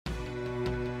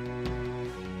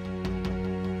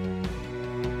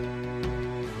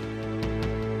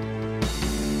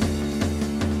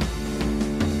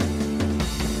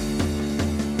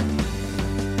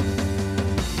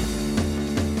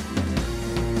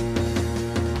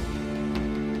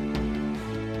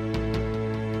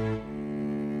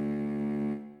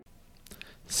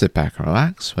Sit back and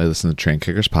relax while you listen to Train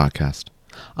Kickers podcast.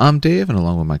 I'm Dave, and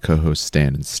along with my co-hosts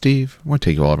Stan and Steve, we're going to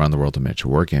take you all around the world of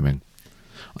miniature wargaming.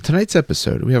 On tonight's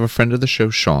episode, we have a friend of the show,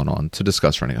 Sean, on to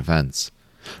discuss running events.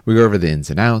 We go over the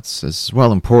ins and outs, as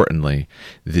well importantly,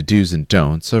 the do's and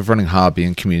don'ts of running hobby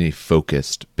and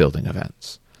community-focused building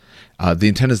events. The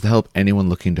intent is to help anyone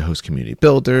looking to host community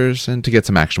builders and to get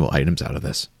some actionable items out of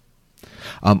this.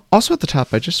 Also at the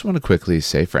top, I just want to quickly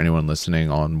say for anyone listening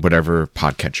on whatever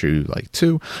podcatcher you like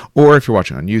to, or if you're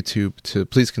watching on YouTube, to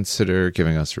please consider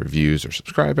giving us reviews or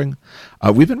subscribing.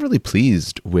 We've been really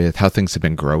pleased with how things have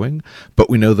been growing, but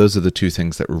we know those are the two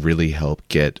things that really help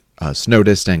get us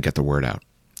noticed and get the word out.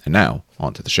 And now,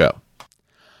 on to the show. All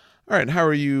right, and how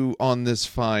are you on this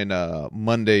fine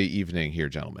Monday evening here,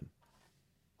 gentlemen?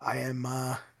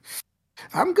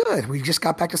 I'm good. We just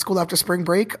got back to school after spring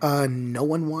break. No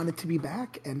one wanted to be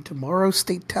back, and tomorrow's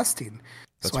state testing.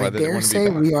 That's so why I they didn't dare want to say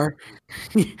be back. we are.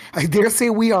 I dare say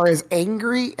we are as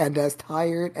angry and as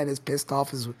tired and as pissed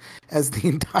off as the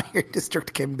entire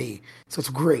district can be. So it's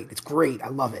great. It's great. I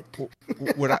love it.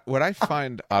 What I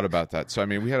find odd about that. So I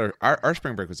mean, we had our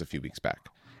spring break was a few weeks back,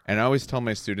 and I always tell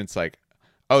my students like,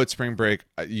 oh, it's spring break.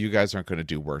 You guys aren't going to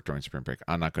do work during spring break.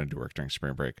 I'm not going to do work during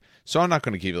spring break. So I'm not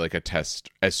going to give you like a test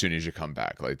as soon as you come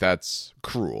back. Like, that's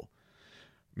cruel.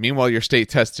 Meanwhile, your state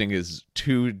testing is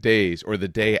 2 days or the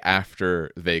day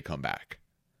after they come back.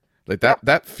 Like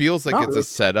that feels like it's a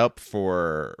setup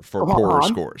for poorer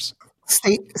scores.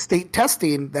 State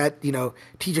testing that,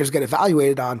 teachers get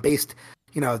evaluated on based,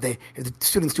 if the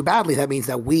students do badly, that means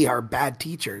that we are bad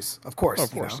teachers. Of course,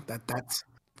 that's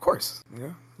of course,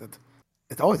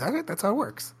 it's always that's how it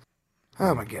works.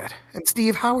 Oh my god! And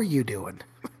Steve, how are you doing?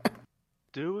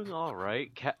 Doing all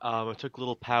right. I took a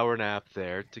little power nap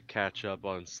there to catch up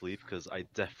on sleep because I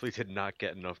definitely did not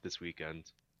get enough this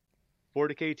weekend.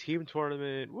 40K team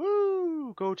tournament,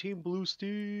 woo! Go Team Blue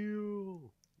Steel!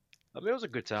 It was a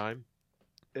good time.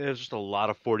 It was just a lot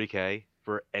of 40K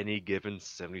for any given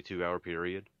 72-hour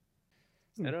period.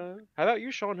 And how about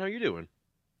you, Sean? How you doing?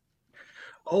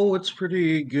 Oh, it's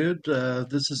pretty good.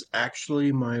 This is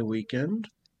actually my weekend.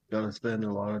 Got to spend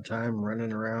a lot of time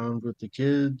running around with the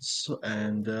kids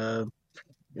and,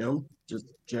 just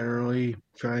generally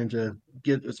trying to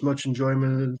get as much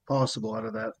enjoyment as possible out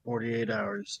of that 48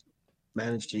 hours.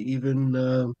 Managed to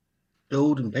even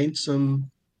build and paint some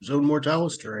Zone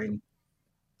Mortalis terrain.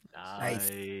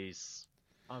 Nice.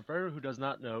 For everyone who does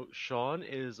not know, Sean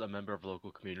is a member of a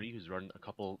local community who's run a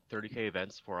couple 30K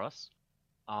events for us.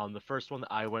 The first one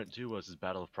that I went to was his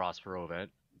Battle of Prospero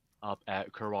event up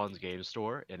at Kerwan's Game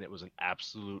Store, and it was an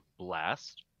absolute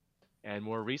blast. And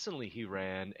more recently, he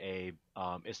ran a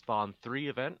Istvan 3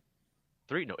 event.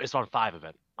 Istvan 5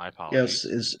 event. My apologies.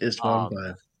 Yes, Istvan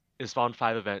 5. Istvan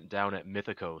 5 event down at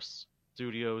Mythicos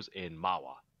Studios in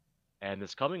Mawa. And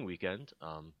this coming weekend,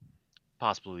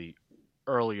 possibly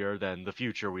earlier than the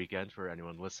future weekend for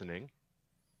anyone listening,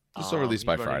 Just released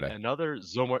by Friday. Another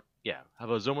have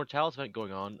a Zone Mortalis event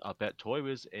going on up at Toy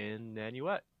Wiz in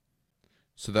Nanuet.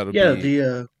 So that'll be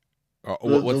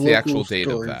what's the actual date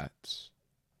of that?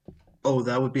 Oh,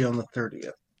 that would be on the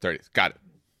 30th. 30th. Got it.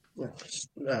 Yes.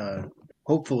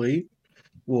 Hopefully,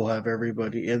 we'll have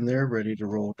everybody in there ready to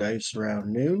roll dice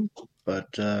around noon. But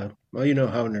you know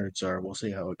how nerds are. We'll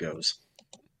see how it goes.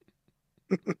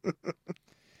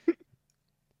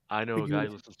 I know a guy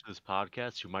who listens to this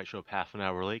podcast who might show up half an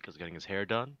hour late because getting his hair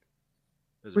done.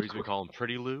 There's a reason we call him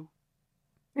Pretty Lou.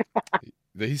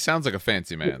 He sounds like a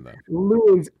fancy man, though.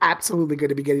 Lou is absolutely going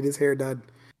to be getting his hair done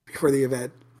before the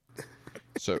event.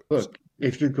 So look,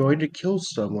 if you're going to kill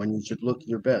someone, you should look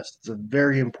your best. It's a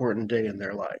very important day in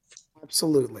their life.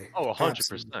 Absolutely. Oh,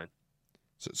 100%.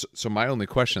 So my only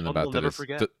question about that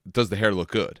is, does the hair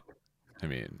look good? I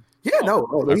mean... Yeah,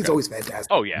 okay. He's always fantastic.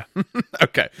 Oh, yeah.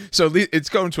 Okay, so it's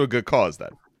going to a good cause then.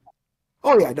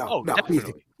 Oh, yeah, no.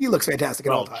 Definitely. He looks fantastic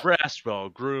at all times. Well dressed, well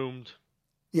groomed.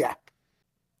 Yeah.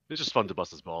 It's just fun to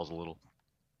bust his balls a little.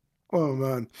 Oh,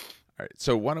 man. All right,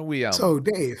 so why don't we... So,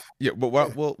 Dave. Yeah, but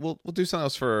we'll do something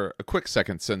else for a quick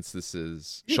second since this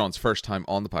is Sean's first time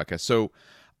on the podcast. So,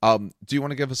 do you want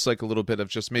to give us like a little bit of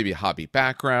just maybe a hobby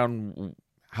background,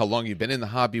 how long you've been in the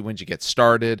hobby, when did you get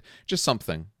started, just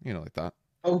something, like that?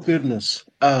 Oh, goodness.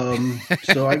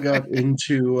 So I got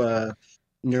into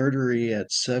nerdery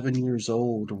at 7 years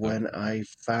old when I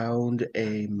found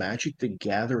a Magic the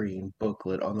Gathering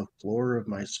booklet on the floor of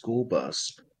my school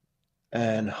bus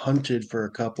and hunted for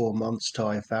a couple of months till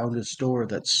I found a store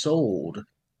that sold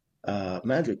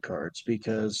Magic cards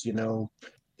because,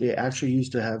 they actually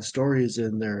used to have stories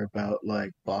in there about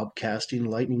like Bob casting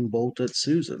lightning bolt at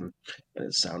Susan, and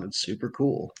it sounded super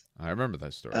cool. I remember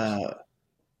those stories.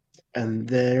 And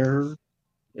there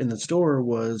in the store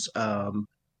was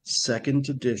second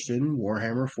edition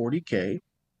Warhammer 40K,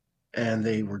 and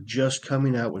they were just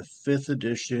coming out with fifth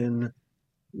edition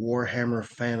Warhammer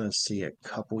Fantasy a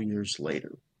couple years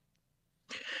later.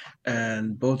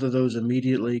 And both of those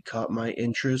immediately caught my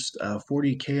interest.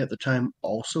 40K at the time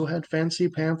also had fancy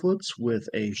pamphlets with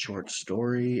a short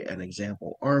story, an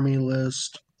example army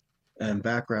list, and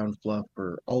background fluff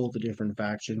for all of the different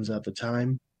factions at the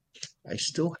time. I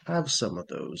still have some of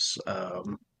those.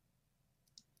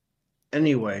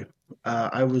 Anyway,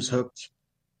 I was hooked.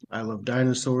 I love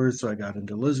dinosaurs, so I got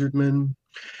into Lizardmen.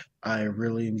 I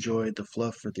really enjoyed the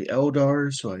fluff for the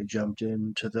Eldar, so I jumped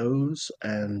into those.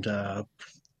 And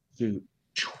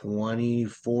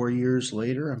 24 years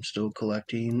later, I'm still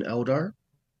collecting Eldar,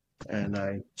 and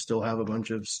I still have a bunch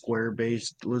of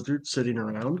square-based lizards sitting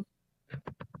around.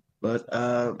 But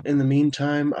in the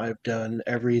meantime, I've done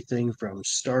everything from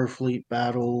Starfleet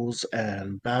battles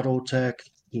and BattleTech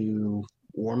to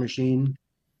War Machine.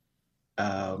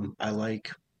 I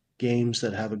like games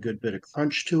that have a good bit of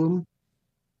crunch to them,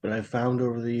 but I've found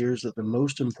over the years that the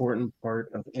most important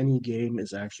part of any game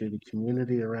is actually the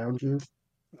community around you.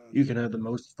 You can have the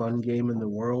most fun game in the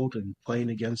world, and playing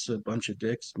against a bunch of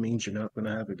dicks means you're not going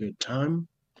to have a good time.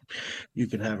 You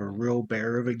can have a real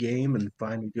bear of a game and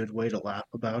find a good way to laugh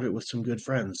about it with some good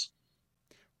friends.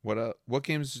 What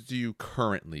games do you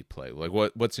currently play? Like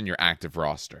what's in your active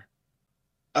roster?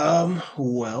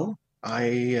 Well,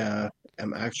 I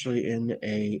am actually in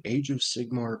a Age of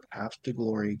Sigmar Path to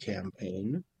Glory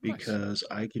campaign because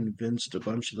I convinced a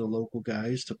bunch of the local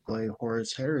guys to play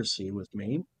Horus Heresy with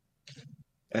me.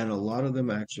 And a lot of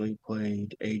them actually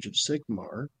played Age of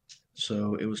Sigmar,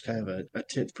 so it was kind of a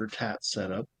tit for tat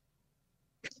setup.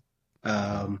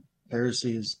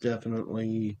 Heresy has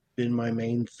definitely been my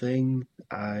main thing.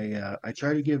 I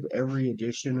try to give every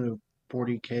edition of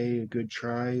 40K a good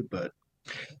try, but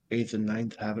 8th and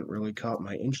 9th haven't really caught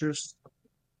my interest.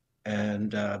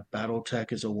 And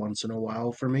BattleTech is a once in a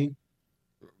while for me.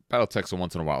 BattleTech's a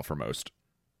once in a while for most.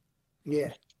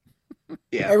 Yeah.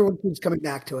 Yeah. Everyone keeps coming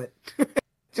back to it.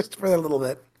 Just for a little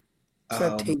bit. It's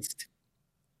that taste.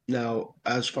 Now,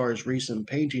 as far as recent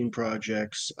painting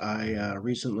projects, I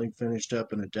recently finished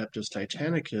up an Adeptus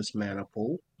Titanicus mana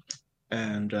pool,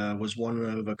 and was one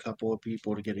of a couple of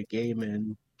people to get a game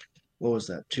in. What was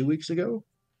that? 2 weeks ago?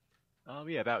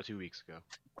 Yeah, about 2 weeks ago.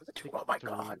 Oh my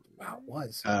god! Wow, it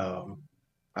was.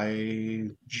 I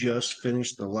just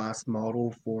finished the last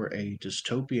model for a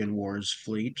Dystopian Wars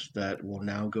fleet that will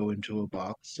now go into a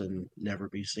box and never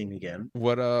be seen again.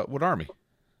 What army?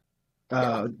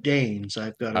 Danes.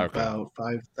 I've got about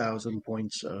 5,000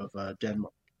 points of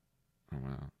Denmark. Oh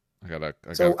wow! I got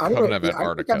Covenant of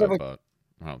Antarctica, but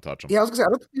I don't touch them. Yeah, I was gonna say I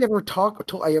don't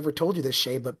think I ever told you this,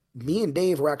 Shay, but me and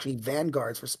Dave were actually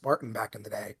vanguards for Spartan back in the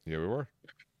day. Yeah, we were.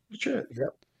 Sure.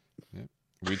 Yep.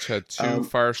 We each had 2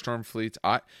 Firestorm fleets.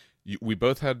 We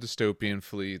both had dystopian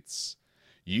fleets.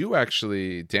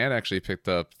 Dan actually picked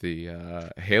up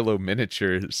the Halo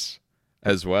miniatures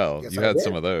as well. Yes, you had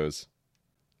some of those.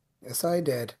 Yes, I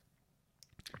did.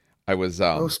 I was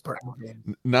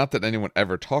not that anyone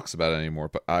ever talks about it anymore,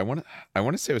 but I want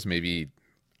to say it was maybe,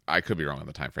 I could be wrong on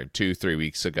the time frame, 2-3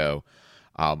 weeks ago.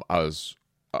 I was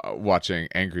watching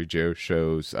Angry Joe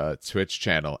Show's Twitch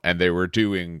channel, and they were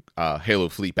doing Halo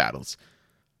fleet battles.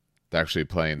 They're actually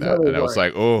playing that, and I was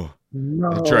like,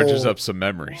 it dredges up some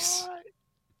memories.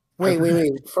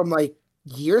 Wait, from like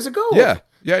years ago? Yeah,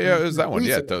 it was that one.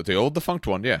 Yeah, the old defunct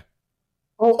one. Yeah.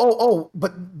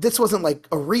 But this wasn't like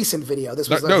a recent video. This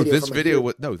was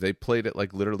they played it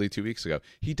like literally 2 weeks ago.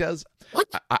 He does. What?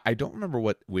 I don't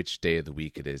remember which day of the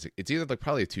week it is. It's either like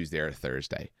probably a Tuesday or a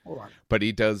Thursday. Hold on. But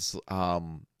he does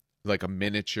like a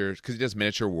miniature, because he does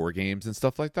miniature war games and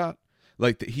stuff like that.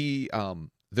 Like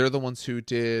they're the ones who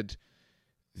did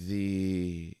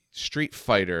the Street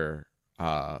Fighter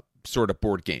sort of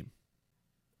board game.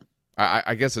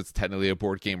 I guess it's technically a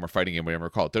board game or fighting game, whatever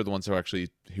you call it. They're the ones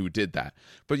who did that.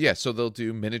 But yeah, so they'll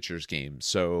do miniatures games.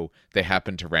 So they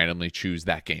happen to randomly choose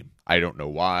that game. I don't know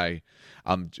why.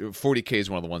 40K is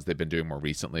one of the ones they've been doing more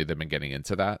recently. They've been getting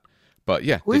into that. But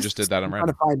yeah, they just did that on random.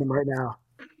 I'm trying to find them right now.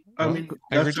 I mean,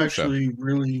 that's actually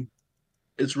really,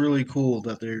 it's really cool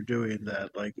that they're doing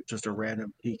that. Like just a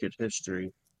random peek at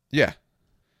history. Yeah.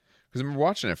 Because I remember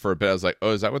watching it for a bit. I was like,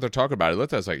 oh, is that what they're talking about? I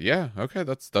looked at it, I was like, yeah, okay,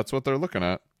 that's what they're looking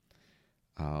at.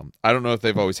 I don't know if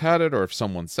they've always had it or if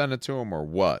someone sent it to them or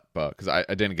what, but because I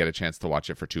didn't get a chance to watch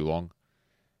it for too long.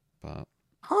 But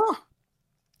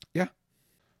yeah.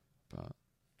 But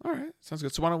all right, sounds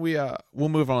good. So why don't we'll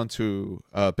move on to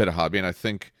a bit of hobby, and I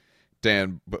think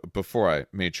Dan, before I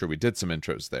made sure we did some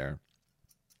intros there,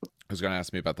 was going to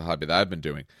ask me about the hobby that I've been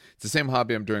doing. It's the same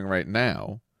hobby I'm doing right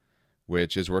now,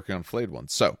 which is working on flayed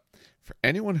ones. So, for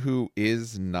anyone who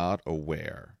is not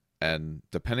aware, and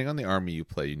depending on the army you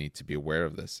play, you need to be aware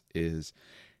of this, is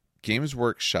Games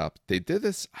Workshop, they did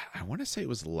this, I want to say it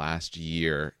was last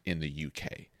year in the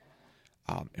UK.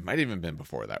 It might have even been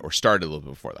before that, or started a little bit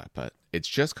before that, but it's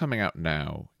just coming out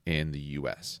now in the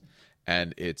US.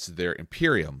 And it's their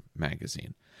Imperium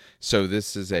magazine. So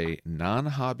this is a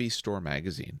non-hobby store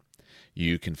magazine.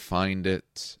 You can find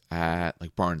it at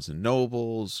like Barnes and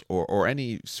Nobles or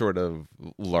any sort of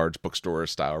large bookstore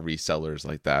style resellers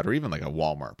like that, or even like a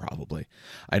Walmart probably.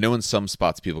 I know in some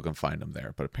spots people can find them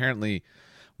there, but apparently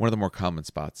one of the more common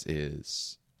spots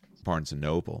is Barnes and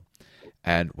Noble.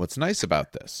 And what's nice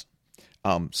about this,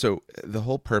 so the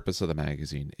whole purpose of the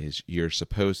magazine is you're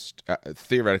supposed,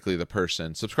 theoretically the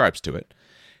person subscribes to it.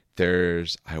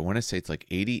 There's, I want to say it's like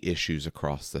 80 issues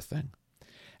across the thing.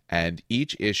 And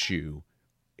each issue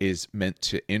is meant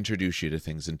to introduce you to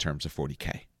things in terms of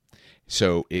 40K.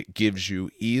 So it gives you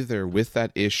either with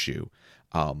that issue,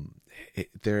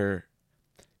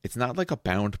 it's not like a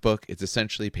bound book. It's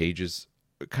essentially pages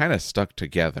kind of stuck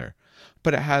together,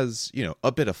 but it has, you know,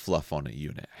 a bit of fluff on a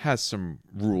unit, has some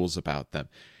rules about them,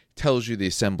 tells you the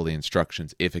assembly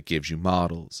instructions if it gives you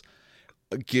models,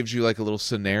 it gives you like a little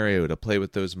scenario to play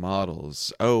with those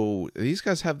models. Oh, these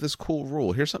guys have this cool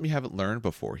rule. Here's something you haven't learned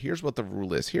before. Here's what the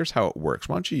rule is. Here's how it works.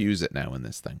 Why don't you use it now in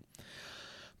this thing?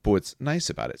 But what's nice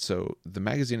about it, so the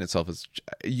magazine itself is,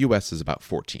 US is about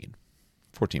 $14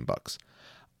 bucks.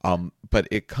 But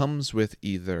it comes with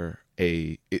either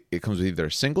it comes with either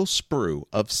a single sprue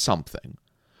of something,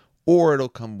 or it'll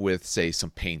come with, say, some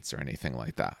paints or anything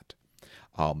like that.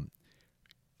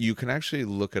 You can actually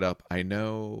look it up. I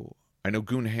know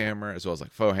Goonhammer, as well as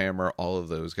like Foehammer, all of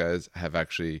those guys have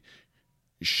actually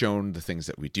shown the things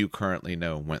that we do currently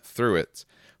know and went through it,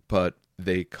 but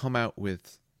they come out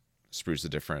with sprues of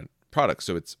different products.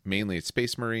 So it's mainly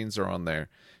Space Marines are on there,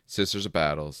 Sisters of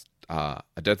Battles,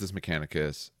 Adeptus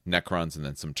Mechanicus, Necrons, and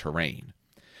then some terrain.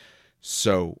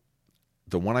 So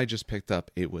the one I just picked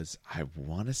up, it was, I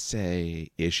want to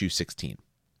say, issue 16.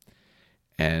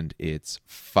 And it's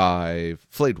 5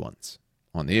 flayed ones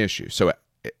on the issue. So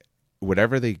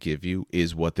whatever they give you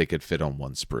is what they could fit on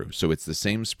one sprue. So it's the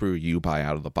same sprue you buy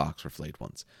out of the box for flayed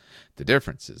ones. The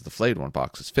difference is the flayed one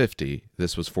box is 50.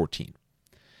 This was 14.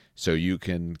 So you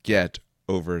can get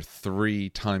over 3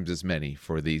 times as many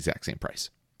for the exact same price.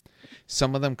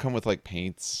 Some of them come with like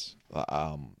paints.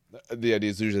 The idea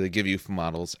is usually they give you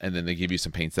models and then they give you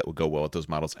some paints that will go well with those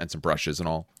models and some brushes and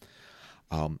all.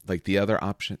 Like the other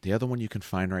option, the other one you can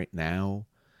find right now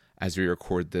as we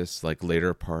record this, like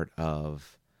later part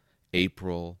of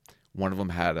April, one of them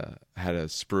had a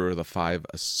sprue of the 5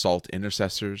 assault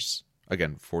intercessors,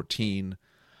 again 14.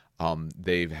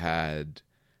 They've had,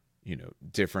 you know,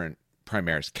 different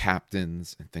Primaris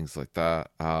captains and things like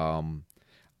that.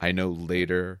 I know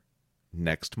later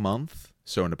next month,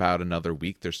 so in about another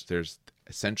week, there's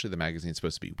essentially the magazine's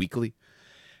supposed to be weekly.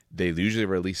 They usually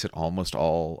release it almost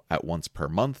all at once per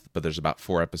month, but there's about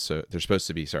 4 episodes. There's supposed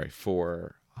to be,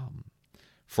 4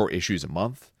 issues a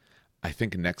month. I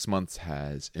think next month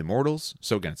has Immortals.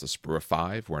 So again, it's a sprue of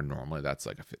 5, where normally that's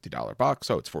like a $50 box.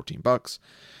 So it's $14.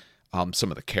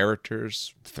 Some of the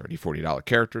characters, $30, $40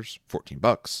 characters,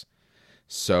 $14.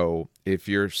 So if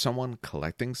you're someone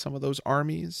collecting some of those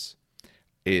armies,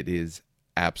 it is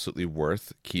absolutely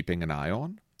worth keeping an eye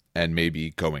on and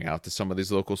maybe going out to some of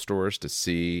these local stores to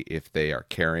see if they are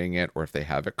carrying it or if they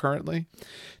have it currently.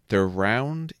 They're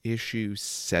around issue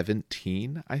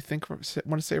 17, I think I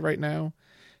want to say right now,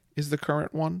 is the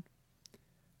current one.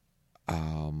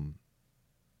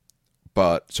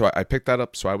 But so I picked that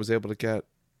up, so I was able to get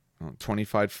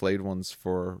 25 flayed ones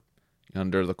for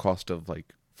under the cost of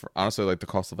honestly the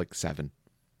cost of like seven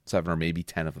or maybe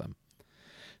 10 of them.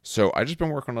 So I just been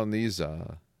working on these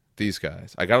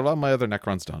guys. I got a lot of my other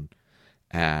Necrons done,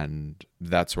 and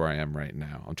that's where I am right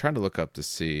now. I'm trying to look up to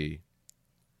see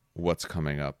what's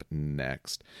coming up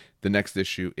next. The next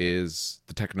issue is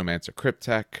the Technomancer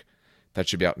Cryptek. That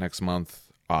should be out next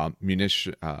month.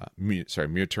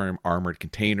 Mutorium Armored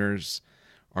Containers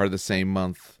are the same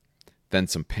month. Then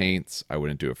some paints. I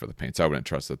wouldn't do it for the paints. I wouldn't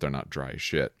trust that they're not dry as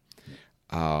shit.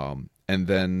 And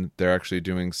then they're actually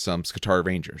doing some Skitarii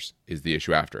Rangers is the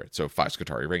issue after it. So 5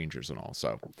 Skitarii Rangers and all.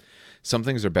 So some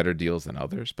things are better deals than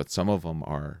others, but some of them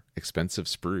are expensive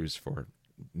sprues for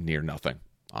near nothing,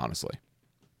 honestly.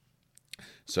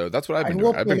 So that's what I've been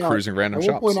doing. I've been cruising random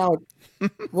shops.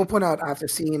 We'll point out after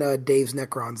seeing Dave's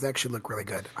Necrons, they actually look really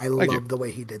good. I love the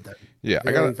way he did that. Yeah,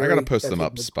 I gotta post them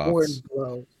up spots.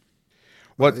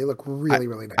 What they look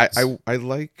really nice. I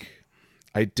like.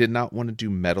 I did not want to do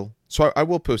metal. So I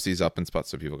will post these up in spots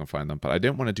so people can find them, but I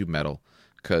didn't want to do metal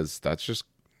because that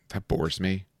bores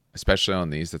me, especially on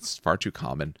these. That's far too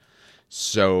common.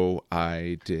 So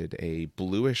I did a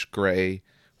bluish gray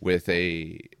with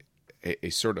a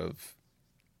sort of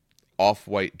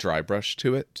off-white dry brush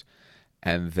to it.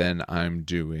 And then I'm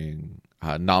doing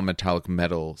non-metallic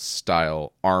metal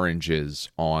style oranges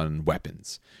on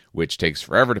weapons, which takes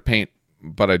forever to paint,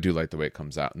 but I do like the way it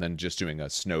comes out. And then just doing a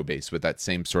snow base with that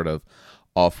same sort of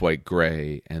off-white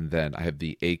gray. And then I have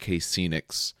the AK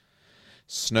Scenics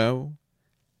snow.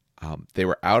 They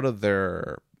were out of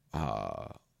their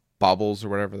baubles or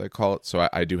whatever they call it. So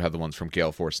I do have the ones from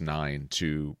Gale Force 9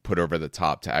 to put over the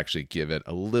top to actually give it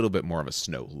a little bit more of a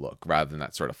snow look rather than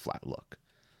that sort of flat look.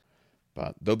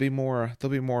 But there'll be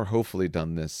more hopefully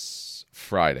done this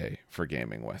Friday for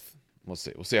gaming with. We'll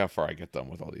see how far I get done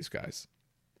with all these guys.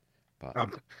 But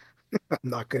I'm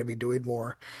not going to be doing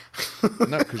more.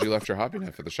 No, because you left your hobby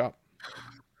knife at the shop.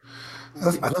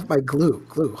 I left my glue.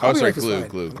 Oh, sorry,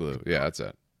 glue. Yeah, that's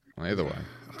it. Well, either way.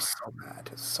 I'm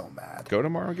so mad. Go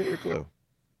tomorrow and get your glue.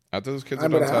 After those kids are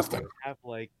done testing. Have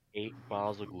like 8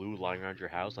 bottles of glue lying around your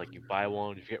house. Like you buy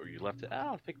one, you forget where you left it.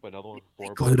 I'll pick up another one.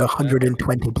 Glued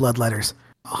 120 blood letters.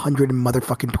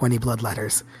 120 blood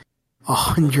letters.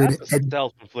 100. That's a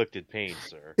self-inflicted pain,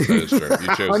 sir. That is true.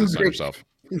 You chose this on yourself.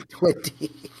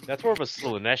 20. That's more of a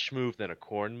Slaanesh move than a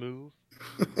Khorne move.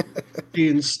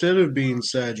 Instead of being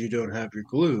sad you don't have your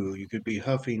glue, you could be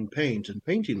huffing paint and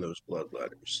painting those blood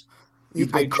letters.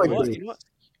 I could be.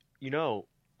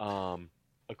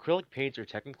 Acrylic paints are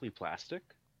technically plastic,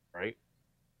 right?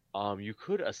 You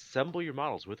could assemble your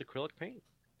models with acrylic paint.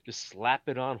 Just slap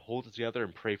it on, hold it together,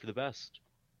 and pray for the best.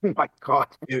 Oh my god.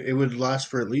 It would last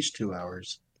for at least 2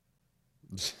 hours.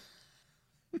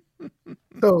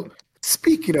 So,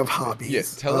 speaking of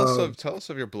hobbies, tell us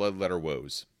of your blood letter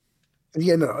woes.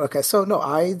 Yeah, no, okay. So no,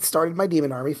 I started my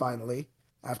demon army finally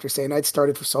after saying I'd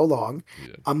started for so long.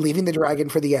 I'm leaving the dragon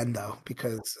for the end though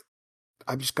because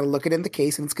I'm just gonna look it in the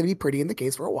case and it's gonna be pretty in the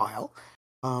case for a while.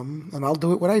 And I'll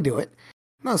do it when I do it.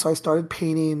 No, so I started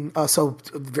painting. So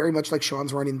very much like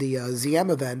Sean's running the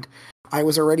ZM event, I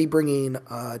was already bringing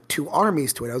 2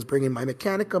 armies to it. I was bringing my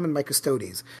Mechanicum and my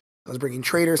Custodes. I was bringing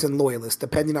traders and loyalists,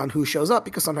 depending on who shows up,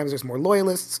 because sometimes there's more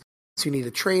loyalists, so you need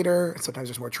a trader, and sometimes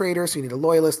there's more traders, so you need a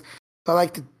loyalist. So I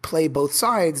like to play both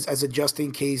sides as a just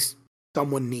in case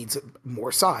someone needs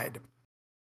more side.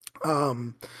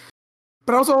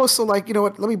 But I was also like, you know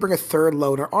what, let me bring a 3rd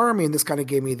loner army, and this kind of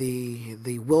gave me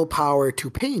the willpower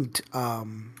to paint,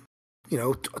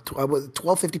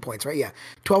 1250 points, right? Yeah,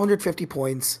 1250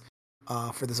 points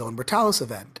for the Zone Brutalis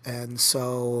event. And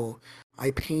so I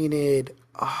painted,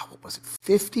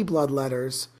 50 blood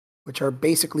letters, which are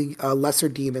basically lesser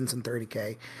demons in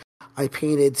 30k. I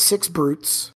painted 6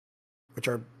 brutes, which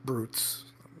are brutes.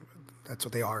 That's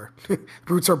what they are.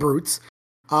 Brutes are brutes.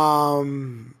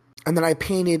 And then I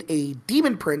painted a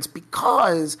demon prince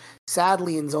because,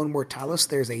 sadly, in Zone Mortalis,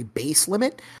 there's a base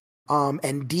limit.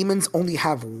 And demons only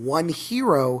have 1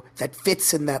 hero that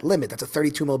fits in that limit. That's a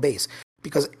 32 mil base.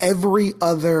 Because every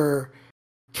other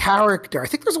character, I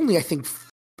think there's only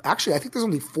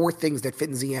 4 things that fit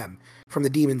in ZM from the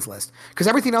demons list. Because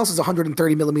everything else is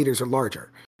 130 millimeters or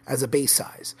larger as a base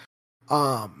size.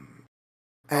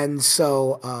 And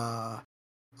so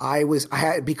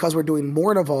because we're doing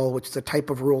Mournival, which is a type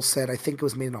of rule set, I think it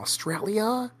was made in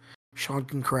Australia. Sean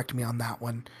can correct me on that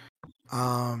one.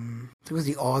 I think it was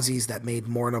the Aussies that made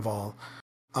Mournival.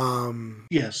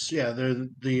 Yes, yeah, they're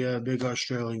the big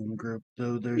Australian group.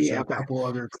 Though there's a couple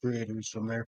other creators from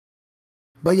there.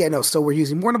 But yeah, no, so we're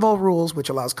using Mournival rules, which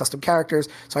allows custom characters.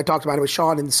 So I talked about it with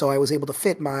Sean, and so I was able to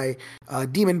fit my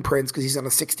Demon Prince, because he's on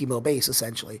a 60 mil base,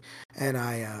 essentially. And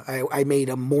I made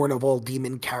a Mournival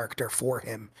demon character for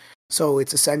him. So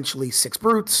it's essentially 6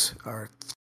 brutes, or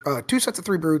 2 sets of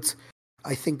 3 brutes,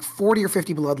 I think 40 or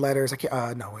 50 blood letters.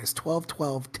 It's 12,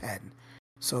 12, 10.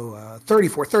 So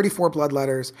 34 blood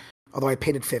letters, although I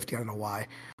painted 50, I don't know why.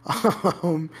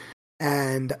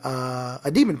 And a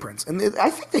Demon Prince. And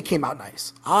I think they came out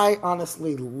nice. I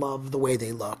honestly love the way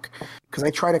they look, because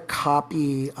I try to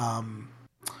copy...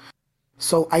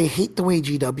 So I hate the way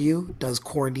GW does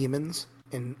Khorne Demons,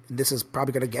 and this is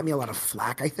probably going to get me a lot of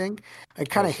flack, I think. I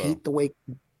kind of hate the way...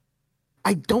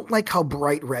 I don't like how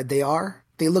bright red they are.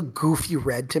 They look goofy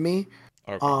red to me.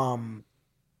 Okay.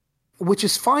 Which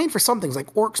is fine for some things,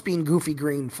 like orcs being goofy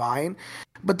green, fine.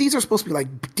 But these are supposed to be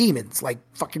like demons, like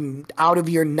fucking out of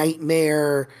your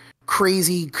nightmare,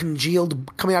 crazy,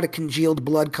 coming out of congealed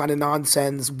blood kind of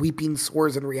nonsense, weeping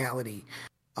sores in reality.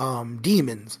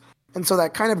 Demons. And so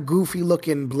that kind of goofy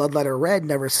looking bloodletter red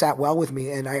never sat well with me.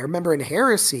 And I remember in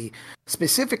Heresy,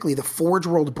 specifically the Forge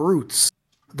World Brutes,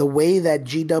 the way that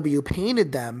GW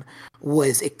painted them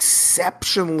was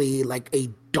exceptionally like a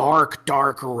dark,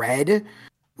 dark red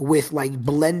with like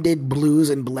blended blues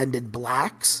and blended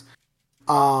blacks.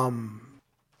 Um,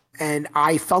 and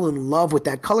I fell in love with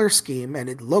that color scheme, and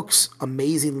it looks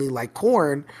amazingly like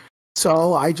Khorne.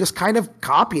 So I just kind of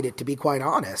copied it, to be quite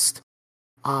honest,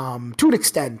 to an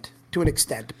extent. To an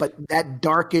extent, but that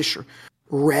darkish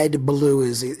red blue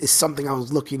is something I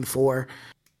was looking for.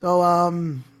 So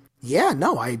yeah,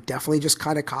 no, I definitely just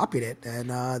kind of copied it, and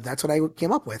that's what I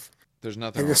came up with. There's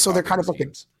nothing. And so they're kind of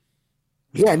looking.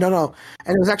 Yeah, no,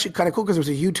 and it was actually kind of cool because there was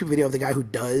a YouTube video of the guy who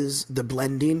does the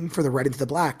blending for the red into the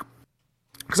black.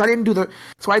 Because I didn't do the,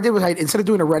 so what I did was instead of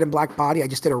doing a red and black body, I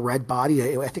just did a red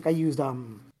body. I think I used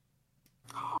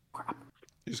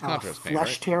contrast paint, Flesh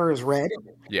right? Tear is red.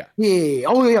 Yeah. Yeah.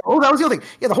 Oh, yeah. Oh, that was the other thing.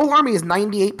 Yeah, the whole army is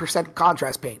 98%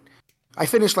 contrast paint. I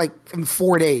finished like in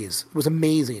 4 days. It was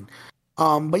amazing.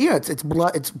 But yeah, it's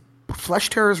blood. It's Flesh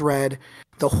Tear is red.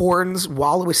 The horns,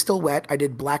 while it was still wet, I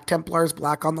did Black Templars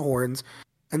black on the horns,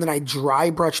 and then I dry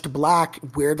brushed black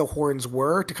where the horns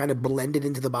were to kind of blend it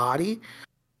into the body.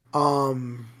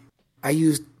 I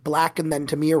used black and then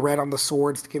Tamiya red on the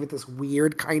swords to give it this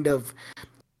weird kind of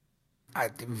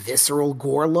visceral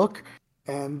gore look,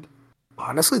 and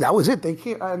honestly, that was it. They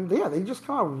just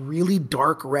kind of really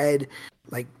dark red,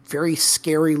 like very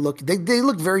scary look. They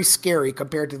look very scary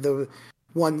compared to the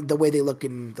way they look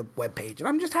in the webpage, and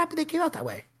I'm just happy they came out that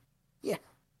way. Yeah.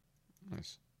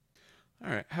 Nice.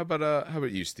 All right. How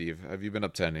about you, Steve? Have you been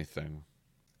up to anything?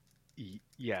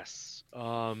 Yes.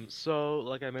 So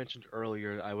like I mentioned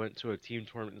earlier, I went to a team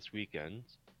tournament this weekend.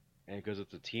 And because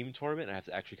it's a team tournament, I have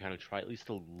to actually kind of try at least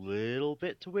a little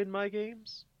bit to win my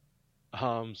games.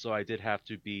 So I did have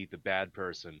to be the bad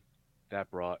person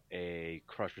that brought a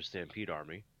Crusher Stampede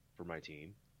army for my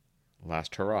team.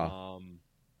 Last hurrah.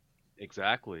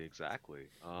 Exactly.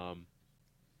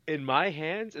 In my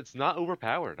hands, it's not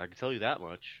overpowered. I can tell you that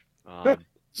much.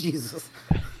 Jesus.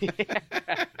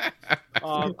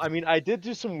 I mean, I did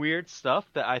do some weird stuff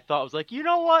that I thought was like, you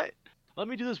know what? Let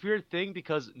me do this weird thing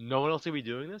because no one else will be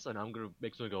doing this, and I'm gonna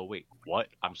make someone go, wait, what?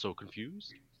 I'm so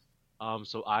confused.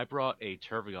 So I brought a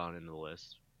Tervigon into the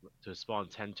list to spawn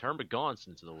 10 Termagants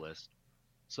into the list.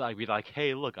 So I'd be like,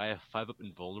 hey, look, I have 5-up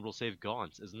invulnerable save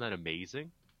Gaunts. Isn't that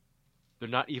amazing? They're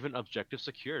not even objective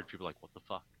secured. People are like, what the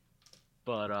fuck?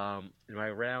 But in my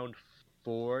round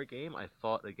 4 game, I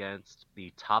fought against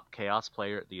the top Chaos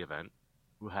player at the event,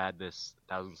 who had this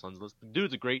Thousand Suns list. The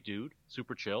dude's a great dude,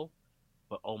 super chill.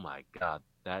 But oh my god,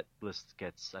 that list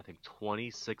gets, I think,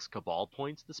 26 Cabal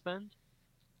points to spend.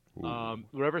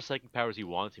 Whatever psychic powers he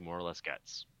wants, he more or less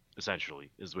gets. Essentially,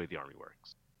 is the way the army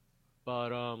works.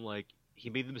 But like, he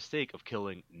made the mistake of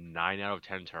killing 9 out of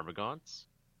 10 Termagants.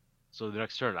 So the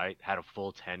next turn, I had a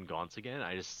full 10 Gaunts again.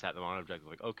 I just sat them on an objective,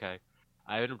 like, okay,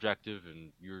 I have an objective,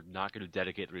 and you're not going to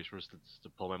dedicate the resources to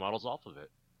pull my models off of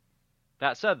it.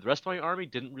 That said, the rest of my army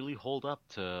didn't really hold up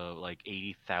to like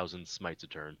 80,000 smites a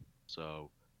turn. So,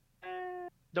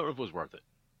 don't know if it was worth it.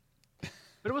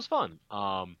 But it was fun.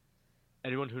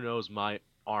 Anyone who knows my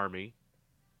army,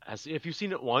 if you've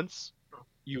seen it once,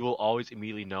 you will always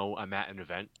immediately know I'm at an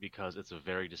event because it's a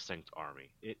very distinct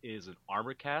army. It is an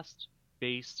armor cast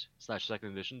based /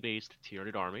 second edition based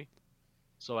Tyranid army.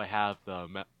 So I have the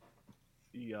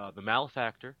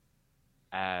Malefactor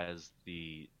as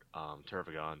the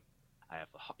Tervigon. I have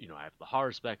the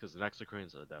Harspect as the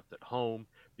Exocrines, the Adept at Home,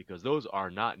 because those are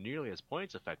not nearly as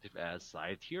points effective as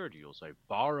Scythe Hero Duels. So I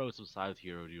borrowed some Scythe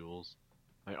Hero Duels.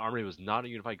 My army was not a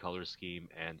unified color scheme,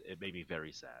 and it made me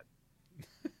very sad.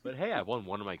 But hey, I won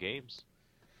one of my games.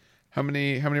 How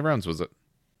many rounds was it?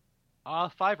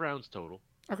 5 rounds total.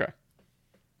 Okay.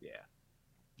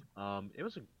 Yeah. It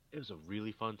was a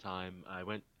really fun time.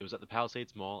 It was at the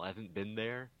Palisades Mall. I haven't been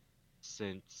there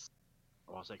since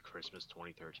I want to say Christmas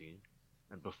 2013.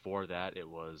 And before that, it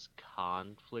was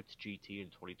Conflict GT in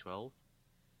 2012,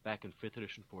 back in 5th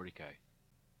edition 40k.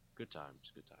 Good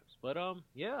times. But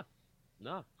yeah,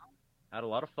 no, had a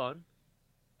lot of fun.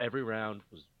 Every round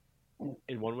was,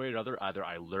 in one way or another, either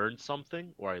I learned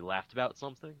something or I laughed about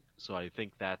something. So I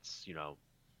think that's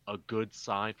a good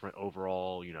sign for an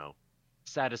overall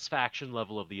satisfaction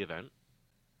level of the event.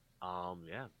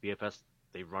 Yeah, BFS,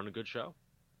 they run a good show.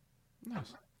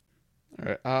 Nice. All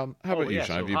right. How about you, Sean?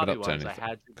 So have you been up to anything? I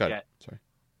had to Sorry.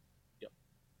 Yep.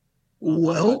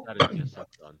 Well,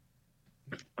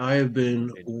 I have been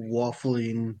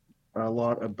waffling a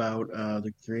lot about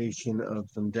the creation of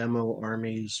some demo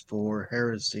armies for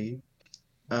Heresy.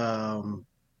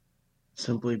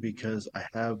 simply because I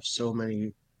have so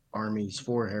many armies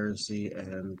for Heresy,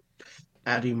 and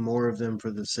adding more of them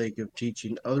for the sake of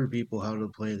teaching other people how to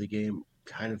play the game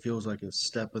kind of feels like a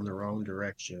step in the wrong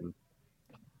direction.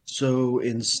 So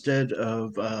instead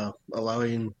of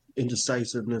allowing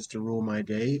indecisiveness to rule my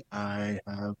day, I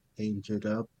have painted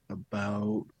up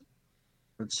about,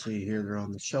 let's see here, they're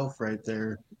on the shelf right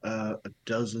there, a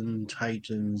dozen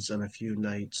Titans and a few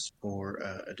Knights for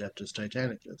Adeptus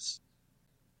Titanicus.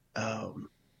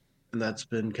 And that's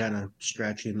been kind of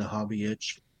scratching the hobby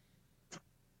itch.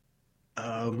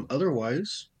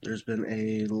 Otherwise, there's been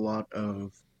a lot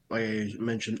of, like I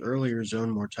mentioned earlier, Zone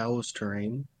Mortalis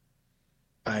terrain.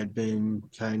 I'd been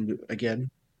again,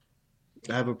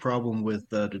 I have a problem with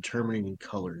determining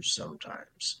colors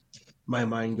sometimes. My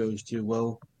mind goes to,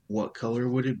 well, what color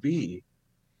would it be?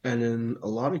 And in a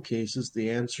lot of cases, the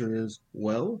answer is,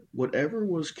 well, whatever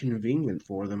was convenient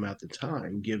for them at the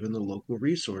time, given the local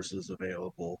resources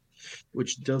available,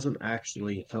 which doesn't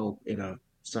actually help in a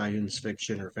science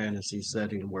fiction or fantasy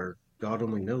setting where God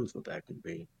only knows what that could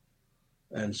be.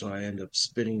 And so I end up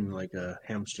spinning like a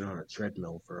hamster on a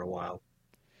treadmill for a while.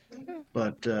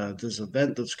 But this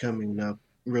event that's coming up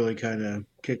really kind of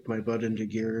kicked my butt into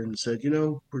gear and said,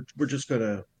 we're just going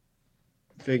to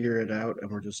figure it out, and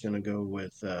we're just going to go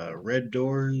with red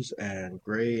doors and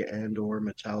gray and or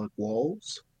metallic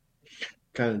walls.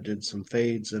 Kind of did some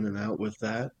fades in and out with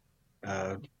that.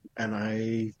 And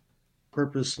I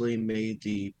purposely made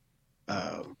the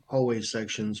hallway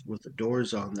sections with the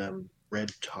doors on them red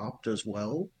topped as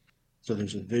well. So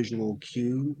there's a visual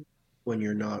cue when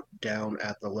you're not down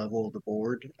at the level of the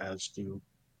board as to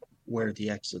where the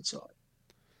exits are.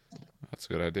 That's a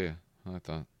good idea. I like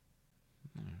that.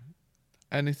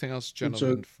 Anything else,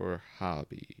 gentlemen, for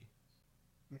hobby?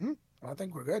 I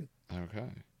think we're good.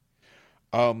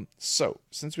 Okay. So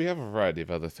since we have a variety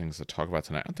of other things to talk about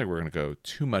tonight, I don't think we're going to go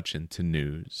too much into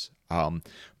news.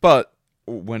 But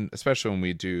especially when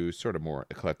we do sort of more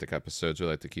eclectic episodes, we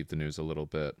like to keep the news a little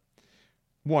bit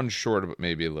one shorter, but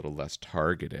maybe a little less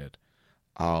targeted.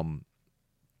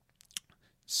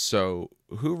 So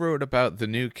who wrote about the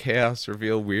new Chaos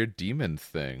Reveal Weird Demon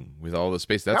thing with all the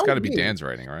space? That's got to be Dan's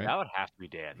writing, right? That would have to be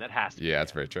Dan. That has to be Yeah, Dan.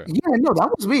 that's very true. Yeah, no, that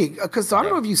was me. Because I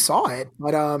don't know if you saw it,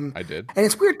 but I did. And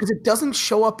it's weird because it doesn't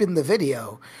show up in the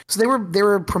video. So they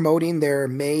were promoting their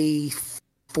May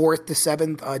 4th to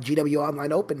 7th GW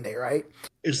Online Open Day, right?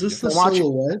 Is this the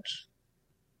silhouette?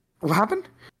 What happened?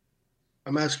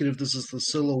 I'm asking if this is the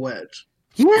silhouette.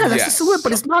 Yeah, that's the silhouette,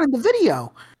 but it's not in the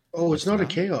video. Oh, it's not a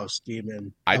Chaos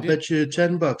Demon. I'll bet you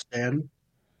 $10, Dan.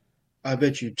 I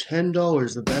bet you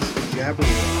 $10 the best of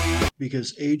Jabberwock,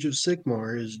 because Age of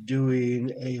Sigmar is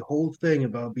doing a whole thing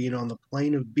about being on the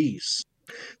plane of beasts.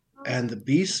 And the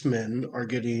Beastmen are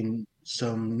getting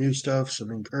some new stuff,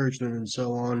 some encouragement, and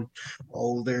so on.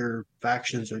 All their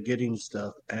factions are getting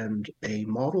stuff. And a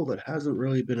model that hasn't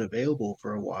really been available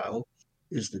for a while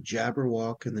is the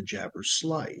Jabberwock and the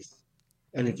Jabberslythe.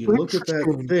 And if you look at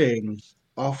that thing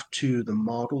off to the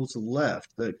model's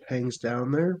left that hangs down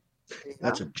there,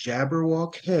 that's a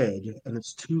Jabberwock head, and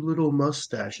it's two little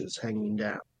mustaches hanging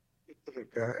down.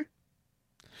 Okay.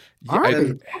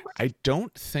 Yeah, I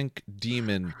don't think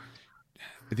Demon.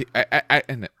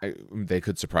 They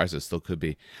could surprise us. Still could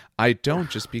be. I don't,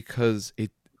 just because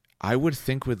it. I would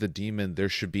think with the Demon there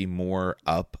should be more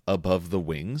up above the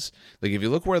wings. Like if you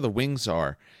look where the wings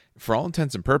are, for all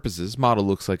intents and purposes, model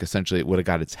looks like essentially it would have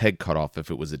got its head cut off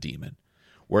if it was a demon.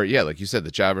 Where, yeah, like you said,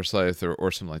 the Jabberslythe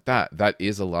or something like that, that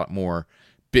is a lot more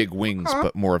big wings,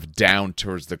 but more of down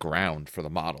towards the ground for the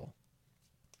model.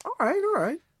 All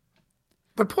right.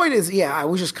 But point is, yeah, I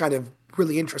was just kind of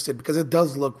really interested because it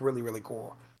does look really, really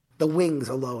cool. The wings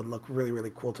alone look really,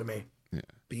 really cool to me. Yeah.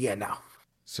 But yeah, no.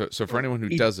 So for anyone who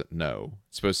doesn't know,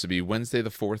 it's supposed to be Wednesday the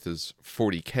 4th is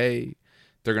 40K.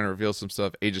 They're going to reveal some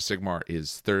stuff. Age of Sigmar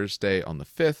is Thursday on the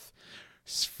 5th.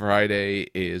 Friday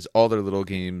is all their little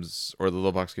games, or the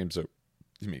little box games. So,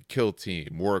 Kill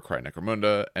Team, Warcry,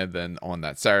 Necromunda, and then on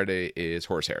that Saturday is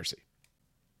Horus Heresy.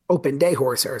 Open Day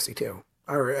Horus Heresy too,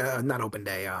 or not Open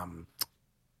Day.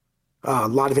 A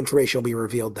lot of information will be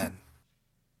revealed then,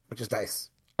 which is nice.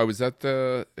 Oh, is that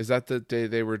the day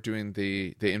they were doing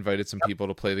they invited some people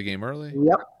to play the game early?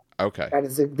 Yep. Okay.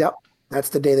 That's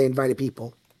the day they invited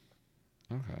people.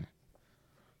 Okay.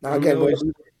 Now again,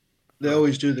 they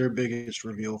always do their biggest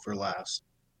reveal for last.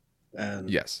 And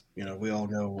yes, we all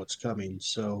know what's coming.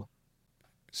 So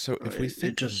if we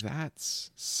think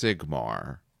that's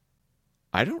Sigmar,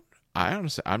 I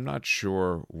honestly, I'm not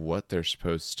sure what they're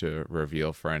supposed to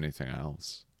reveal for anything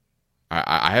else.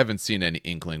 I haven't seen any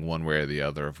inkling one way or the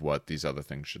other of what these other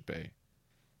things should be.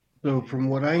 So from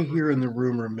what I hear in the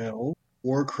rumor mill,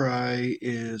 Warcry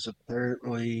is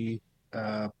apparently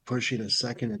pushing a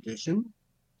second edition.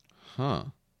 Huh.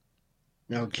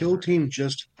 Now, Kill Team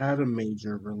just had a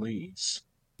major release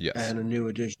Yes. and a new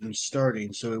edition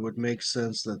starting, so it would make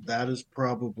sense that that is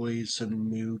probably some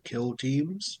new kill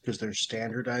teams because they're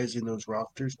standardizing those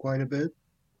rosters quite a bit.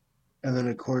 And then,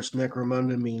 of course,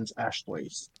 Necromunda means Ash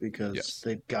Waste because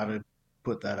they've got to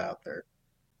put that out there.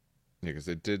 Yeah, because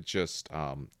it did just.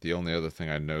 The only other thing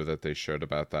I know that they showed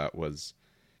about that was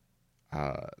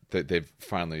that they've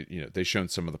finally, they've shown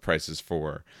some of the prices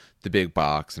for the big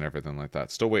box and everything like that.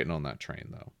 Still waiting on that train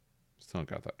though. Still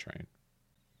got that train.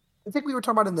 I think we were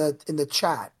talking about in the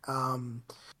chat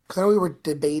because I know we were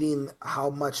debating how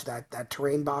much that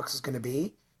terrain box is going to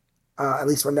be, at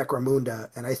least for Necromunda,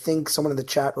 and I think someone in the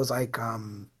chat was like,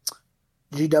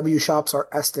 GW shops are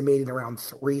estimating around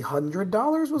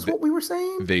 $300 was what we were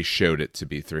saying. They showed it to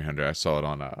be 300. I saw it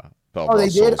on Bell. Oh, they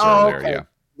did. Earlier. Okay. Yeah.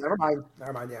 Never mind.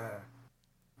 Yeah.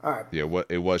 All right. Yeah. What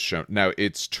it was shown. Now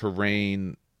it's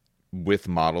terrain with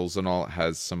models and all. It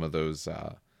has some of those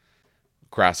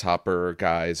grasshopper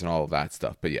guys and all of that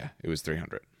stuff. But yeah, it was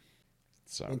 300.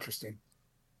 So interesting.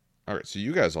 All right. So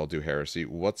you guys all do Heresy.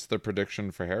 What's the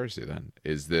prediction for Heresy then?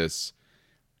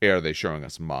 Are they showing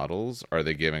us models? Are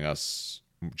they giving us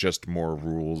just more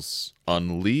rules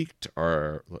unleaked?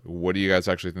 Or what do you guys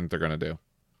actually think they're going to do?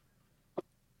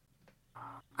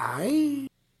 I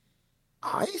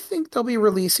think they'll be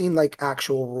releasing like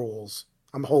actual rules.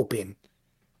 I'm hoping.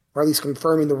 Or at least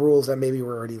confirming the rules that maybe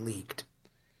were already leaked.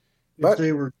 If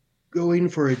they were going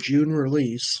for a June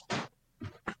release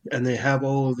and they have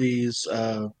all of these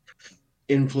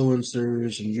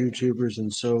influencers and YouTubers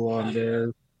and so on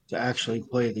there to actually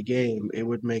play the game, it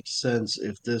would make sense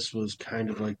if this was kind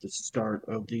of like the start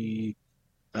of the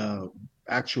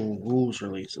actual rules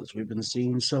releases. We've been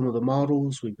seeing some of the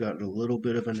models. We've gotten a little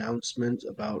bit of announcement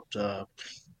about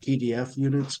PDF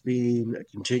units being a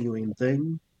continuing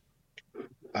thing.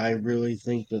 I really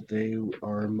think that they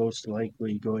are most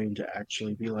likely going to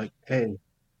actually be like, hey,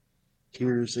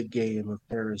 here's a game of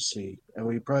Heresy. And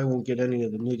we probably won't get any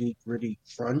of the nitty-gritty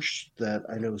crunch that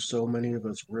I know so many of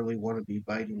us really want to be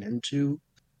biting into.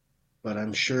 But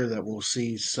I'm sure that we'll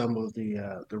see some of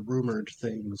the rumored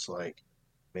things like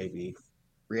maybe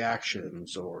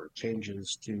reactions or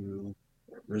changes to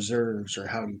reserves or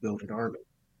how you build an army.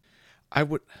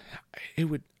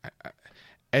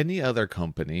 Any other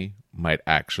company might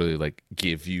actually like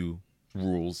give you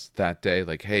rules that day.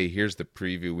 Like, hey, here's the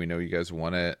preview. We know you guys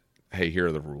want it. Hey, here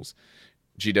are the rules.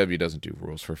 GW doesn't do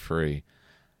rules for free.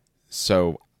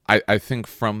 So I think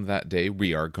from that day,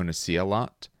 we are going to see a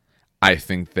lot. I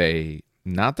think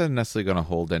not that necessarily going to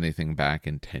hold anything back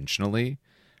intentionally,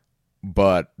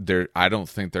 but I don't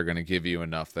think they're going to give you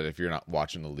enough that if you're not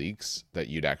watching the leaks, that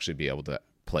you'd actually be able to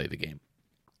play the game.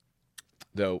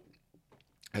 Though,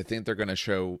 I think they're going to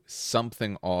show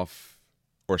something off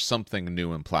or something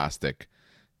new in plastic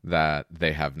that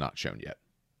they have not shown yet.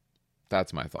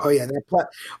 That's my thought. Oh yeah,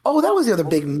 that was the other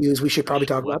big news we should probably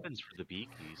talk about. Weapons for the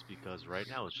beakies, because right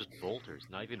now it's just bolters,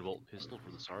 not even a bolt pistol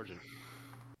for the sergeant.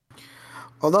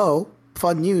 Although,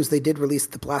 fun news, they did release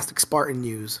the plastic Spartan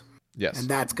news. Yes, and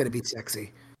that's going to be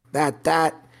sexy.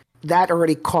 That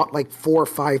already caught like 4 or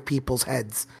 5 people's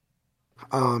heads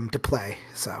to play.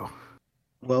 So.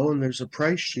 Well, and there's a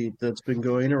price sheet that's been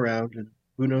going around, and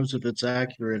who knows if it's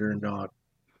accurate or not,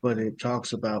 but it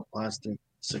talks about plastic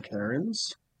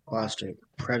Sicarans, plastic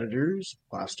Predators,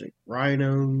 plastic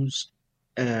Rhinos,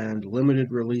 and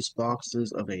limited release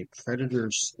boxes of a Predator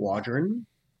Squadron.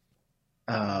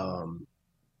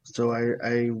 So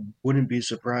I wouldn't be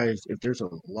surprised if there's a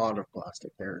lot of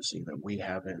plastic Heresy that we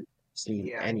haven't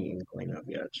seen any inkling of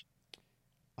yet.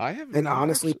 I haven't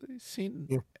honestly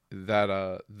seen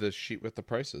that the sheet with the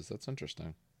prices. That's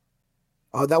interesting.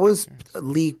 Oh, that was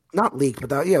leaked, not leaked,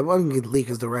 but leak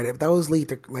is the right. That was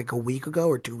leaked like a week ago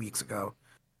or 2 weeks ago.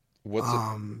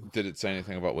 Did it say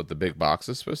anything about what the big box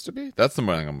is supposed to be? That's the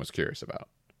one thing I'm most curious about.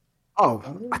 Oh,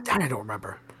 I don't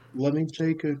remember. Let me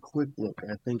take a quick look.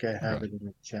 I think I have it in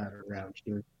the chat around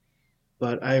here.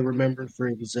 But I remember, for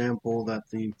example, that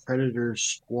the Predator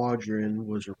Squadron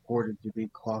was reported to be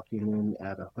clocking in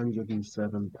at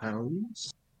 107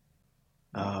 pounds.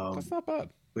 That's not bad.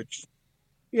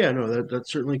 That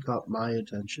certainly caught my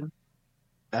attention.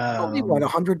 Only what,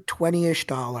 $120-ish?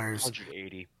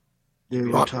 180.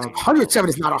 107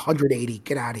 is not 180.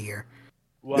 Get out of here.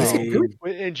 Well,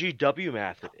 in GW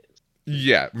math, it is.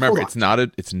 Yeah, remember, it's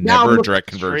never a direct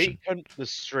conversion. The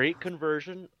straight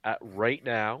conversion at right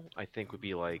now, I think, would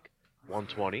be like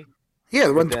 120. Yeah,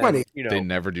 120. Then, they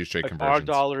never do straight conversions. If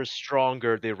our dollar is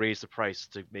stronger, they raise the price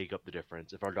to make up the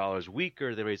difference. If our dollar is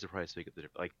weaker, they raise the price to make up the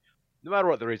difference. Like, no matter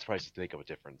what, the raise prices make up a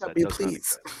difference. That GW, does kind of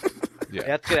please. Yeah.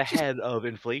 That's get ahead of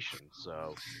inflation.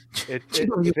 So if it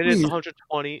please. is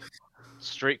 120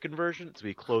 straight conversion, it's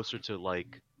be closer to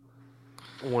like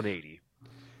 180.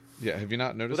 Yeah, have you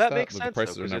not noticed Well, that makes sense. The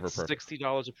prices though, are never it's perfect.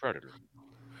 $60 a Predator.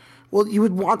 Well, you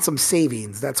would want some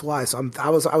savings. That's why. So I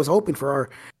was hoping for our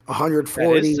That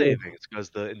 140. is savings because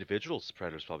the individual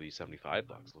Predators probably $75.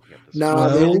 Looking at this, No,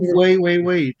 Well, they-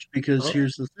 wait, because Oh.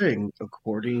 here's the thing.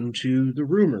 According to the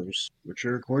rumors, which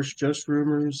are, of course, just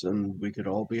rumors, and we could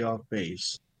all be off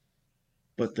base,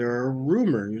 but there are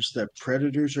rumors that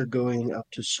Predators are going up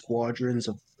to squadrons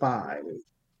of 5.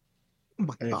 oh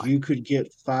my And if God. you could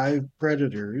get 5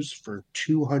 Predators for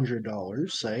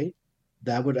 $200, say,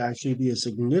 that would actually be a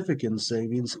significant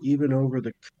savings even over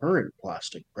the current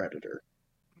plastic Predator.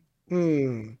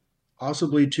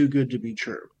 Possibly too good to be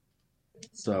true.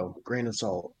 So, grain of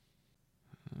salt.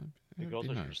 you could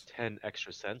also charge 10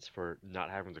 extra cents for not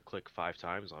having to click 5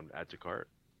 times on add to cart.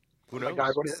 Who Oh knows?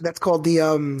 my God, that's called the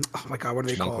Oh my God, what are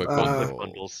they called? One-click One-click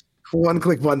bundles.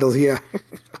 One-click bundles. Yeah.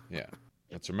 Yeah.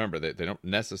 Let's remember they don't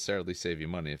necessarily save you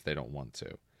money if they don't want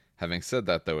to. Having said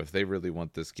that, though, if they really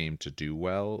want this game to do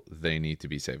well, they need to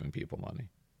be saving people money.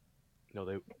 No,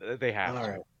 they have All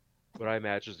to. right. What I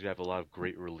imagine is you have a lot of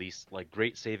great release, like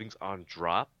great savings on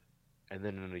drop, and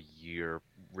then in a year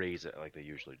raise it like they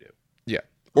usually do. Yeah.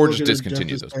 Or Look just at a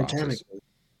discontinue Death those is Titanic. boxes.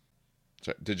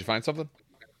 Sorry, did you find something?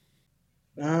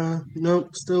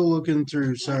 Nope, still looking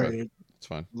through. Sorry, It's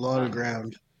fine. a lot of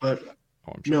ground. But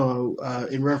Oh, I'm sure. no,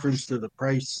 in reference to the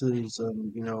prices,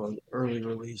 early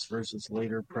release versus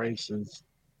later prices,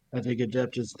 I think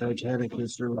Adeptus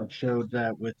Titanicus really showed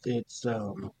that with its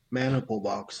maniple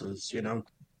boxes.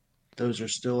 Those are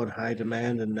still in high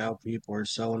demand, and now people are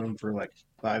selling them for like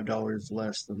 $5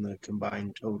 less than the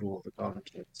combined total of the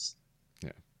contents.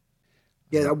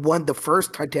 Yeah, the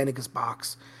first Titanicus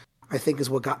box, I think, is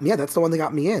what got me. Yeah, that's the one that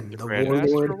got me in. The Grandmaster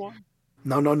Warlord. one?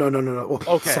 No. Well,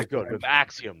 Okay, second good. one. With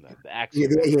Axiom then. The Yeah,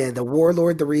 Axiom. the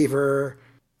Warlord, the Reaver,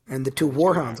 and the 2 Those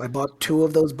Warhounds. two. I bought 2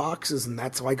 of those boxes, and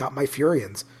that's how I got my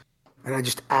Furians. And I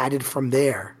just added from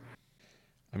there.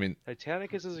 I mean,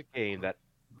 Titanicus is a game that,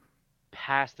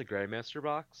 past the Grandmaster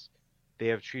box, they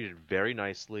have treated very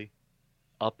nicely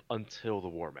up until the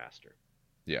War Master.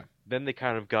 yeah. Then they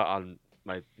kind of got on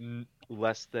my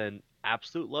less than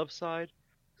absolute love side,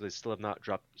 because they still have not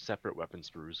dropped separate weapon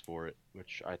sprues for it,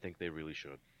 which I think they really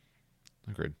should.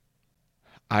 Agreed.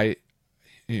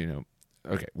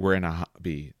 Okay, we're in a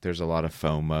hobby. There's a lot of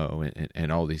FOMO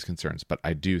and all these concerns, but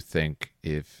I do think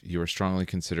if you are strongly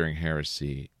considering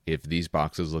Heresy, if these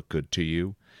boxes look good to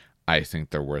you, I think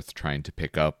they're worth trying to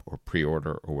pick up or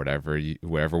pre-order or whatever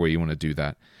way you want to do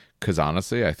that. Because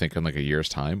honestly, I think in like a year's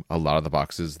time, a lot of the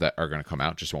boxes that are going to come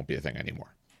out just won't be a thing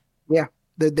anymore. Yeah.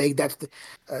 They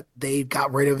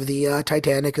got rid of the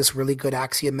Titanicus really good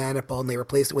Axiom maniple, and they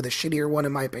replaced it with a shittier one,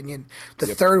 in my opinion. The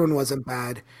third one wasn't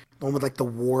bad. The one with like the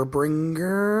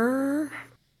Warbringer.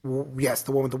 Yes,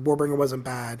 the one with the Warbringer wasn't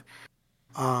bad.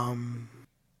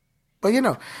 But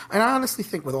and I honestly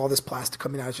think with all this plastic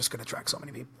coming out, it's just going to attract so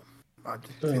many people.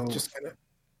 It's just gonna.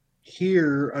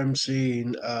 Here I'm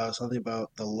seeing something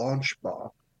about the launch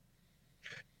box,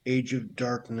 Age of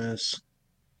Darkness,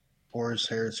 Horus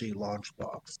Heresy launch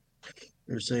box.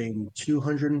 They're saying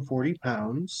 240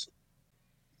 pounds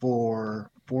for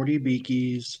 40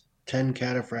 Beakies, 10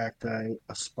 Cataphracti,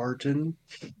 a Spartan,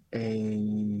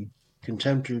 a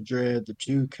Contemptor Dread, the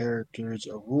 2 characters,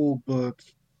 a rule book,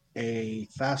 a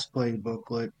fast play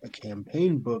booklet, a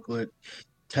campaign booklet,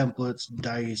 templates,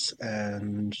 dice,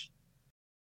 and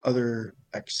other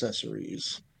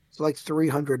accessories. It's like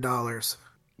 $300.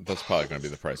 That's probably going to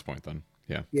be the price point then.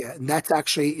 Yeah. Yeah, and that's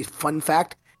actually fun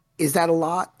fact. Is that a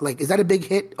lot? Like, is that a big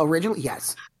hit originally?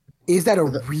 Yes. Is that a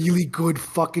really good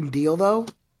fucking deal though?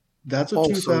 That's a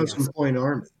Also, 2,000 yes. point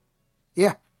army.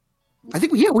 Yeah. I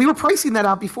think we were pricing that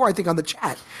out before, I think, on the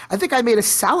chat. I think I made a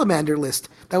salamander list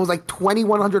that was like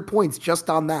 2,100 points just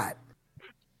on that.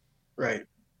 Right.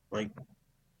 Like,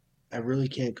 I really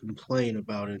can't complain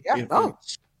about it Yeah, if no.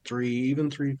 it's even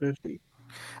 350.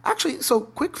 Actually, so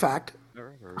quick fact.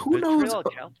 Who knows? Betrayal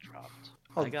account dropped.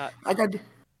 Oh, I got I got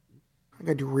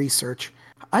to do research.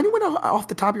 Anyone know off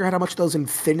the top of your head how much those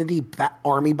Infinity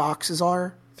Army boxes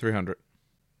are? 300.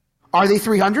 Are they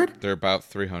 300? They're about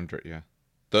 300, yeah.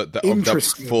 The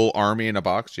Interesting. full army in a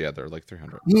box, yeah, they're like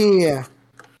 300. Yeah.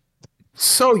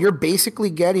 So you're basically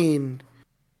getting.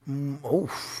 Oh,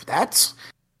 that's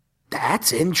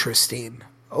interesting.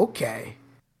 Okay.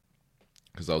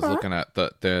 Because I was looking at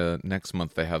the next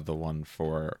month they have the one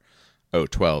for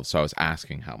 012, so I was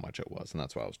asking how much it was, and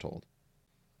that's what I was told.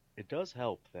 it does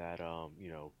help that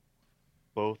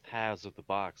both halves of the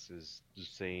box is the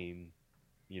same,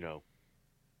 you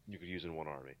could use in one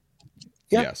army.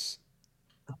 Yeah. Yes.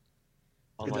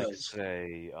 Unlike,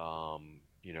 say,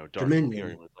 Dark Dominion.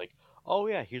 Imperium, it's like, oh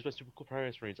yeah, here's my super cool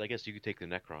Primaris Marines. I guess you could take the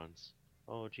Necrons.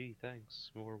 Oh gee,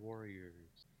 thanks, more warriors.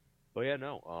 But yeah,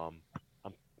 no,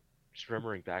 I'm just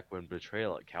remembering back when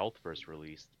Betrayal at Calth first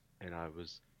released, and I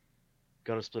was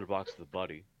gonna split a box with a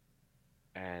buddy,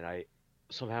 and I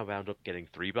somehow wound up getting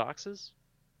 3 boxes,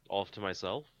 all to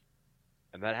myself,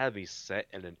 and that had me set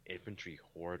in an infantry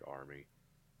horde army,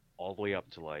 all the way up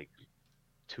to like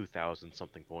 2,000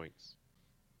 something points.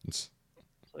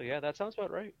 So yeah, that sounds about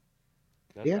right.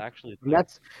 That's actually and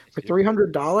that's for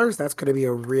 $300. That's going to be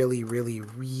a really, really,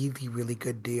 really, really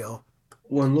good deal.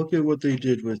 Well, and look at what they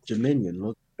did with Dominion.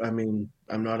 Look, I mean,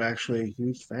 I'm not actually a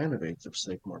huge fan of Age of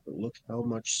Sigmar, but look how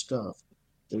much stuff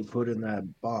they put in that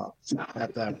box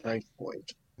at that price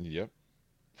point. Yep.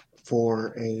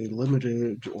 For a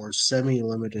limited or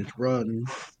semi-limited run,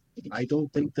 I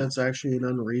don't think that's actually an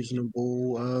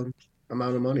unreasonable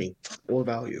amount of money or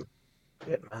value.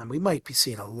 Yeah, man, we might be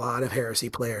seeing a lot of Heresy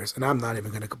players, and I'm not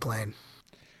even going to complain.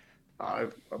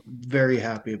 I'm very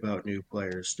happy about new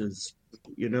players because,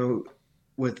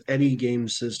 with any game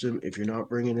system, if you're not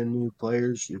bringing in new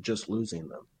players, you're just losing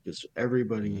them. Because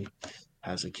everybody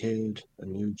has a kid, a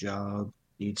new job,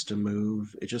 needs to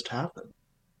move. It just happened.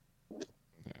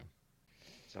 Yeah.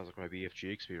 Sounds like my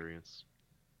BFG experience.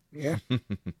 Yeah.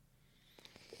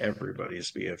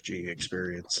 Everybody's BFG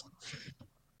experience.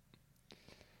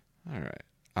 All right.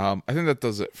 I think that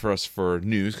does it for us for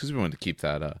news because we wanted to keep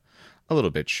that a little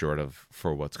bit short of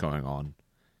for what's going on.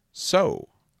 So,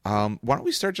 why don't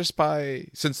we start just by,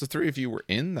 since the three of you were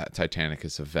in that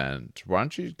Titanicus event, why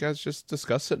don't you guys just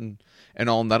discuss it and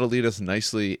all, and that'll lead us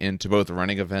nicely into both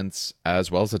running events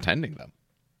as well as attending them.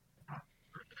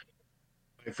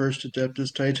 My first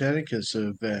Adeptus Titanicus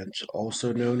event,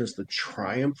 also known as the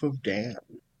Triumph of Dan.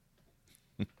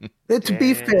 To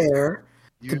be fair,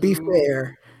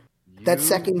 that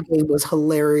second game was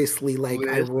hilariously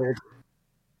I rolled.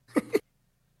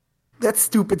 That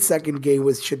stupid second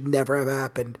game should never have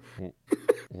happened.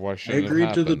 Why should I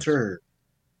agreed to the turn.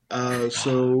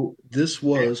 So this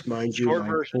was, mind you,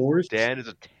 my fourth. Dan is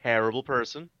a terrible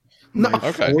person. No.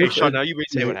 Okay. Hey, Sean, now you may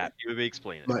say what happened. You may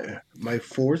explain it. My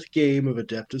fourth game of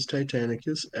Adeptus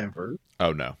Titanicus ever.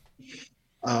 Oh, no.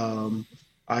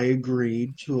 I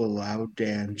agreed to allow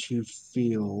Dan to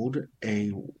field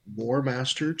a War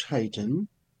Master Titan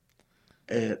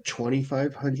at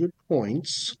 2,500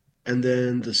 points. And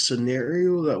then the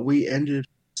scenario that we ended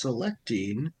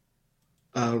selecting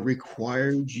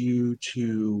required you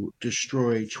to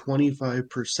destroy 25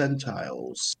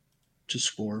 percentiles to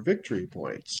score victory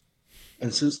points.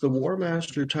 And since the War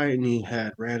Master Titan he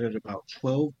had ran at about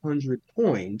 1,200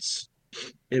 points,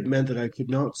 it meant that I could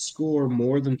not score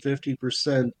more than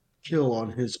 50% kill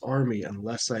on his army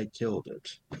unless I killed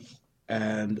it.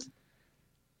 And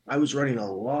I was running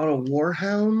a lot of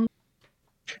Warhound.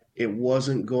 It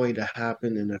wasn't going to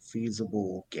happen in a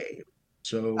feasible game.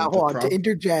 So to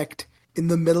interject, in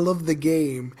the middle of the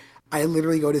game, I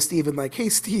literally go to Steve and hey,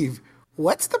 Steve,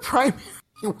 what's the primary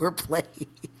we're playing?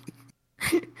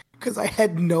 Because I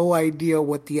had no idea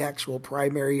what the actual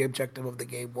primary objective of the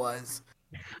game was.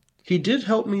 He did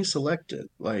help me select it.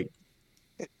 I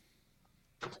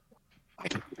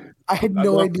had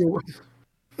no idea.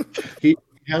 He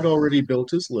had already built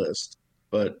his list,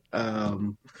 but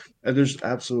and there's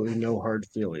absolutely no hard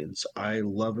feelings. I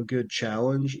love a good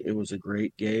challenge. It was a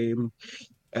great game.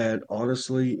 And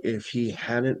honestly, if he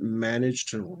hadn't managed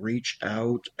to reach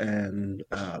out and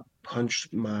punch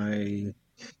my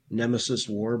Nemesis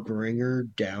Warbringer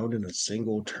down in a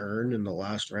single turn in the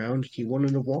last round, he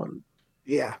wouldn't have won.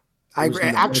 Yeah. I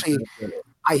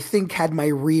think had my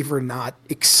Reaver not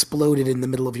exploded in the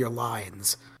middle of your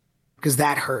lines, because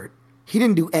that hurt. He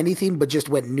didn't do anything but just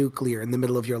went nuclear in the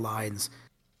middle of your lines.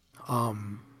 Now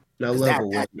level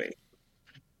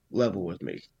with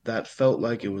me. That felt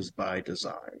like it was by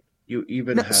design. You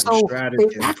even had a strategy.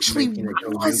 It actually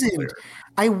wasn't. Nuclear.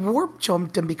 I warp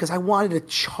jumped him because I wanted to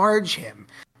charge him,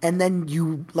 and then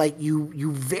you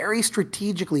very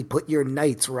strategically put your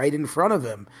knights right in front of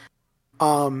him.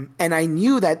 And I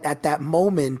knew that at that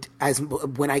moment,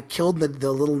 when I killed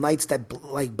the little knights that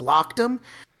blocked him,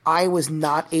 I was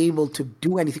not able to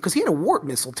do anything because he had a warp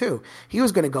missile too. He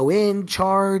was going to go in,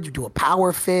 charge, do a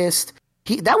power fist.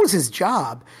 That was his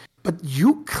job. But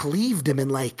you cleaved him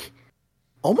in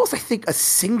almost, I think, a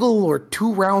single or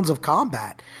 2 rounds of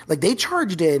combat. They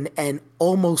charged in and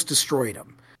almost destroyed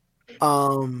him.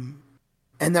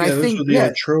 And then Yeah, I those think were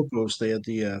the Tropos. They had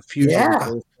the fusion yeah.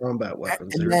 close combat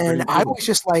weapons. They And were then pretty I cool. was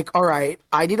just like, all right,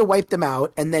 I need to wipe them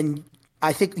out. And then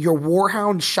I think your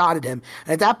Warhound shot at him.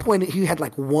 And at that point, he had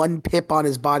like one pip on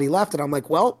his body left. And I'm like,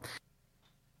 well,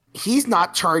 he's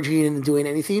not charging and doing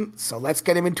anything. So let's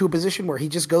get him into a position where he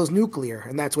just goes nuclear.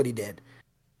 And that's what he did.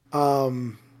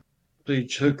 They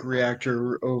took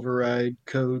reactor override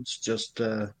codes just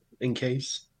in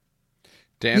case.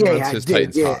 Dan runs his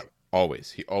Titans yeah. hot.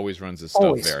 Always. He always runs his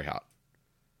stuff very hot.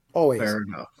 Always. Fair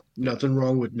enough. Nothing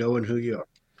wrong with knowing who you are.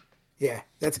 Yeah,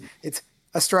 it's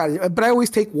a strategy. But I always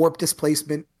take warp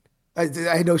displacement.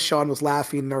 I know Sean was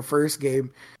laughing in our first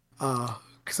game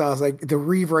because I was like, the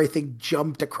Reaver, I think,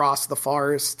 jumped across the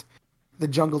forest, the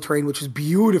jungle terrain, which was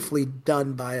beautifully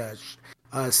done by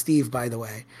Steve, by the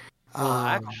way.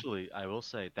 Actually, I will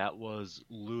say that was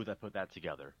Lou that put that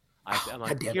together. I'm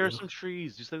like, here are some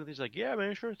trees. Do something. He's like, yeah,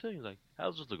 man, sure thing. He's like,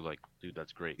 how does this look like? Dude,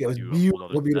 that's great. Yeah, it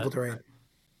was beautiful terrain.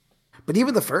 But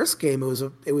even the first game, it was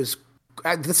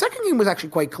the second game was actually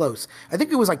quite close. I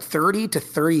think it was like 30 to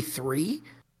 33,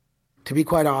 to be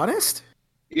quite honest.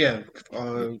 Yeah,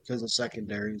 because of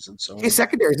secondaries and so on. Yeah,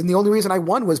 secondaries, and the only reason I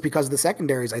won was because of the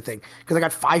secondaries. I think because I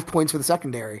got 5 points for the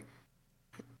secondary.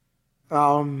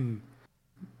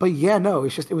 But yeah, no,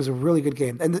 it was a really good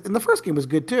game, and the first game was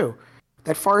good too.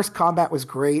 That forest combat was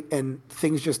great, and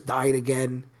things just died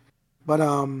again. But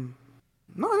no,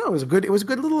 it was a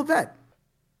good little event.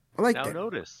 I liked it. Now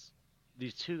notice,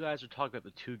 these two guys are talking about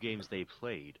the two games they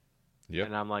played,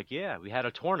 and I'm like, yeah, we had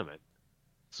a tournament.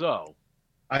 So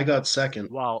I got second.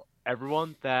 While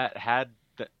everyone that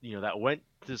went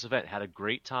to this event had a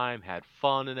great time, had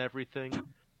fun and everything,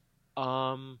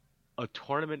 a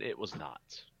tournament it was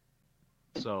not.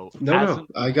 So no,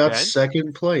 I got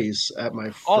second place at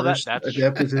my first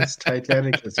Adeptus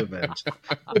Titanicus event.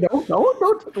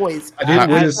 Don't waste. I didn't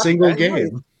win a single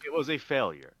game. It was a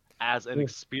failure. As an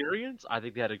experience, I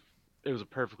think it was a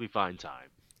perfectly fine time.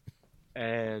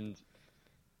 And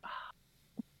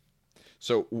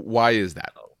so why is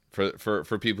that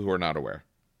for people who are not aware?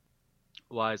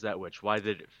 Why is that why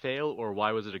did it fail, or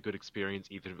why was it a good experience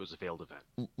even if it was a failed event?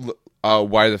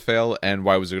 Why the fail, and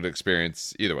why was it a good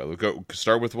experience either way? Go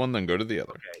start with one, then go to the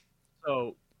other. Okay.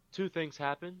 So two things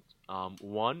happened.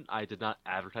 One, I did not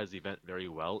advertise the event very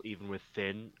well, even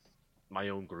within my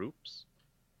own groups.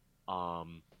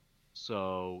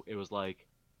 So it was like,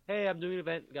 hey, I'm doing an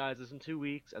event, guys. It's in 2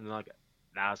 weeks, and then like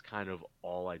that's kind of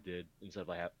all I did. Instead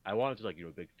of I wanted to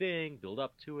a big thing, build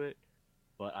up to it,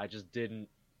 but I just didn't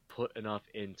put enough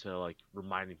into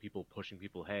reminding people, pushing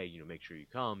people, hey, make sure you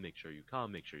come, make sure you come,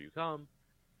 make sure you come.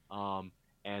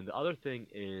 And the other thing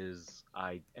is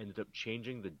I ended up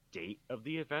changing the date of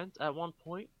the event at one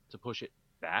point to push it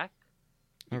back.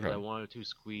 Okay. I wanted to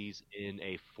squeeze in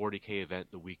a 40K event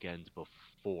the weekend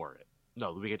before it.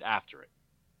 No, the weekend after it.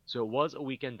 So it was a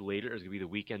weekend later. It was going to be the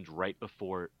weekend right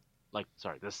before,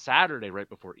 the Saturday right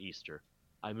before Easter.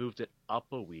 I moved it up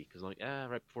a week because I'm like,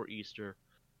 right before Easter.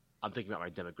 I'm thinking about my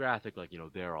demographic,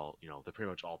 they're all, they're pretty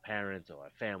much all parents, they'll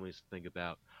have families to think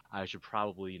about. I should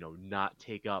probably, not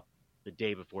take up the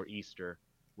day before Easter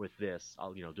with this.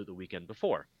 I'll, do the weekend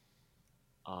before.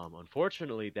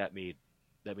 Unfortunately, that made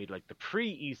the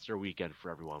pre-Easter weekend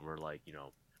for everyone, where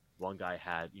one guy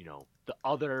had, the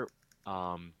other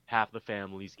half of the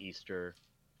family's Easter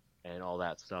and all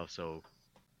that stuff. So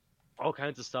all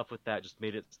kinds of stuff with that just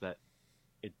made it so that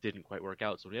it didn't quite work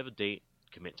out. So when you have a date,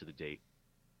 commit to the date.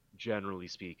 Generally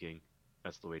speaking,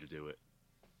 that's the way to do it.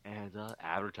 And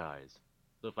advertise.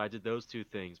 So if I did those two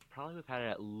things, probably would have had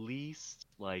at least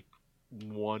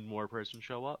one more person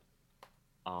show up.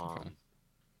 Okay.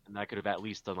 And that could have at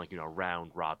least done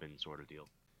round robin sort of deal.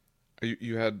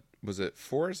 You had, was it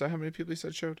 4? Is that how many people you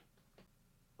said showed?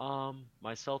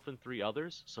 Myself and 3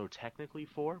 others, so technically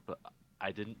 4, but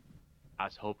I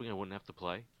was hoping I wouldn't have to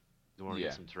play. I wanted to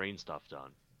get some terrain stuff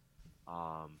done.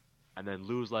 And then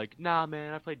Lou's like, nah,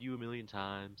 man, I played you a million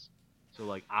times.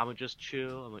 So, I'ma just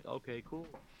chill. I'm like, okay, cool.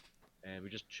 And we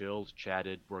just chilled,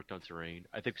 chatted, worked on terrain.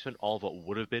 I think we spent all of what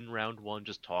would have been round 1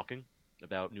 just talking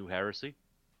about New Heresy.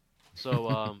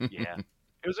 So, yeah.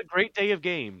 It was a great day of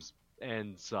games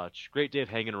and such. Great day of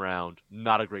hanging around.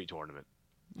 Not a great tournament.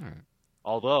 All right.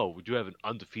 Although, we do have an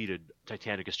undefeated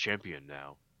Titanicus champion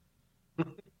now.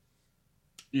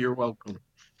 You're welcome.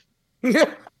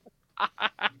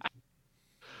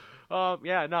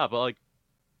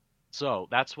 So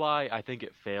that's why I think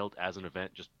it failed as an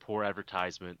event. Just poor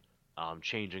advertisement,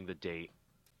 changing the date.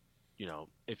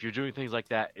 If you're doing things like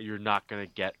that, you're not going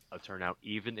to get a turnout,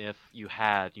 even if you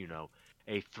had,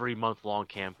 a 3-month long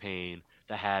campaign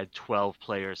that had 12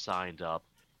 players signed up.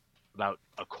 about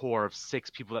a core of 6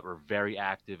 people that were very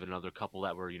active and another couple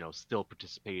that were, still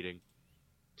participating,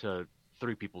 to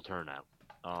 3 people turnout.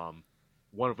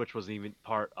 One of which wasn't even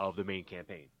part of the main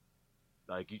campaign.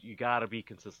 Like, you gotta be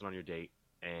consistent on your date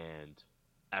and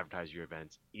advertise your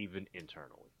events, even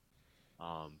internally.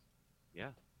 Yeah.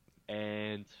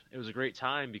 And it was a great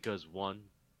time because, one,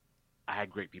 I had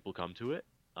great people come to it.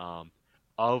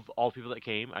 Of all people that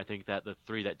came, I think that the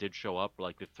 3 that did show up were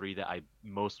like the 3 that I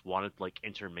most wanted to like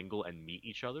intermingle and meet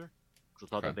each other. Because I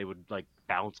thought that they would like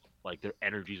bounce, like their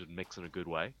energies would mix in a good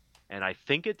way. And I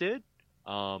think it did.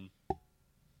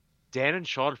 Dan and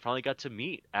Sean finally got to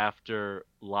meet after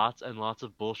lots and lots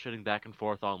of bullshitting back and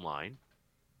forth online.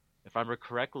 If I remember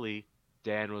correctly,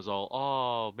 Dan was all,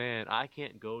 "Oh man, I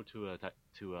can't go to a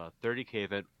 30K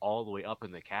event all the way up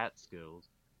in the Catskills.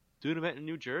 Do an event in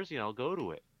New Jersey, and I'll go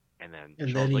to it." And then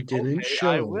Sean's he like, didn't "Okay, show.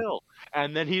 I will."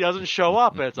 And then he doesn't show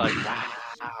up, and it's like,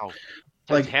 wow.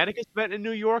 Like- Titanicus event in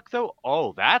New York, though?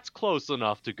 Oh, that's close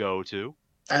enough to go to.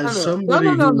 As somebody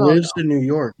who lives in New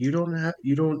York, you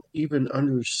don't even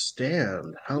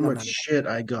understand how much shit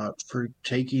I got for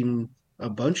taking a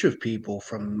bunch of people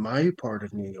from my part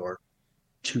of New York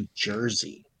to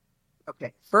Jersey.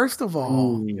 Okay, first of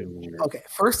all, you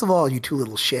 2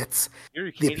 little shits.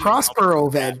 The Prospero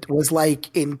event was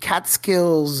like in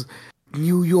Catskills,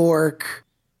 New York,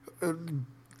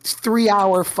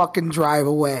 3-hour fucking drive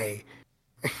away.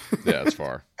 Yeah, it's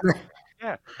far.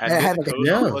 Yeah, and it had like and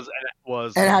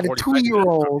I had a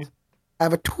 2-year-old. I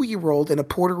have a 2-year-old and a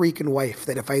Puerto Rican wife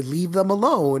that if I leave them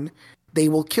alone, they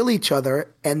will kill each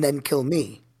other and then kill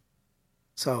me.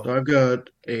 So I've got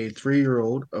a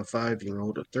 3-year-old, a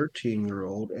 5-year-old, a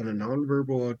 13-year-old, and a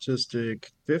nonverbal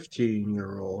autistic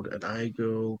 15-year-old, and I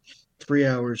go 3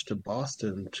 hours to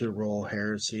Boston to roll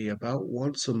Heresy about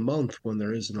once a month when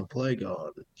there isn't a plague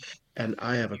on. And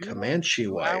I have a Comanche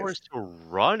wife. 2 hours to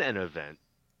run an event.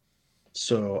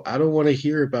 So I don't want to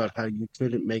hear about how you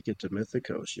couldn't make it to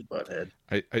Mythicos, you butthead.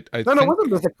 No, it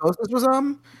wasn't Mythicos. This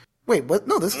was Wait, what?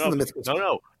 No, this isn't the Mythicos.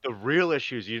 No. The real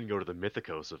issue is you didn't go to the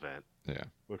Mythicos event. Yeah.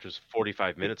 Which was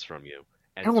 45 minutes from you.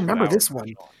 I don't remember this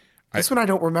one. This one I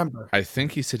don't remember. I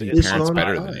think he said his parents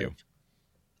better than you.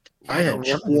 I had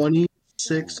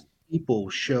 26 people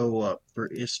show up for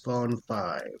ISFON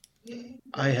 5.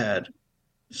 I had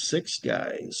 6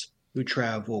 guys who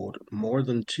traveled more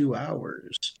than 2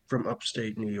 hours from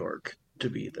upstate New York to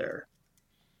be there.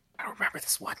 I don't remember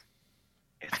this one.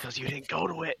 It's because you didn't go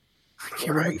to it. I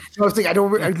can't remember. I was thinking, I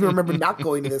don't remember not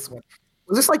going to this one.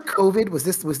 Was this like COVID? Was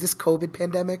this COVID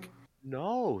pandemic?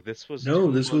 No, this was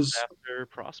after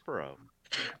Prospero.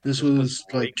 This was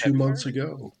like 2 months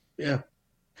ago. Yeah.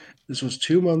 This was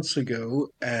 2 months ago,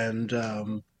 and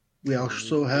we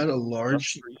also had a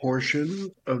large portion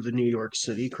of the New York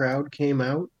City crowd came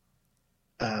out.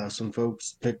 Some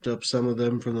folks picked up some of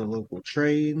them from the local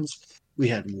trains. We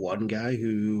had one guy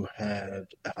who had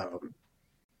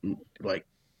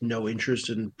no interest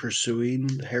in pursuing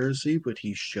heresy, but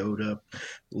he showed up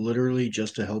literally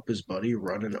just to help his buddy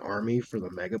run an army for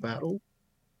the mega battle.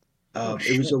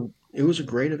 It was a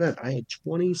great event. I had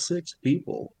 26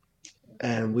 people,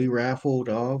 and we raffled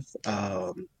off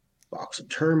box of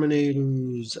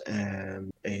Terminators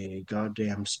and a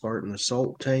goddamn Spartan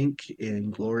assault tank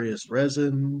in glorious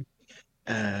resin.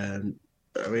 And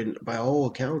I mean, by all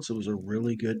accounts, it was a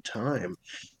really good time.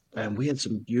 And we had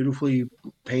some beautifully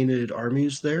painted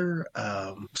armies there.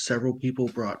 Several people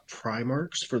brought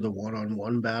Primarchs for the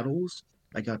one-on-one battles.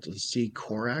 I got to see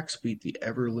Corax beat the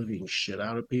ever-living shit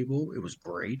out of people. It was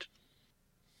great.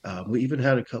 We even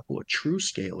had a couple of true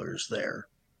scalers there.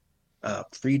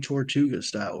 Pre-Tortuga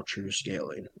style true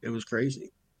scaling. It was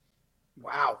crazy.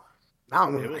 Wow. Now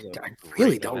I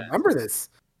really don't remember this.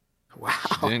 Wow.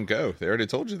 You didn't go. They already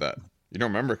told you that. You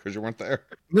don't remember because you weren't there.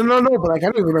 No, but like, I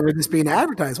don't even remember this being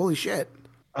advertised. Holy shit.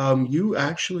 You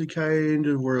actually kind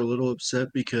of were a little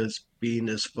upset because being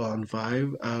ISFON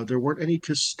 5, there weren't any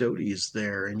custodies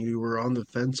there, and you were on the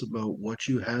fence about what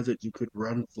you had that you could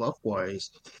run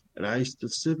fluff-wise. And I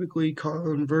specifically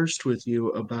conversed with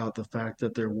you about the fact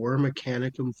that there were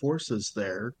Mechanicum forces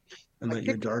there, and that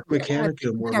your Dark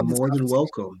Mechanicum were more than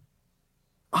welcome.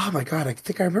 Oh my god, I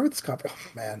think I remember this conference.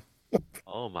 Oh, man.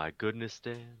 Oh my goodness,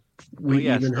 Dan. We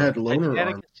even had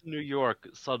loaner on. New York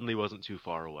suddenly wasn't too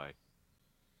far away.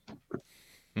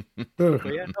 But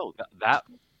yeah, no, that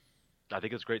I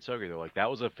think it's great summary though. Like, that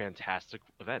was a fantastic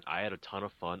event. I had a ton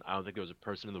of fun. I don't think there was a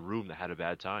person in the room that had a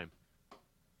bad time.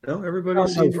 No, everybody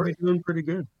seemed to be doing pretty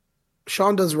good.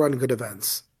 Sean does run good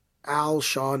events. Al,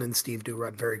 Sean, and Steve do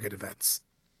run very good events.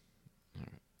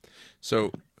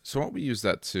 So So why don't we use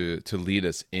that to lead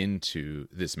us into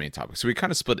this main topic? So we kind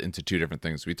of split into two different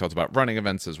things. We talked about running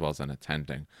events as well as then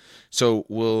attending. So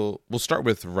we'll start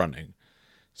with running.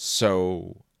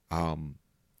 So, I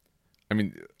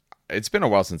mean, it's been a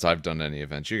while since I've done any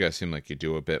events. You guys seem like you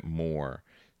do a bit more.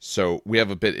 So we have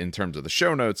a bit in terms of the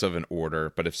show notes of an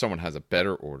order, but if someone has a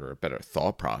better order, a better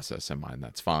thought process in mind,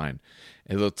 that's fine.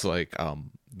 It looks like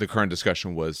the current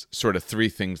discussion was sort of 3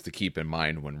 things to keep in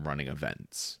mind when running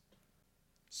events.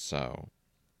 So,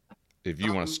 if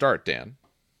you want to start, Dan.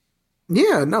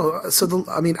 Yeah, no. So,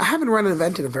 I haven't run an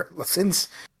event since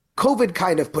COVID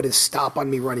kind of put a stop on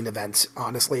me running events,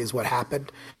 honestly, is what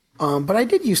happened. But I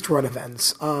did used to run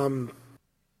events,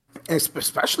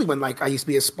 especially when, like, I used to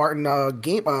be a Spartan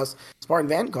Spartan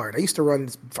Vanguard. I used to run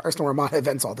Firestorm Armada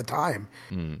events all the time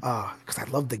because I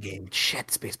loved the game.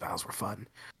 Shit, space battles were fun.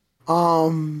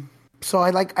 So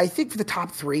I think for the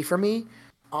top 3 for me,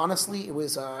 honestly, it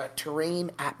was terrain,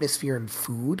 atmosphere, and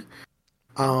food.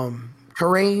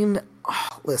 Terrain,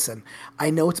 listen, I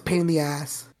know it's a pain in the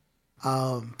ass,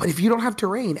 but if you don't have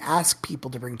terrain, ask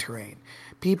people to bring terrain.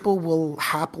 People will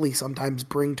happily sometimes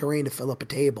bring terrain to fill up a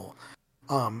table.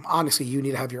 Honestly, you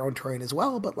need to have your own terrain as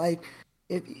well, but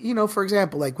for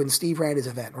example, like when Steve ran his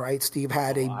event, right? Steve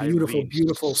had a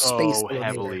beautiful space elevator.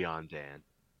 Heavily on Dan.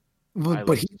 But I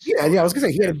was gonna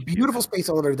say he had a beautiful space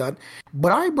elevator done,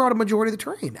 but I brought a majority of the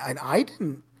terrain, and I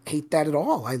didn't hate that at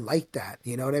all. I liked that,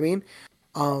 you know what I mean?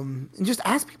 And just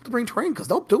ask people to bring terrain because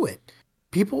they'll do it.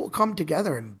 People will come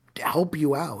together and help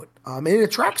you out, and it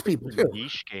attracts people too.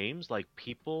 Niche games,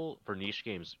 for niche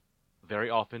games, very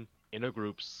often in a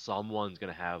group, someone's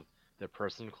gonna have their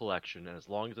personal collection, and as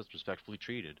long as it's respectfully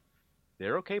treated,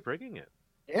 they're okay bringing it.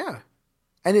 Yeah.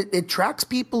 And it attracts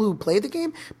people who play the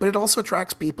game, but it also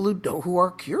attracts people who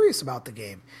are curious about the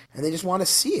game and they just want to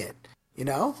see it, you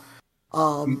know?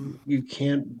 You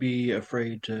can't be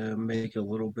afraid to make a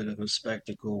little bit of a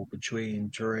spectacle between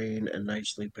terrain and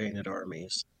nicely painted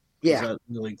armies. Yeah. That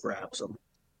really grabs them.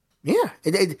 Yeah.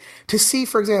 To see,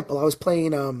 for example, I was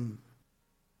playing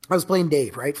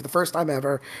Dave, right? For the first time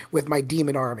ever with my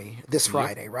demon army this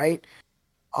Friday, right?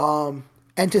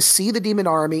 And to see the demon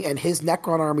army and his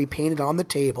Necron army painted on the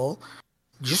table,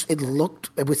 it looked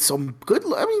with some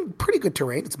pretty good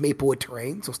terrain. It's Maplewood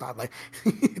terrain, so it's not like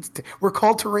we're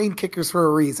called terrain kickers for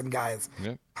a reason, guys.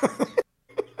 Yeah.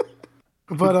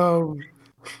 But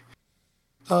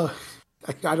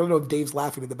I don't know if Dave's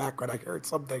laughing in the background. I heard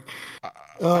something.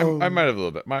 I might have a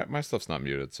little bit. My stuff's not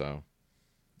muted, so.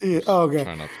 Yeah,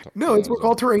 okay. We're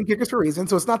called terrain kickers for a reason,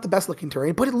 so it's not the best looking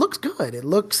terrain, but it looks good. It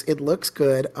looks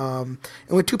good. And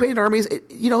with 2 painted armies,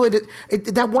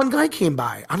 that one guy came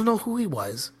by. I don't know who he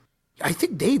was. I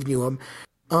think Dave knew him.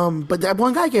 But that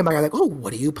one guy came by. I'm like, oh,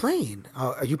 what are you playing?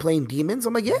 Are you playing demons?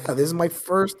 I'm like, yeah, this is my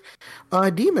first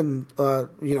demon,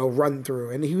 run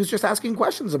through. And he was just asking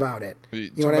questions about it.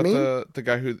 You know what I mean? The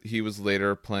guy who he was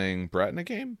later playing Brett in a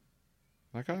game.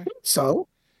 That guy. So.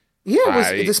 Yeah, it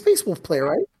was the Space Wolf player,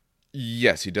 right?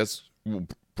 Yes, he does. Well,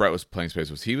 Brett was playing Space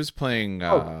Wolves. He was playing.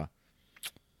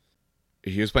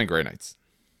 He was playing Grey Knights.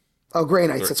 Oh, Grey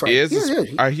Knights. That's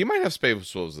right. He might have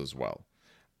Space Wolves as well.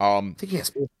 I think he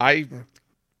has. I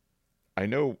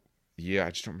know. Yeah, I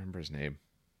just don't remember his name.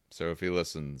 So if he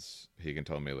listens, he can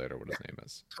tell me later what his name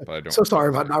is. But I don't. So sorry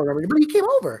about not remembering. But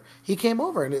he came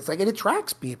over, and it's like it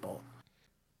attracts people.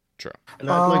 True. And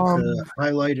I'd like to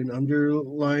highlight and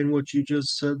underline what you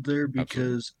just said there,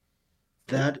 because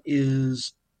that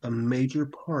is a major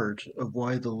part of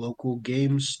why the local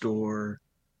game store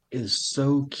is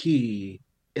so key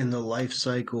in the life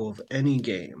cycle of any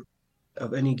game,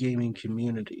 of any gaming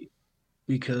community.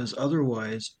 Because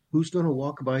otherwise, who's going to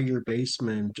walk by your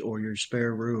basement or your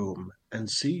spare room and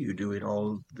see you doing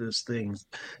all of these things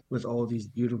with all these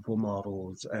beautiful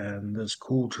models and this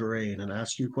cool terrain and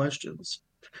ask you questions?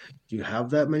 Do you have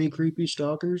that many creepy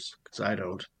stalkers? Because I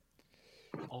don't.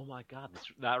 Oh my god,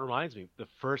 that reminds me. The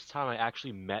first time I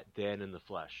actually met Dan in the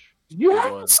flesh.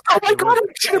 Yes! Oh my god,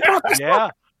 I should have brought this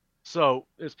up! So,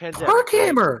 it was pandemic.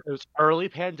 Parkhammer! Right? It was early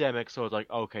pandemic, so it's like,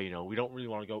 okay, we don't really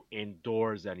want to go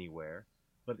indoors anywhere.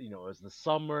 But, it was the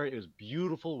summer, it was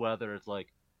beautiful weather. It's like,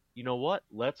 you know what?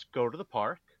 Let's go to the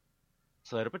park,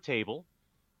 set up a table,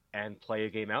 and play a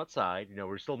game outside.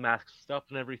 We're still masked up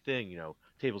and everything.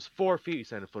 Table's 4 feet, you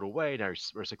stand a foot away. Now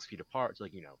we're 6 feet apart. It's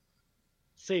like,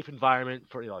 safe environment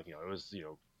for, it was,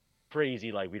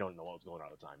 crazy. Like, we don't know what was going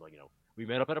on at the time. Like, we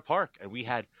met up at a park and we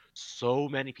had so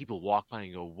many people walk by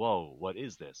and go, whoa, what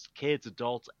is this? Kids,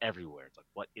 adults, everywhere. It's like,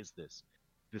 what is this?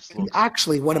 This looks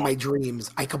actually one of my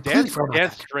dreams. I completely forgot.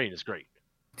 Dance Terrain is great.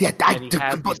 Yeah,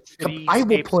 I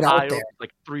will put out there.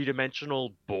 Like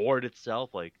 3-dimensional board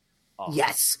itself. Like, Oh.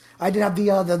 Yes, I did have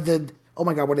the oh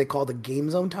my god, what do they call the Game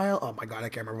Zone tile? Oh my god, I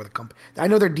can't remember what the company. I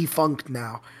know they're defunct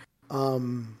now.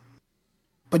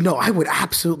 But no, I would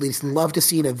absolutely love to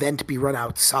see an event be run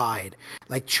outside,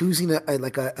 like choosing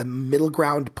a middle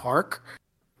ground park,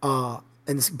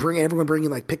 and bringing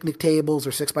like picnic tables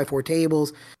or 6x4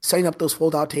 tables, setting up those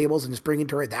fold out tables and just bringing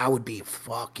to it. That would be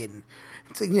fucking.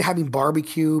 It's like, having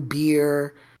barbecue,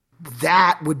 beer,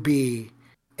 that would be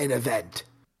an event,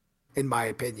 in my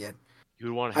opinion. You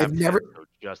would want to have never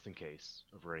just in case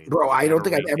of rain. Bro, I don't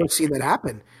think I've ever seen that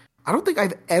happen. I don't think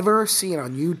I've ever seen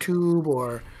on YouTube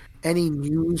or any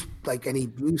news, like any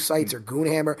news sites or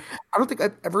Goonhammer. I don't think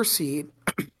I've ever seen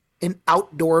an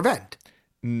outdoor event.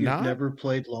 You've never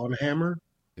played Lawn Hammer?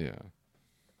 Yeah.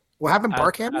 Well, haven't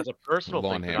Barkhammer? As a personal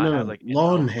Lawn thing, Hammer. I like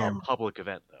Lawn a Hammer. public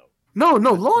event though. No,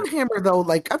 Lawn Hammer though.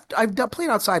 Like I've played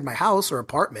outside my house or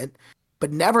apartment,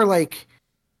 but never like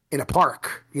in a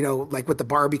park. You know, like with the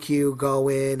barbecue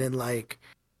going and like.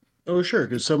 Oh sure,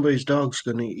 because somebody's dog's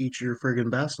gonna eat your friggin'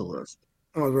 basilisk.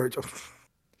 Oh,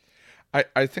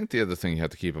 I think the other thing you have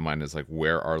to keep in mind is like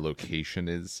where our location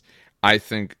is. I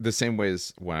think the same way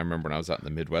as when I remember when I was out in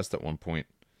the Midwest at one point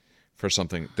for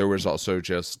something, there was also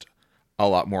just a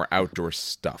lot more outdoor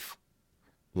stuff.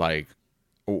 Like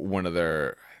one of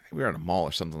their, I think we were at a mall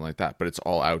or something like that, but it's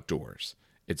all outdoors.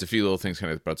 It's a few little things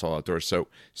kind of, but it's all outdoors. So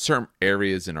certain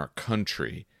areas in our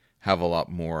country have a lot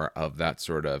more of that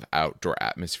sort of outdoor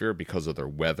atmosphere because of their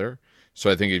weather.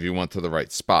 So I think if you went to the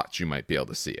right spots, you might be able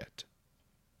to see it.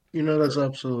 You know, that's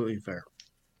absolutely fair.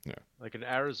 Yeah. Like in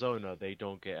Arizona, they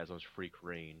don't get as much freak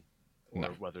rain or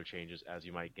weather changes as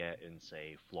you might get in,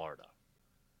 say, Florida.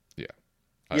 Yeah.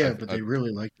 Yeah, but they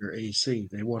really like their AC.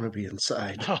 They want to be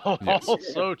inside. Oh, yes.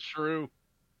 So true.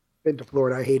 Been to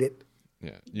Florida, I hate it.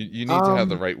 Yeah, you need to have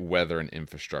the right weather and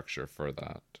infrastructure for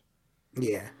that.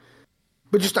 Yeah,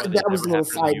 but just that was a little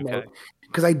side note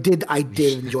because I did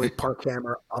enjoy Park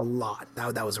Hammer a lot.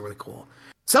 That was really cool.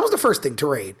 So that was the first thing,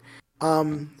 terrain.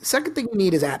 Second thing you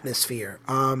need is atmosphere.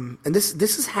 And this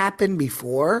has happened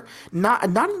before. Not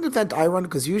an event I run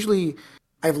because usually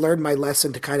I've learned my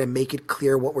lesson to kind of make it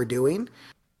clear what we're doing.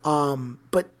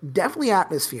 But definitely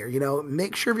atmosphere. You know,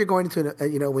 make sure if you're going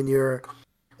to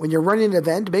when you're running an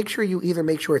event, make sure you either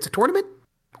make sure it's a tournament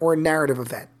or a narrative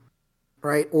event,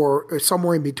 right? Or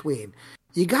somewhere in between.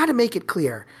 You got to make it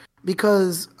clear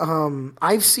because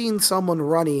I've seen someone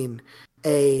running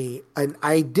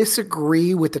I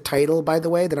disagree with the title, by the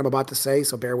way, that I'm about to say,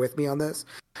 so bear with me on this.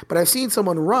 But I've seen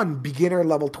someone run beginner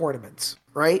level tournaments,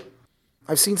 right?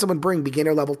 I've seen someone bring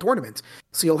beginner level tournaments.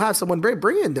 So you'll have someone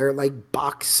bring in their like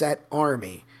box set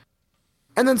army.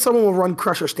 And then someone will run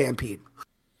Crusher Stampede.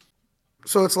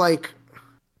 So it's like,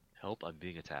 help! I'm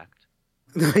being attacked.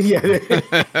 Yeah.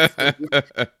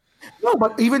 No,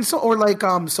 but even so, or like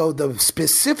so the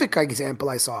specific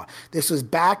example I saw. This was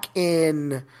back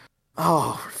in,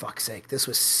 oh for fuck's sake, this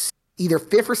was either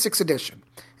 5th or 6th edition,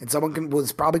 and someone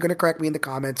was probably going to correct me in the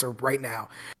comments or right now.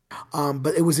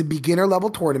 But it was a beginner level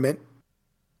tournament.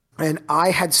 And I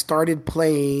had started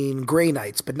playing Grey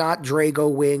Knights, but not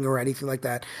Drago Wing or anything like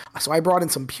that. So I brought in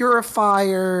some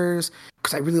Purifiers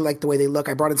because I really like the way they look.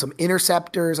 I brought in some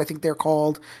Interceptors, I think they're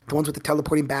called, the ones with the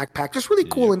teleporting backpack. Just really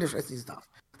cool, interesting stuff.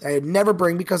 I had never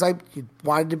bring because I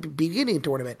wanted to be beginning a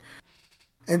tournament.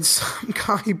 And some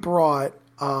guy brought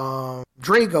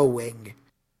Drago Wing,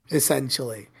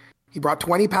 essentially. He brought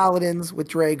 20 Paladins with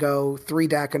Drago, 3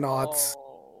 Daconauts.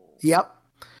 Oh. Yep.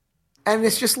 And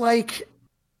it's just like...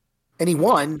 And he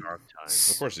won.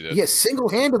 Of course he did. Yes,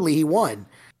 single-handedly he won.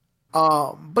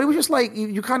 But it was just like,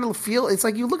 you kind of feel, it's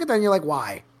like you look at that and you're like,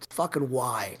 why? Fucking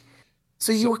why?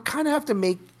 So you kind of have to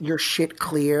make your shit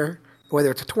clear,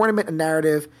 whether it's a tournament, a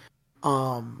narrative.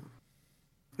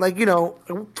 Like, you know,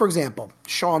 for example,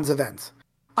 Sean's events.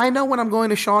 I know when I'm going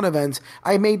to Sean events,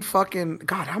 I made fucking,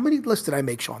 God, how many lists did I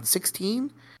make, Sean?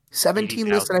 16? 17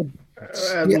 lists?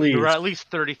 There were at least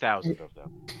 30,000 of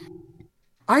them.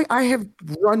 I have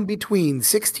run between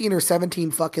 16 or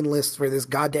 17 fucking lists for this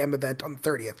goddamn event on the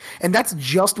 30th. And that's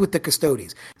just with the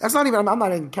Custodies. That's not even, I'm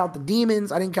not even count the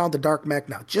demons. I didn't count the Dark Mech.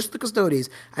 No, just the Custodies.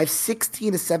 I have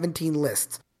 16 to 17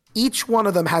 lists. Each one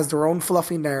of them has their own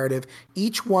fluffy narrative.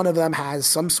 Each one of them has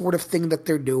some sort of thing that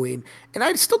they're doing. And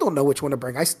I still don't know which one to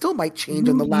bring. I still might change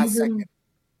on the last second.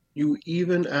 You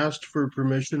even asked for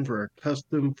permission for a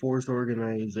custom force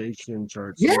organization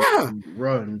chart to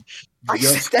run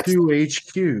just 2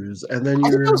 HQs, and then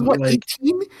you're like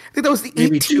 18? I think that was the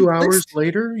maybe 2 hours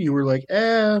later. You were like,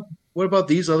 what about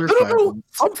these other? No.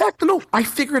 Fun fact, no. I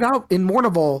figured out in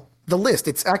Mournival the list.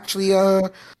 It's actually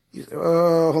hold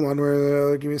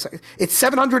on, give me a second. It's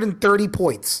 730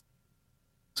 points.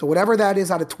 So whatever that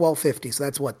is out of 1250. So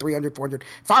that's what, 300, 400,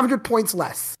 500 points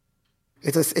less.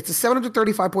 It's a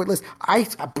 735 point list. I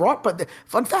brought, but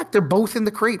fun fact, they're both in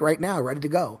the crate right now, ready to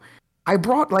go. I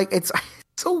brought it's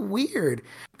so weird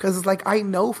because it's like I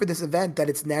know for this event that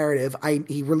it's narrative.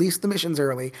 He released the missions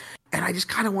early, and I just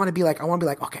kind of want to be like,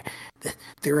 okay,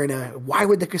 they're in a. Why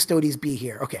would the Custodes be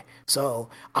here? Okay, so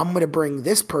I'm gonna bring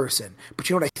this person, but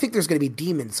you know what? I think there's gonna be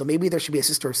demons, so maybe there should be a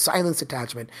Sister of Silence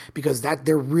attachment because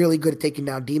they're really good at taking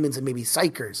down demons and maybe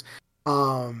psychers.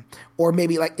 Or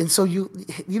maybe and so you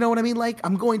know what I mean? Like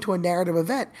I'm going to a narrative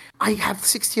event, I have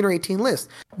 16 or 18 lists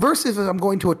versus if I'm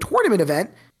going to a tournament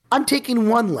event, I'm taking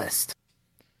one list.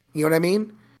 You know what I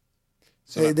mean?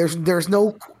 So there's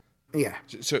no, yeah.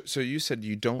 So you said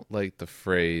you don't like the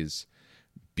phrase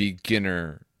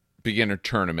beginner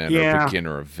tournament or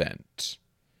beginner event.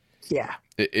 Yeah.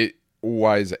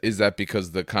 Why is that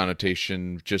because the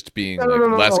connotation just being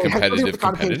less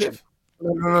competitive?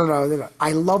 No.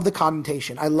 I love the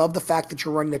connotation. I love the fact that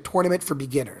you're running a tournament for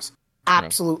beginners.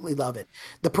 Absolutely love it.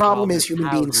 The problem is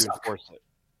human beings suck.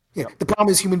 Yeah, the problem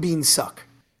is human beings suck.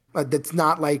 That's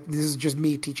not like this is just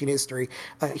me teaching history.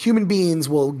 Human beings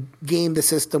will game the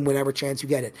system whenever chance you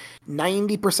get it.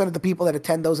 90% of the people that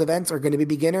attend those events are going to be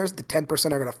beginners. The 10%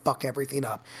 are going to fuck everything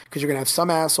up because you're going to have some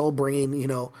asshole bringing,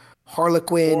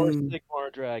 Harlequin or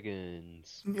Sigmar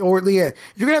dragons. Or you're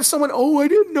gonna have someone. Oh, I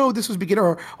didn't know this was beginner.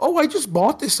 Or, oh, I just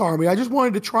bought this army. I just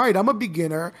wanted to try it. I'm a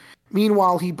beginner.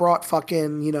 Meanwhile, he brought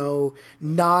fucking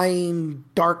 9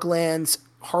 Darklands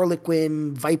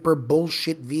Harlequin Viper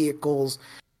bullshit vehicles.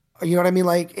 You know what I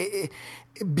mean?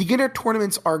 Beginner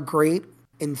tournaments are great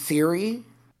in theory,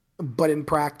 but in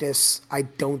practice, I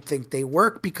don't think they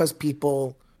work because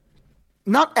people,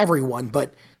 not everyone,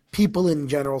 but people in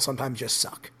general sometimes just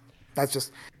suck. That's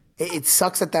just, it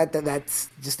sucks that's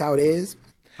just how it is.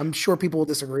 I'm sure people will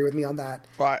disagree with me on that.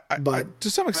 Well, but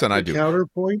to some extent, I do.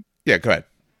 Counterpoint? Yeah, go ahead.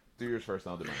 Do yours first,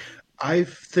 and I'll do mine. I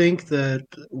think that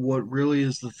what really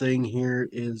is the thing here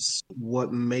is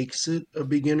what makes it a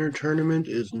beginner tournament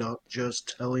is not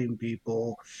just telling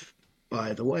people,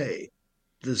 by the way,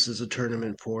 this is a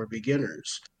tournament for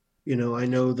beginners. I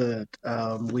know that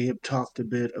we have talked a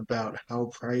bit about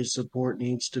how prize support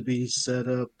needs to be set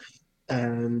up.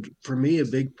 And for me, a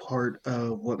big part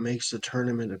of what makes a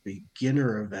tournament a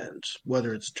beginner event,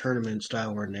 whether it's tournament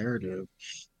style or narrative,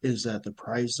 is that the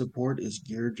prize support is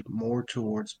geared more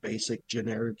towards basic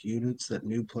generic units that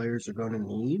new players are going to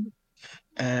need,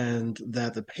 and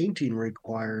that the painting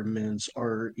requirements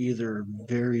are either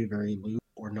very, very loose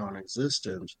or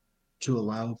non-existent to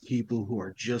allow people who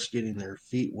are just getting their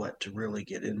feet wet to really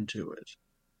get into it.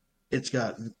 It's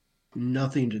got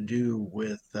nothing to do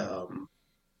with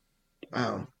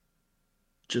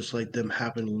just like them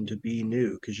happening to be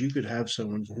new, because you could have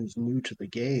someone who's new to the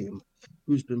game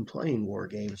who's been playing war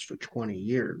games for 20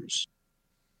 years.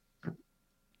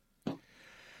 On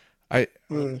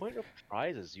the point of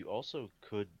prizes, you also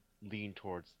could lean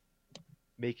towards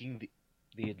making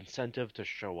the incentive to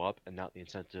show up and not the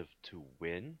incentive to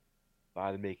win by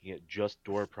either making it just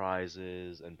door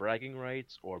prizes and bragging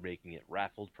rights or making it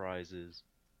raffled prizes.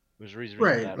 There's a reason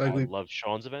that I love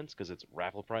Sean's events because it's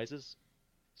raffle prizes.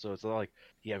 So it's not like,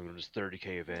 I'm going to this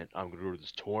 30K event, I'm going to go to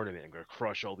this tournament, I'm going to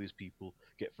crush all these people,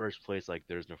 get first place. Like,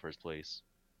 there's no first place.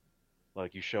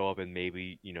 Like, you show up and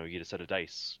maybe, you get a set of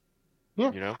dice.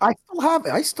 Yeah.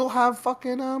 I still have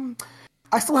fucking,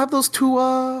 I still have those 2,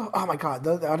 oh my God,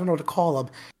 I don't know what to call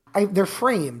them. They're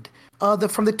framed.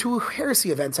 From the 2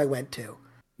 Heresy events I went to.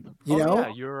 You know?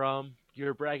 Yeah,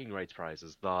 your bragging rights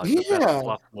prizes. The best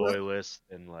fluff loyalist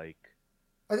and like...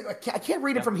 I can't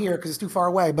read it from here because it's too far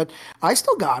away, but I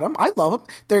still got them. I love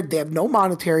them. They have no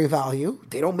monetary value.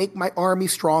 They don't make my army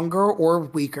stronger or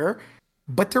weaker,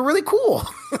 but they're really cool.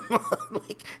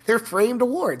 They're framed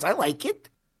awards. I like it.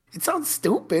 It sounds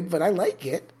stupid, but I like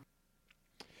it.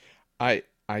 I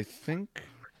think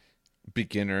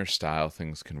beginner style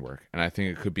things can work, and I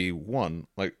think it could be one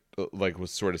like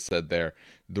was sort of said there,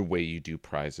 the way you do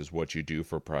prizes, what you do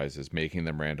for prizes, making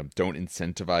them random. Don't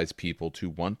incentivize people to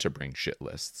want to bring shit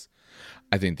lists.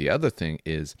 I think the other thing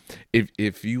is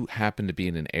if you happen to be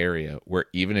in an area where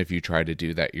even if you try to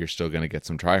do that, you're still going to get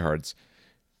some tryhards.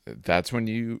 That's when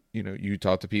you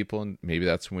talk to people, and maybe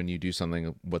that's when you do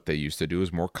something. What they used to do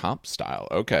is more comp style.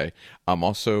 Okay, I'm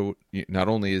also, not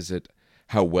only is it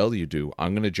how well you do,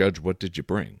 I'm going to judge what did you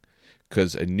bring.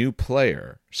 Because a new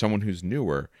player, someone who's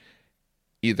newer,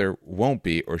 either won't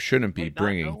be or shouldn't be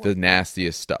bringing the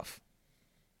nastiest stuff.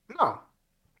 No.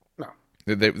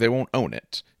 They won't own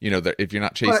it. If you're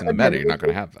not chasing the meta, you're not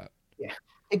going to have that. Yeah.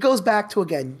 It goes back to,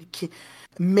 again,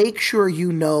 make sure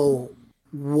you know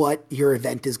what your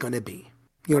event is going to be.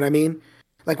 You know what I mean?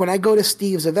 Like when I go to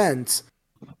Steve's events,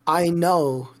 I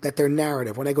know that they're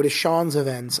narrative. When I go to Sean's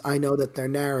events, I know that they're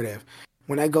narrative.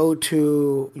 When I go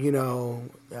to, what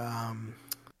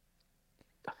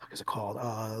is it called?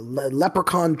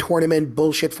 Leprechaun tournament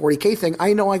bullshit 40K thing,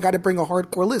 I know I got to bring a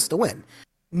hardcore list to win.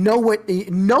 Know what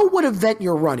event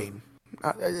you're running.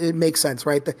 It makes sense,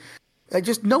 right?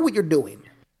 Just know what you're doing.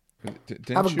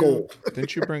 Have a goal.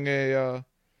 Didn't you bring a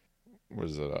what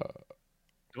is it?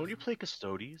 Don't you play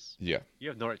Custodes? Yeah. You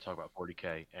have no right to talk about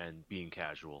 40K and being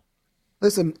casual.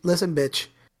 Listen, bitch.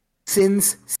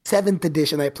 Since 7th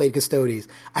edition, I played Custodes.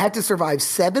 I had to survive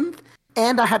 7th,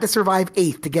 and I had to survive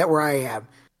 8th to get where I am.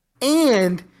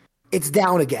 And it's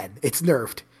down again. It's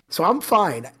nerfed. So I'm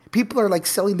fine. People are like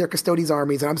selling their Custodes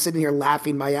armies, and I'm sitting here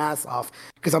laughing my ass off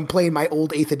because I'm playing my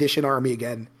old 8th edition army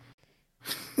again.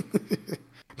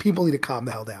 People need to calm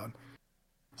the hell down.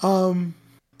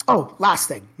 Last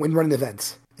thing, when running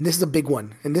events. And this is a big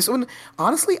one. And this one,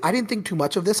 honestly, I didn't think too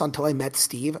much of this until I met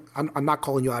Steve. I'm not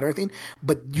calling you out or anything,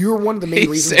 but you're one of the main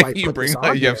reasons why I put this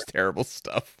on. You have terrible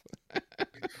stuff.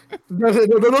 No.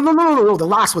 The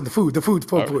last one, the food.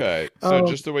 Okay, so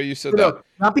just the way you said that.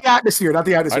 Not the atmosphere. I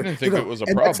didn't think it was a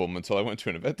problem until I went to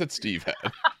an event that Steve had.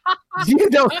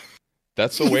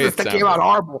 That's the way it sounded. That came out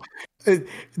horrible. No.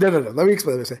 Let me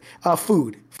explain this.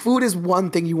 Food. Food is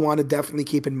one thing you want to definitely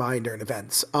keep in mind during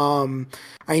events.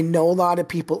 I know a lot of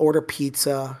people order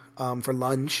pizza for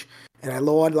lunch, and I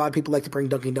know a lot of people like to bring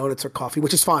Dunkin' Donuts or coffee,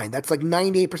 which is fine. That's like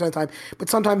 98% of the time. But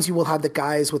sometimes you will have the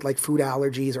guys with like food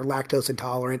allergies or lactose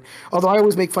intolerant. Although I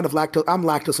always make fun of lactose. I'm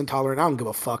lactose intolerant. I don't give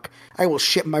a fuck. I will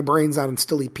shit my brains out and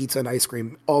still eat pizza and ice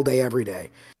cream all day, every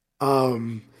day.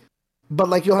 But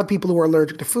like you'll have people who are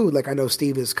allergic to food. Like I know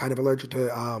Steve is kind of allergic to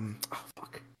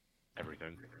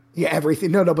everything. Yeah,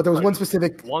 everything. No, but there was one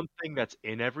specific thing that's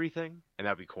in everything, and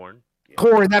that'd be corn. Yeah.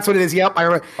 Corn, that's what it is. Yep.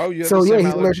 He's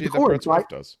allergic to corn.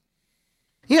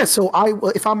 So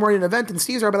if I'm running an event and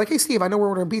Steve's there, I'll be like, hey Steve, I know we're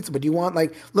ordering pizza, but do you want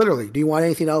do you want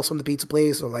anything else from the pizza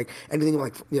place or like anything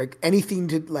like anything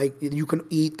to like you can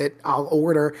eat that I'll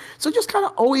order? So just kind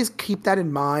of always keep that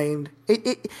in mind.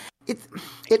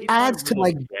 It adds to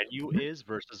like venue is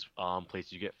versus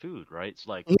place you get food, right?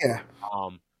 So like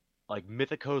like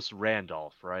Mythicos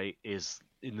Randolph, right, is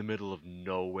in the middle of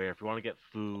nowhere. If you want to get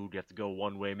food, you have to go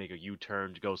one way, make a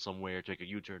U-turn to go somewhere, take a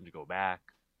U-turn to go back.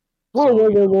 Whoa.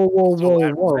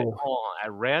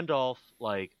 At Randolph,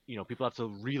 people have to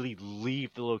really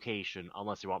leave the location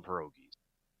unless they want pierogies,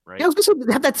 right? Yeah, I was going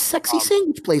to have that sexy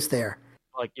sandwich place there.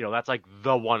 That's like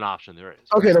the one option there is.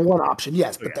 Okay, right? The one option,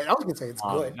 yes. But I was going to say it's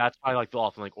good. That's why they'll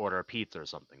often order a pizza or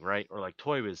something, right? Or like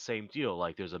Toy Biz, same deal.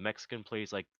 Like there's a Mexican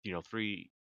place 3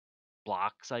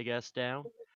 blocks, I guess, down.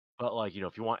 But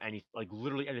if you want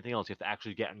literally anything else, you have to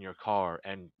actually get in your car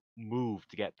and move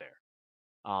to get there.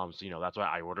 So that's why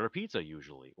I order a pizza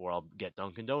usually, or I'll get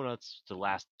Dunkin' Donuts to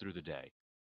last through the day.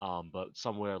 But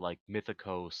somewhere like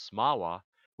Mythicos Smawa,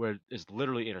 where it's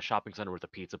literally in a shopping center with a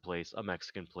pizza place, a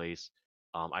Mexican place.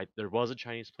 There was a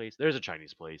Chinese place. There's a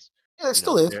Chinese place. Yeah, it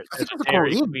still is. There's a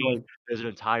Dairy Queen. There's an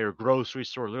entire grocery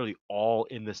store, literally all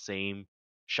in the same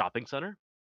shopping center.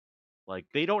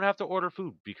 They don't have to order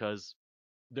food because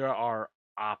there are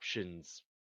options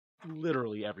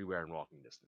literally everywhere in walking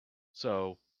distance.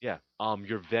 So yeah,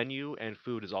 your venue and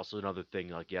food is also another thing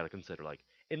you gotta consider.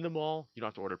 In the mall, you don't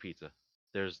have to order pizza.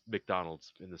 There's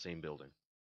McDonald's in the same building.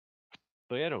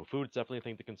 But yeah, no, food's definitely a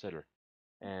thing to consider.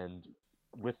 And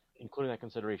with including that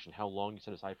consideration, how long you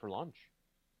set aside for lunch.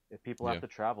 If people have to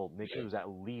travel, make sure there's at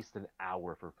least an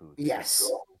hour for food. Yes.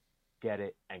 Get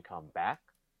it and come back.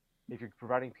 If you're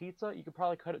providing pizza, you could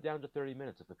probably cut it down to 30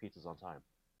 minutes if the pizza's on time.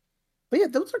 But yeah,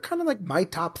 those are kind of like my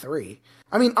top 3.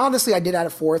 I mean, honestly, I did add a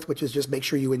 4th, which is just make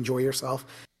sure you enjoy yourself.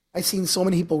 I've seen so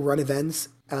many people run events,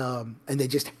 and they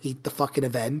just hate the fucking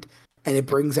event, and it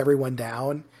brings everyone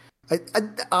down.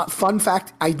 Fun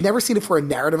fact, I've never seen it for a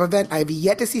narrative event. I have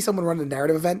yet to see someone run a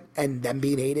narrative event and them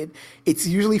being hated. It's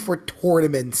usually for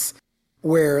tournaments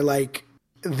where,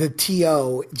 the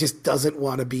TO just doesn't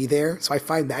want to be there. So I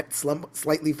find that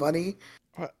slightly funny.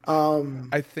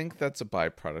 I think that's a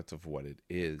byproduct of what it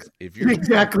is. If you're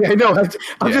exactly, I know.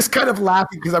 I'm just kind of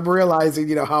laughing because I'm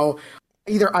realizing, how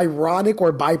either ironic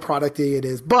or byproducty it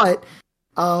is. But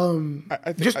I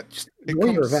think just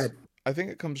enjoy your event. I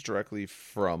think it comes directly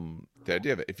from the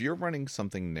idea of it. If you're running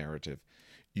something narrative,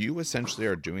 you essentially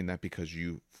are doing that because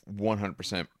you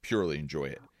 100% purely enjoy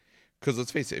it. Because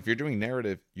let's face it, if you're doing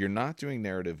narrative, you're not doing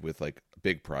narrative with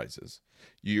big prizes.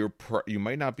 You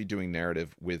might not be doing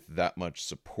narrative with that much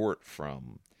support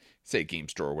from, say, Game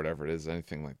Store or whatever it is,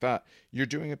 anything like that. You're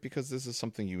doing it because this is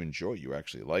something you enjoy. You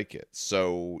actually like it.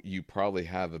 So you probably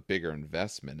have a bigger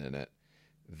investment in it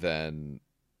than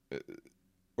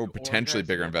or potentially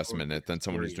bigger investment in it than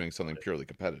someone who's experience doing something of it. purely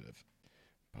competitive.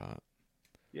 But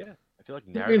Yeah, I feel like I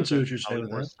can narrative see what events you're are saying probably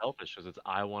with more that. selfish because it's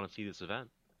I want to see this event,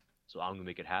 so I'm gonna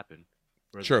make it happen.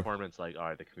 Whereas the true. tournament's like, all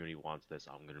right, the community wants this,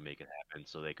 I'm gonna make it happen,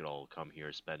 so they could all come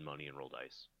here, spend money, and roll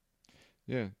dice.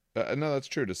 Yeah. No, that's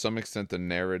true. To some extent, the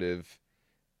narrative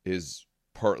is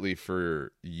partly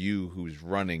for you who's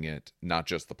running it, not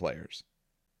just the players.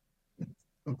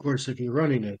 Of course, if you're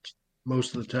running it,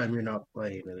 most of the time you're not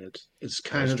playing in it. It's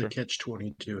kind That's of the true.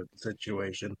 catch-22 of the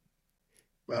situation.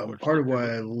 Part Unfortunately,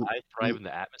 of for why me, I thrive in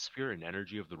the atmosphere and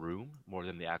energy of the room more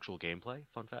than the actual gameplay.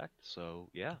 Fun fact. So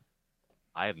yeah,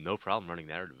 I have no problem running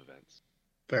narrative events.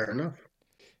 fair enough.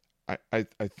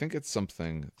 I think it's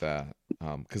something that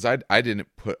because I didn't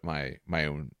put my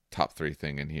own top 3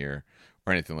 thing in here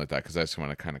or anything like that because I just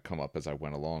want to kind of come up as I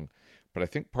went along. But I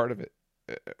think part of it,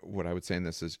 what I would say in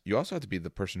this is you also have to be the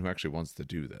person who actually wants to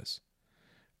do this,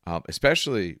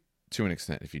 especially to an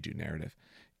extent if you do narrative.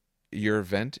 Your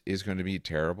event is going to be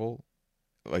terrible,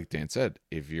 like Dan said,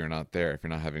 if you're not there, if you're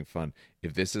not having fun,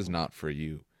 if this is not for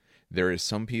you. There is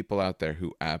some people out there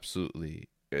who absolutely,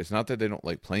 it's not that they don't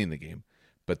like playing the game,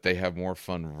 but they have more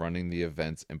fun running the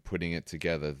events and putting it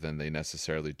together than they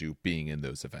necessarily do being in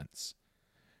those events.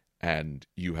 And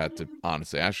you have to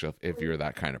honestly ask yourself if you're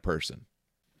that kind of person.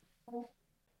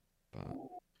 But,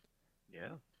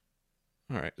 Yeah.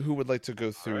 all right, who would like to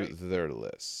go through right. their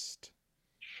list?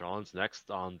 Sean's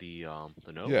next on the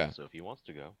note, Yeah. so if he wants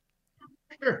to go.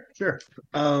 Sure.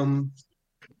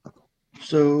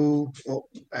 So, well,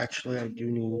 actually, I do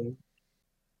need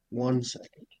 1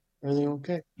 second. Everything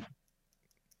okay?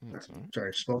 That's all right.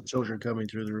 Sorry, small children coming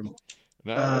through the room.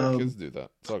 No, kids do that.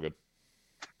 It's all good.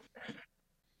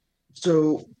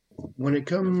 So, when it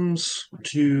comes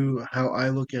to how I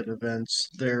look at events,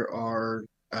 there are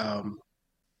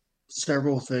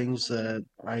several things that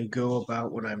I go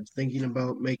about when I'm thinking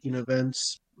about making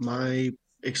events. My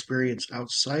experience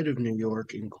outside of New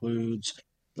York includes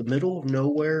the middle of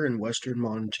nowhere in western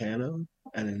Montana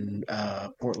and in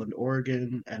Portland,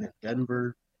 Oregon, and in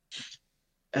Denver.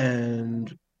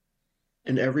 And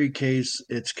in every case,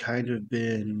 it's kind of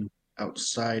been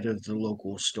outside of the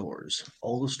local stores.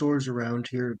 All the stores around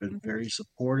here have been very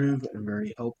supportive and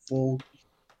very helpful.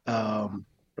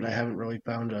 But I haven't really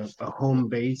found a home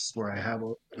base where I have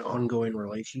an ongoing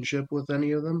relationship with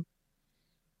any of them.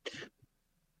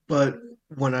 But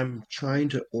when I'm trying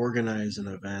to organize an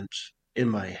event in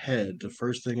my head, the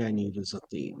first thing I need is a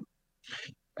theme.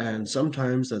 And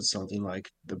sometimes that's something like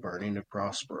the burning of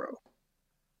Prospero.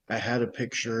 I had a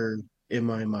picture in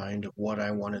my mind of what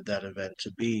I wanted that event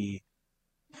to be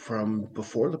from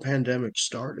before the pandemic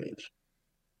started.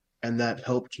 And that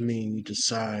helped me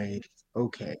decide,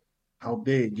 okay, how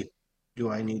big do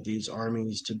I need these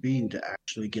armies to be to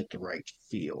actually get the right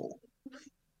feel?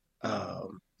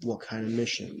 What kind of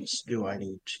missions do I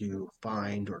need to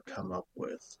find or come up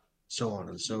with? So on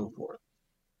and so forth.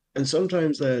 And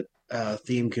sometimes that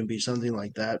theme can be something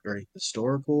like that, very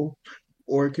historical,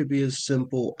 or it could be as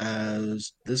simple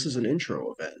as this is an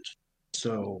intro event.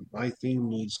 So my theme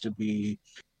needs to be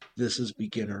this is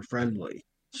beginner friendly.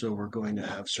 So we're going to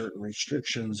have certain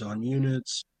restrictions on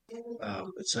units,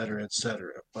 et cetera, et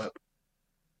cetera. But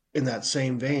in that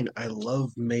same vein, I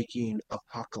love making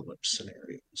apocalypse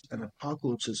scenarios. And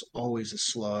apocalypse is always a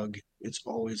slug, it's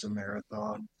always a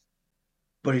marathon.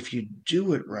 But if you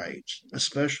do it right,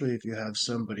 especially if you have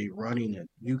somebody running it,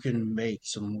 you can make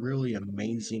some really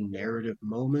amazing narrative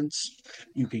moments.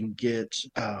 You can get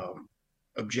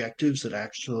objectives that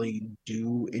actually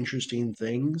do interesting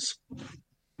things.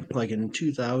 Like in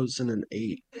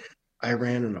 2008, I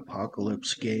ran an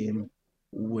apocalypse game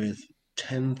with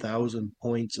 10,000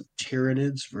 points of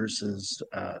Tyranids versus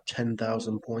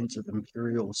 10,000 points of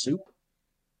Imperial Soup.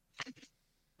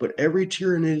 But every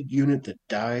Tyranid unit that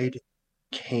died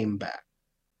came back.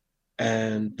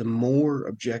 And the more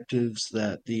objectives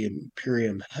that the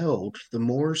Imperium held, the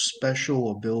more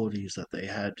special abilities that they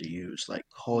had to use, like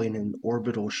calling in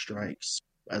orbital strikes,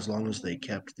 as long as they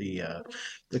kept the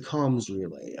comms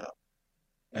relay up,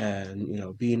 and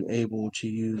being able to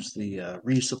use the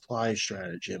resupply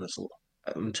stratagem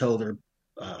until their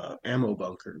ammo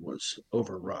bunker was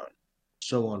overrun,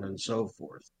 so on and so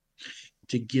forth,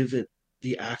 to give it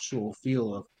the actual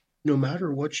feel of no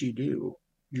matter what you do,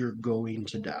 you're going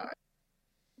to die.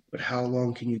 But how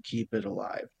long can you keep it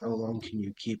alive? How long can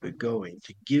you keep it going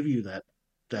to give you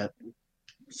that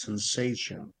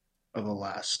sensation of a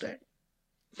last stand?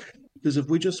 Because if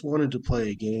we just wanted to play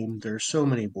a game, there are so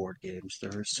many board games,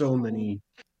 there are so many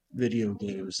video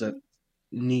games that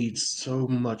need so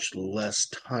much less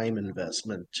time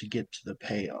investment to get to the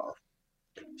payoff.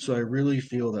 So I really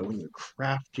feel that when you're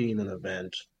crafting an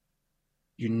event,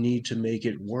 you need to make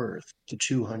it worth the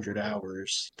 200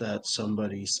 hours that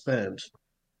somebody spent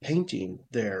painting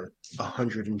their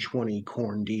 120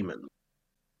 corn demon.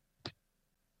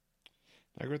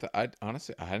 I agree with that.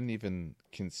 I hadn't even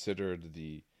considered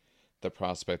the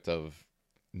prospect of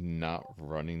not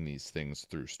running these things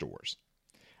through stores.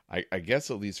 I guess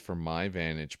at least from my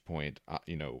vantage point,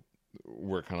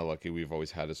 we're kind of lucky. We've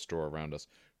always had a store around us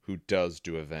who does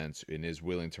do events and is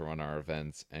willing to run our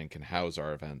events and can house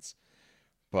our events.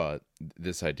 But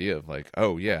this idea of like,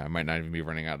 oh yeah, I might not even be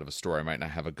running out of a store. I might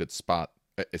not have a good spot.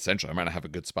 Essentially, I might not have a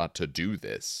good spot to do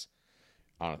this.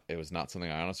 It was not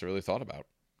something I honestly really thought about.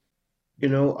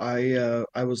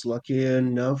 I was lucky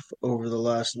enough over the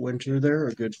last winter there.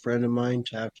 A good friend of mine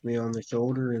tapped me on the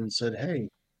shoulder and said, "Hey,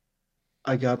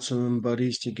 I got some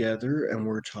buddies together and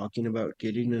we're talking about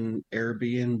getting an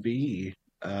Airbnb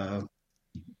uh,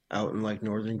 out in like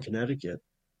northern Connecticut.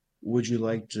 Would you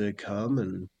like to come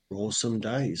and roll some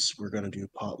dice? We're going to do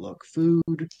potluck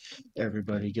food.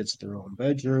 Everybody gets their own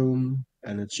bedroom,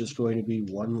 and it's just going to be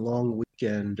one long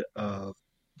weekend of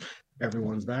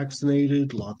everyone's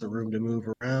vaccinated, lot the room to move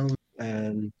around,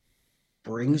 and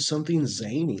bring something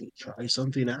zany, try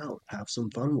something out, have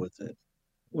some fun with it.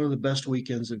 One of the best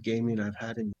weekends of gaming I've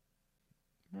had in.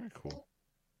 Very cool.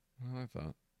 I like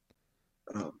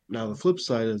that. Now, the flip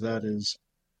side of that is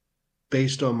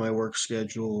based on my work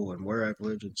schedule and where I've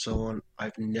lived and so on,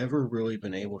 I've never really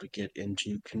been able to get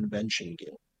into convention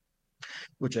gaming,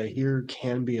 which I hear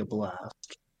can be a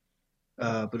blast,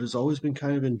 but has always been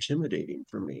kind of intimidating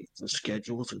for me. The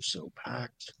schedules are so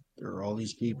packed. There are all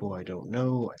these people I don't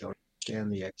know. I don't understand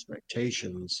the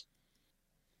expectations.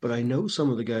 But I know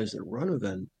some of the guys that run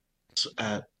events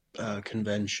at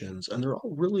conventions, and they're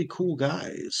all really cool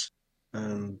guys,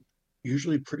 and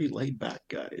usually pretty laid back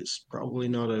guys. Probably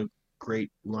not a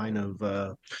great line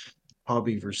of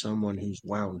hobby for someone who's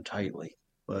wound tightly,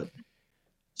 but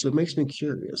so it makes me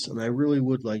curious, and I really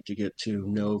would like to get to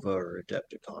Nova or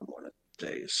Adepticon one of these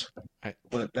days. I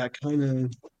But that kind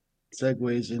of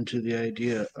segues into the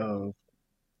idea of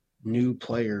new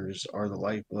players are the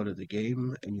lifeblood of the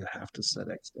game, and you have to set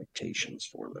expectations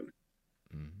for them.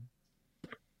 mhm.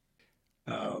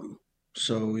 Um,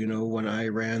 so when I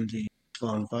ran the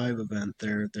Spawn 5 event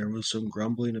there was some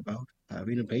grumbling about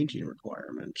having a painting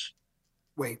requirement.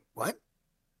 Wait, what?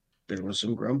 There was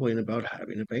some grumbling about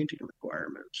having a painting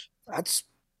requirement. That's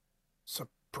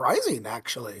surprising,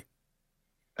 actually.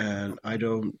 And I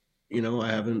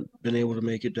haven't been able to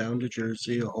make it down to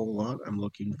Jersey a whole lot. I'm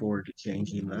looking forward to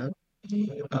changing that.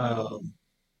 Um,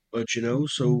 but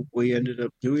so we ended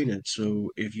up doing it.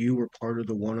 So if you were part of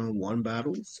the one-on-one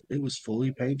battles, it was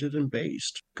fully painted and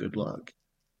based. Good luck.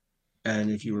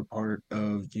 And if you were part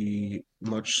of the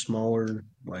much smaller,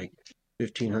 like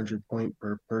 1,500 point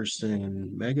per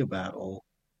person mega battle,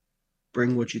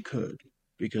 bring what you could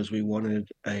because we wanted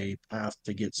a path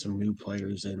to get some new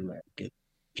players in that get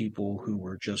people who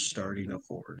were just starting a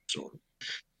forward. So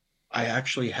I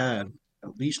actually had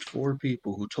at least 4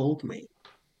 people who told me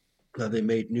that they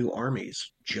made new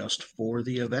armies just for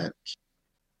the event.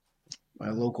 My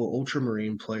local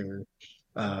Ultramarine player,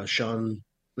 Sean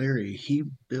Leary, he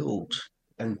built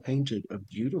and painted a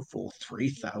beautiful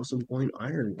 3,000 point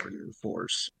Iron Warrior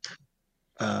force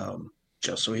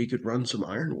just so he could run some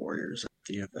Iron Warriors at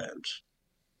the event.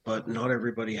 But not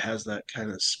everybody has that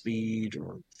kind of speed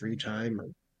or free time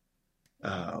or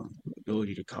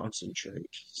ability to concentrate.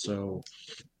 So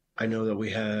I know that we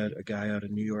had a guy out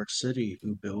of New York City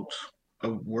who built a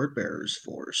Word Bearers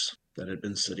force that had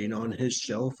been sitting on his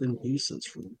shelf in pieces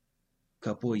for a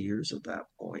couple of years at that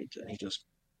point, and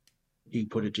he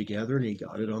put it together and he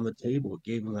got it on the table. It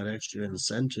gave him that extra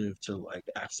incentive to like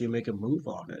actually make a move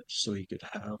on it, so he could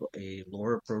have a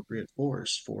lore appropriate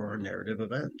force for our narrative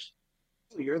event.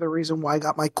 You're the reason why I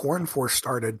got my corn force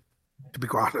started, to be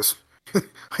honest.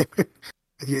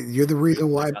 You're the reason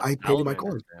why I painted my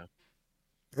corn.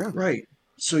 Yeah. Right.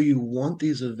 So you want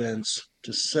these events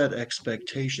to set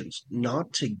expectations,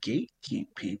 not to gatekeep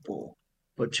people,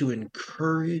 but to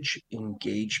encourage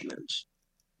engagement.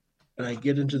 And I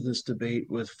get into this debate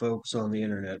with folks on the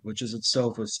internet, which is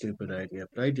itself a stupid idea,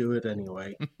 but I do it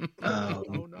anyway. Oh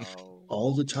no.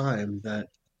 All the time that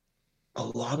a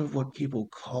lot of what people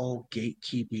call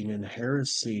gatekeeping and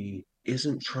heresy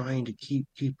isn't trying to keep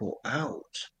people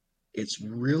out. It's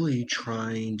really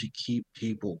trying to keep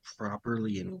people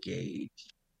properly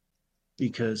engaged.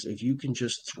 Because if you can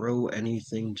just throw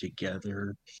anything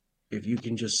together, if you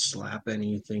can just slap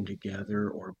anything together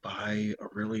or buy a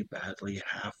really badly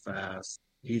half-assed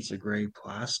piece of gray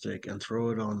plastic and throw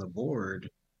it on the board,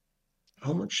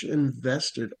 how much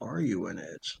invested are you in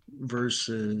it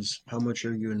versus how much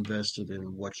are you invested in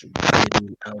what you're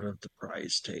getting out of the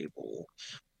prize table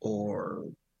or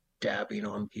dabbing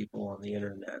on people on the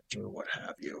internet or what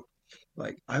have you.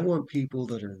 Like, I want people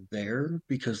that are there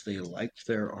because they like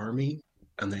their army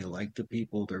and they like the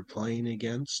people they're playing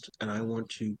against, and I want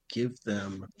to give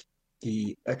them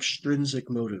the extrinsic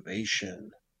motivation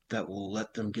that will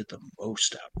let them get the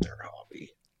most out of their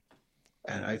hobby.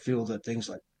 And I feel that things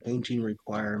like painting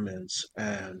requirements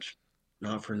and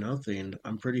not for nothing,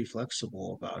 I'm pretty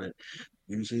flexible about it,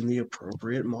 using the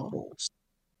appropriate models.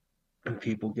 And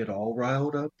people get all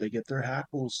riled up, they get their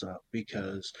hackles up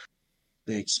because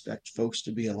they expect folks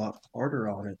to be a lot harder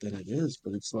on it than it is.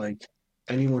 But it's like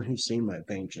anyone who's seen my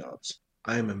paint jobs,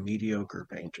 I am a mediocre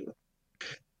painter.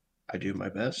 I do my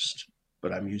best,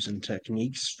 but I'm using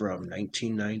techniques from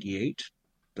 1998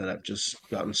 that I've just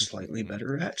gotten slightly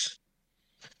better at.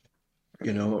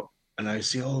 You know, and I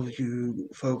see all of you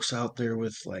folks out there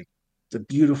with like the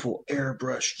beautiful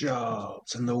airbrush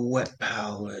jobs and the wet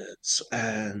palettes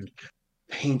and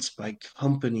paints by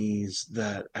companies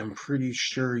that I'm pretty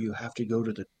sure you have to go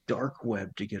to the dark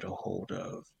web to get a hold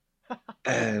of.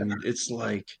 And it's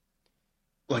like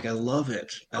I love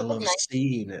it. I love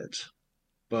seeing it,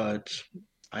 but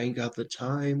I ain't got the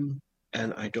time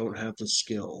and I don't have the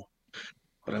skill.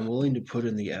 But I'm willing to put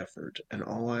in the effort, and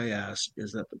all I ask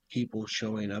is that the people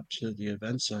showing up to the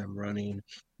events I'm running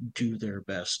do their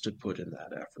best to put in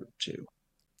that effort too.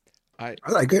 I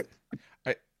like it.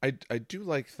 I do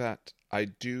like that. I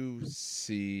do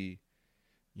see,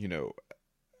 you know,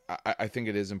 I think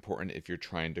it is important if you're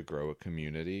trying to grow a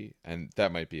community, and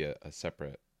that might be a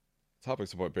separate topic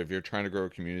support, but if you're trying to grow a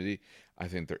community, I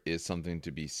think there is something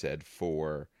to be said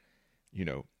for, you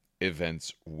know,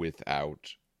 events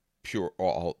without pure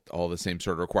all the same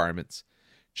sort of requirements.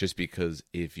 Just because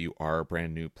if you are a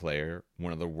brand new player,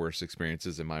 one of the worst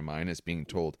experiences in my mind is being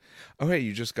told, "Oh, hey,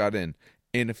 you just got in.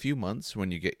 In a few months, when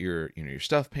you get your your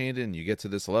stuff painted and you get to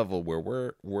this level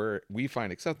where we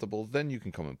find acceptable, then you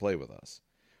can come and play with us."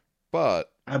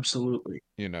 But absolutely,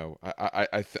 you know,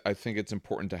 I think it's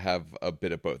important to have a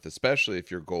bit of both, especially if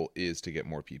your goal is to get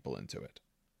more people into it.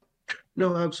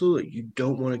 No, absolutely. You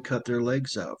don't want to cut their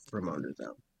legs out from under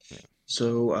them. Yeah.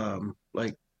 So,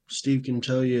 like Steve can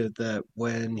tell you that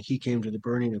when he came to the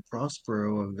Burning of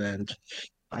Prospero event,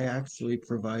 I actually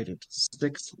provided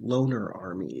 6 loner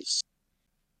armies.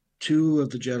 2 of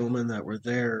the gentlemen that were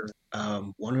there,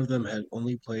 one of them had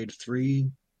only played 3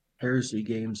 Heresy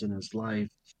games in his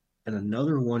life, and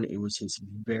another one, it was his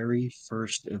very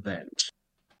first event.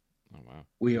 Oh, wow.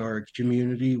 We are a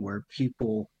community where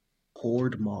people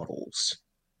hoard models.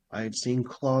 I had seen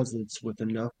closets with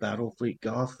enough Battlefleet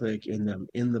Gothic in them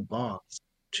in the box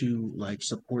to like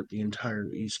support the entire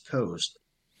East Coast.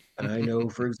 And I know,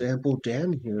 for example,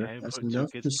 Dan here has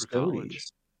enough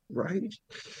Custodes, right?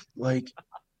 Like,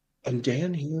 and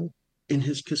Dan here in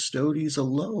his Custodes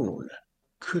alone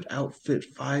could outfit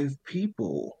 5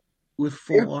 people with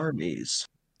full armies.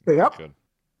 Yep. Good.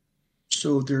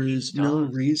 So there is no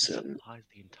reason. Supplies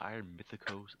the entire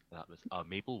Mythicos,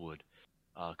 Maplewood,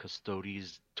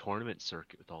 Custodes tournament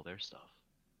circuit with all their stuff.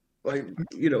 Like,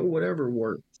 you know, whatever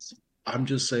works. I'm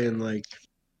just saying, like,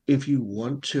 if you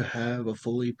want to have a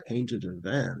fully painted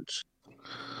event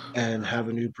and have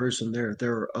a new person there,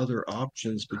 there are other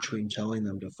options between telling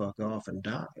them to fuck off and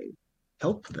die.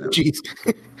 Help them. Jeez.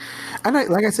 And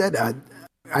like I said,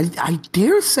 I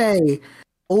dare say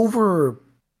over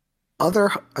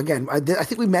other, again, I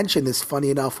think we mentioned this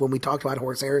funny enough when we talked about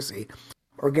Horus Heresy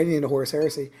or getting into Horus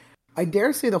Heresy. I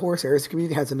dare say the Horus Heresy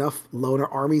community has enough loner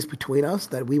armies between us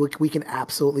that we can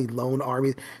absolutely loan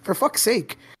armies. For fuck's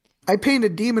sake, I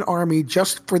painted a demon army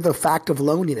just for the fact of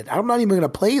loaning it. I'm not even going to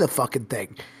play the fucking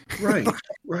thing. Right,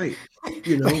 right.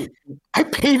 You know, I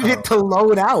painted it to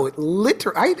loan out.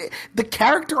 Literally, the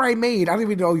character I made, I don't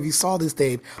even know if you saw this,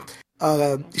 Dave.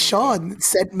 Sean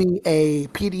sent me a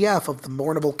PDF of the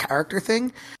Mournable character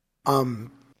thing. And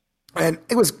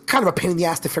it was kind of a pain in the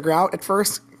ass to figure out at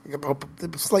first.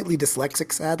 Slightly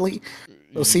dyslexic, sadly.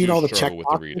 So seeing all the check with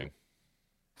the reading.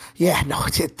 Yeah, no.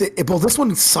 Well, this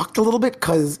one sucked a little bit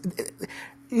because,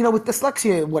 you know, with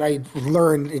dyslexia, what I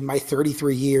learned in my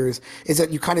 33 years is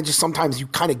that you kind of just sometimes you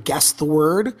kind of guess the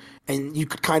word and you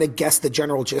could kind of guess the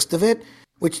general gist of it,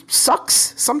 which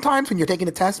sucks sometimes when you're taking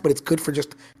a test, but it's good for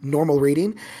just normal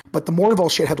reading. But the Mournable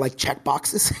shit had like check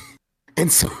boxes,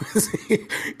 and so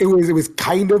it was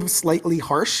kind of slightly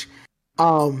harsh.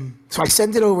 So I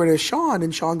sent it over to Sean,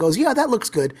 and Sean goes, "Yeah, that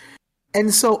looks good."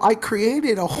 And so I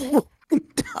created a whole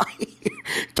entire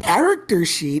character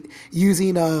sheet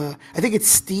using I think it's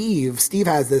Steve. Steve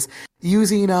has this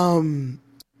using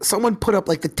someone put up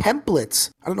like the templates.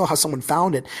 I don't know how someone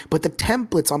found it, but the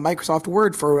templates on Microsoft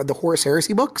Word for the Horus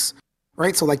Heresy books,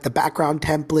 right? So like the background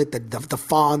template, the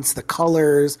fonts, the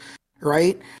colors,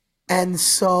 right? And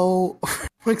so,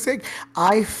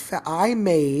 I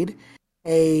made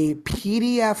a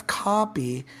PDF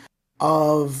copy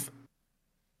of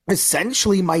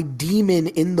essentially my demon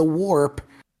in the warp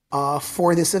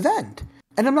for this event.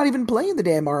 And I'm not even playing the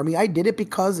damn army. I did it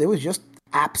because it was just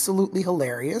absolutely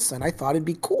hilarious, and I thought it'd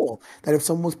be cool that if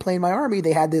someone was playing my army,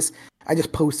 they had this. I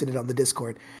just posted it on the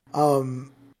Discord.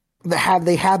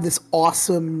 They have this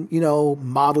awesome,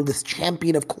 model, this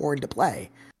champion of Khorne to play.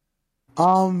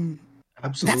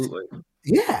 Absolutely.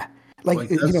 Yeah,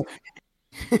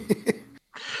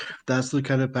 that's the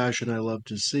kind of passion I love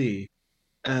to see.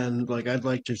 And I'd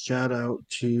like to shout out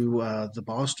to the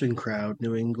Boston crowd,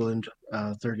 New England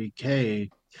 30K.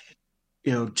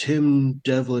 Tim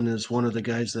Devlin is one of the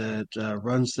guys that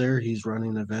runs there. He's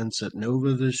running events at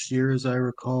Nova this year, as I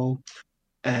recall.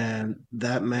 And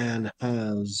that man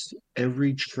has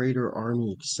every traitor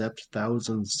army except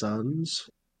Thousand Sons,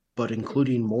 but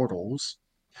including mortals.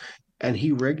 And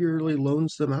he regularly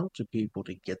loans them out to people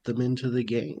to get them into the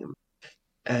game.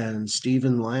 And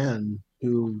Stephen Land,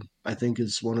 who I think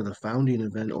is one of the founding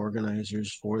event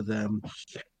organizers for them,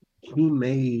 he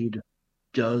made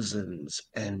dozens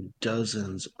and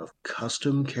dozens of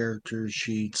custom character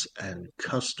sheets and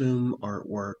custom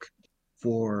artwork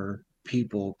for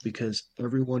people, because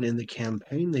everyone in the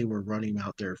campaign they were running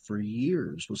out there for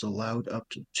years was allowed up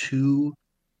to 2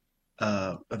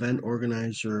 event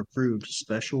organizer approved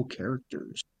special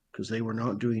characters, because they were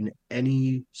not doing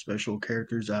any special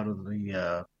characters out of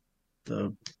the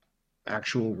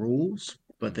actual rules,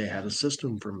 but they had a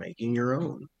system for making your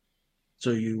own. So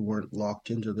you weren't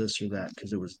locked into this or that,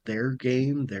 because it was their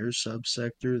game, their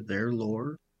subsector, their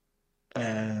lore.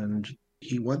 And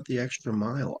he went the extra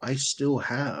mile. I still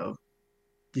have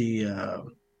the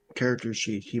character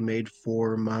sheet he made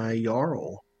for my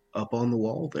Jarl up on the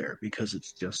wall there, because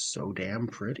it's just so damn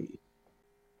pretty.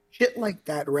 Shit like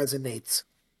that resonates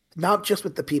not just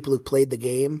with the people who played the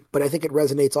game, but I think it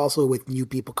resonates also with new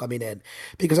people coming in.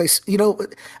 Because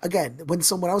again, when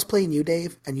I was playing you,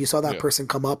 Dave, and you saw that person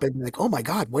come up and like, oh my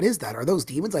God, what is that? Are those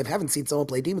demons? I haven't seen someone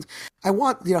play demons. I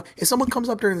want, if someone comes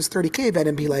up during this 30K event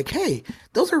and be like, hey,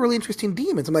 those are really interesting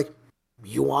demons. I'm like,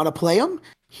 you want to play them?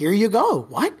 Here you go.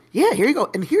 What? Yeah, here you go.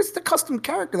 And here's the custom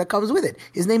character that comes with it.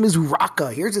 His name is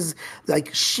Raka. Here's his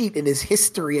sheet and his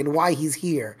history and why he's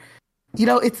here.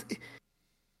 It's,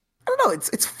 I don't know.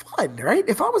 It's fun, right?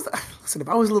 If I was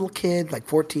a little kid, like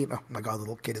 14. Oh my God, the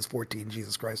little kid is 14.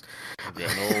 Jesus Christ.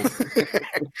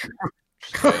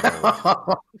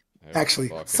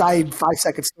 Actually, side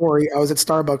 5-second story. I was at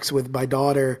Starbucks with my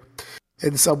daughter,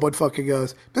 and someone fucking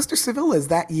goes, "Mr. Sevilla, is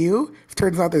that you?" It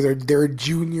turns out they're a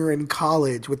junior in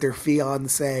college with their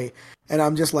fiance. And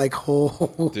I'm just like,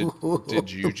 oh. Did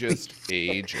you just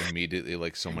age immediately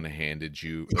like someone handed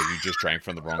you, like you just drank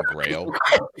from the wrong grail?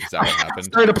 Is that what happened? I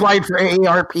started applying for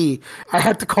AARP. I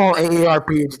had to call AARP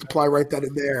and just apply right then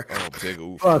and there. Oh, big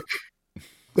oof. Fuck.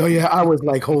 Oh, yeah, I was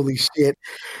like, holy shit.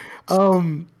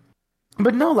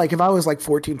 But no, like if I was like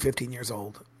 14, 15 years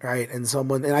old, right, and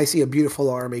I see a beautiful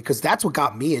army, because that's what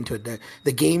got me into it.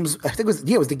 The games, I think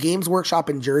it was the Games Workshop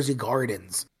in Jersey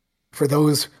Gardens. For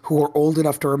those who are old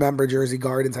enough to remember Jersey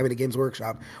Gardens having a Games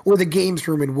Workshop, or the Games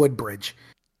Room in Woodbridge,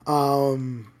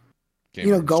 going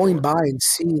by and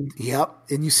seeing,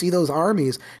 and you see those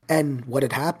armies. And what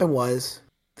had happened was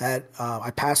that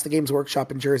I passed the Games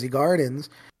Workshop in Jersey Gardens,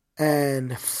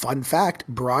 and fun fact,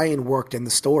 Brian worked in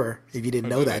the store. If you didn't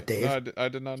know that, Dave. No, I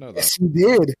did not know that. Yes, he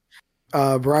did.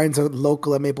 Brian's a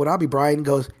local at Maplewood Hobby. Brian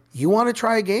goes, "You want to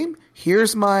try a game?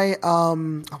 Here's my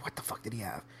what the fuck did he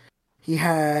have? He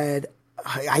had,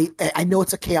 I know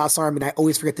it's a Chaos Army, and I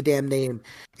always forget the damn name.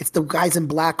 It's the guys in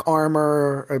black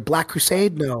armor, or Black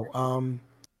Crusade? No.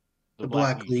 The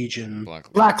Black Legion.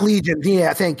 Black Legion,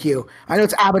 yeah, thank you. I know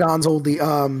it's Abaddon's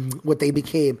what they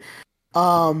became.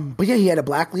 But yeah, he had a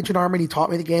Black Legion army, and he taught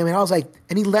me the game, and I was like,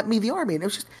 and he let me the army,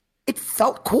 and it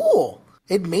felt cool.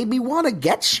 It made me want to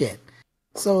get shit.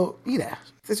 So,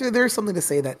 there's something to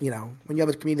say that, when you have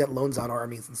a community that loans out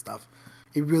armies and stuff,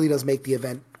 it really does make the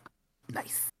event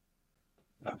nice.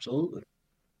 Absolutely.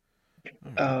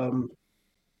 Hmm.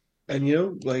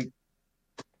 And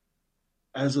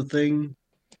as a thing,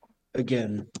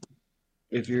 again,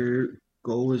 if your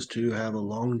goal is to have a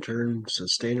long-term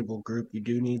sustainable group, you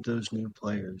do need those new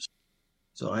players.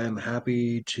 So I am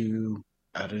happy to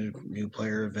add a new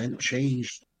player event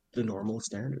change the normal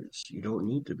standards. You don't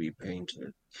need to be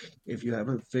painted. If you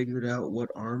haven't figured out what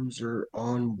arms are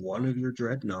on one of your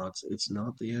dreadnoughts, it's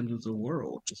not the end of the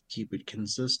world. Just keep it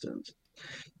consistent.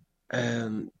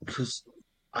 And because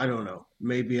I don't know,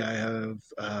 maybe I have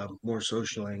more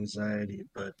social anxiety,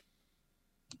 but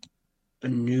a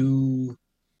new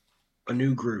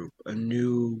group, a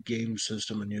new game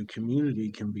system, a new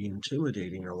community can be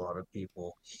intimidating to a lot of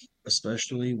people,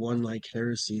 especially one like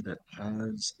Heresy that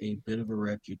has a bit of a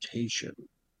reputation,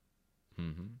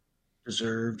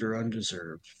 deserved or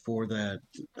undeserved, for that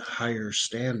higher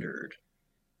standard.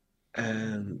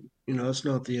 And, it's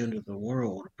not the end of the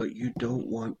world, but you don't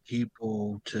want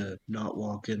people to not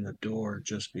walk in the door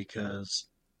just because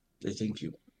they think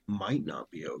you might not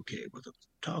be okay with them.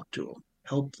 Talk to them,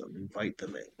 help them, invite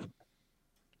them in.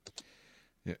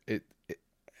 Yeah,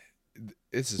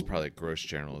 this is probably a gross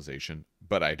generalization,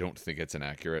 but I don't think it's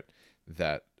inaccurate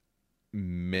that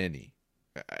many,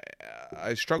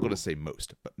 I struggle to say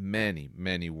most, but many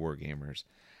wargamers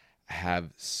have,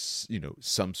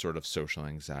 some sort of social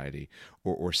anxiety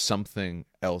or something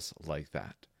else like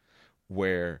that,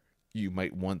 where you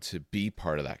might want to be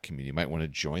part of that community. You might want to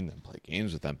join them, play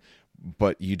games with them,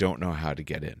 but you don't know how to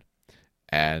get in.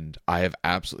 And I have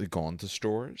absolutely gone to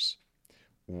stores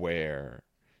where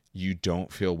you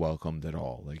don't feel welcomed at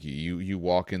all. Like you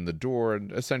walk in the door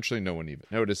and essentially no one even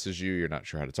notices you. You're not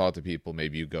sure how to talk to people.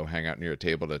 Maybe you go hang out near a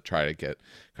table to try to get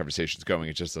conversations going.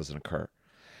 It just doesn't occur.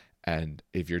 And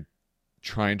if you're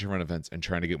trying to run events and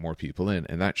trying to get more people in,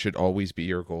 and that should always be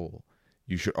your goal,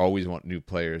 you should always want new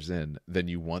players in, then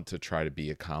you want to try to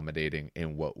be accommodating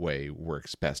in what way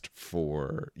works best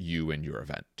for you and your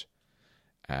event.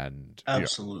 And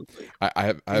absolutely,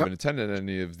 I haven't attended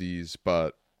any of these,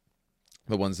 but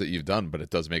the ones that you've done, but it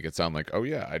does make it sound like, oh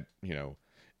yeah,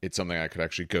 it's something I could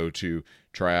actually go to,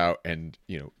 try out, and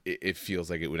it feels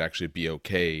like it would actually be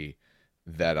okay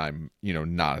that I'm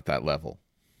not at that level.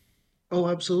 Oh,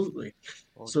 absolutely.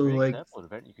 Well, so like an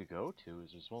event you could go to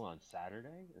is there's one on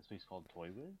Saturday. This week's called Toy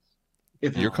Wiz.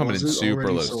 If you're coming in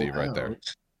super low, Steve, right there.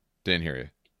 Didn't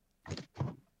hear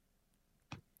you.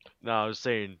 No, I was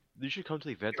saying you should come to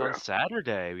the event on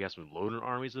Saturday. We have some loaner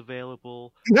armies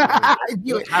available. You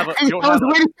don't have a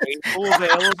paintball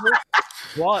available,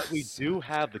 but we do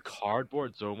have the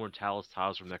cardboard Zomor Talos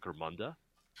tiles from Necromunda.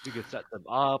 We can set them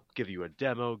up, give you a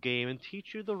demo game, and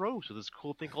teach you the ropes with this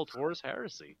cool thing called Horus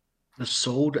Heresy. The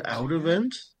sold out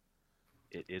event?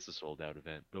 It is a sold out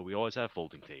event, but we always have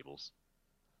folding tables.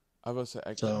 I was say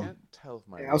I can't tell if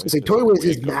my I was gonna say Toy Wiz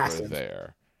is massive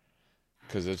there.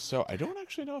 Because if so, I don't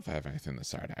actually know if I have anything this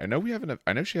Saturday. I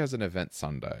know she has an event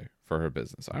Sunday for her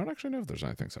business. I don't actually know if there's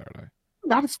anything Saturday.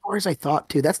 Not as far as I thought,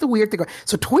 too. That's the weird thing.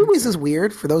 So Toy Wiz is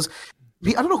weird for those.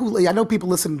 I don't know who. I know people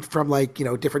listen from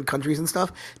different countries and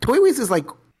stuff. Toy Wiz is like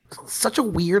such a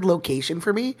weird location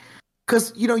for me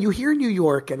because you hear New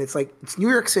York and it's like it's New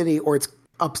York City or it's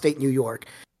upstate New York,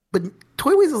 but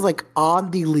Toy Wiz is like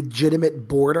on the legitimate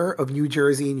border of New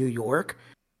Jersey and New York,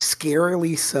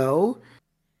 scarily so.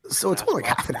 So it's only like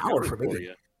half an hour for me.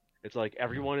 It's like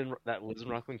everyone that lives in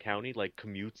Rockland County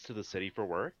commutes to the city for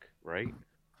work, right?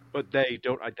 But they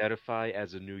don't identify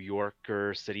as a New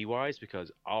Yorker city-wise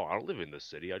because, I don't live in this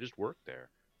city. I just work there.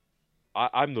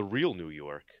 I'm the real New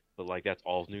York. But that's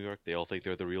all of New York. They all think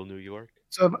they're the real New York.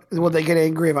 So will they get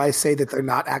angry if I say that they're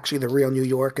not actually the real New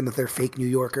York and that they're fake New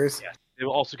Yorkers? Yes. They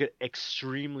will also get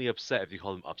extremely upset if you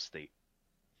call them upstate.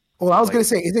 Well, I was going to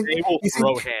say, they will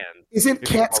throw hands. Isn't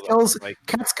Catskills?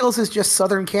 Catskills is just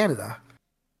southern Canada.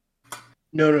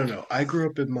 No. I grew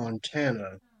up in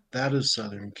Montana. That is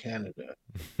southern Canada.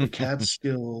 The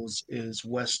Catskills is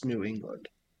West New England.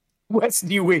 West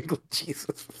New England,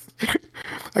 Jesus.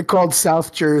 I called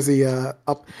South Jersey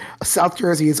up. South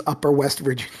Jersey is Upper West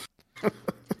Virginia.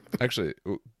 Actually,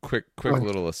 quick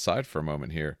little aside for a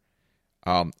moment here.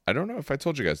 I don't know if I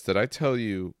told you guys. Did I tell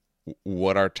you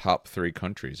what our top 3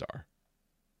 countries are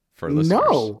for listeners?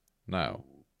 No.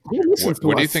 What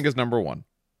do you think is number 1?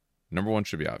 Number 1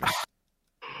 should be obvious.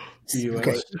 The U.S.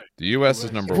 Okay. The U.S.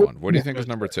 is number 1. What do you think is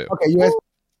number 2? Okay, U.S.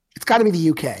 It's got to be the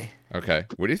U.K. Okay.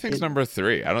 What do you think is number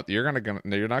 3? You're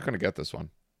not gonna get this one.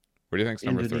 What do you think is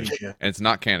number 3? And it's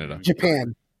not Canada.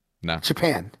 Japan. No.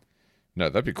 Japan. No,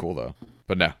 that'd be cool though.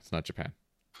 But no, it's not Japan.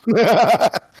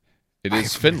 It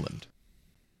is Finland.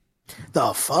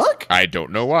 The fuck? I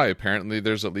don't know why. Apparently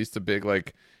there's at least a big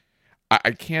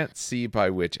I can't see by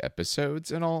which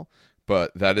episodes and all,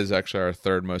 but that is actually our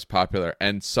 3rd most popular.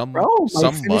 And some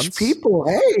months people,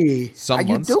 hey. Some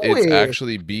months it's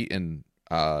actually beaten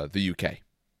the UK.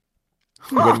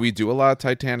 When we do a lot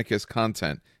of Titanicus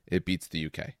content, it beats the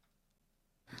UK.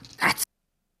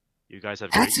 You guys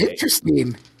have That's great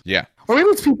interesting. Yeah. Or maybe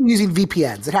it's people using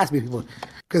VPNs. It has to be people.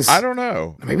 Because I don't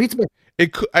know. Maybe it's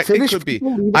It could be.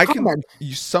 Comment.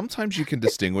 Sometimes you can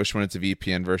distinguish when it's a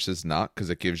VPN versus not because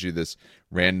it gives you this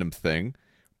random thing,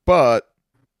 but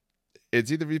it's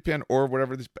either VPN or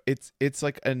whatever. It's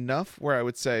like enough where I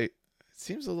would say it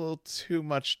seems a little too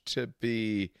much to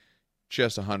be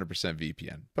just 100%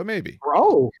 VPN, but maybe.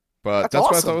 Bro, but that's why I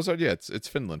awesome. thought it was. Yeah, it's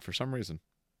Finland for some reason.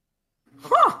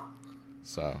 Huh.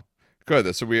 So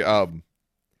good. So we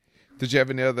did you have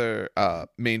any other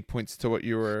main points to what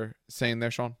you were saying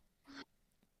there, Sean?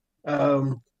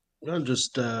 No,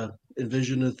 just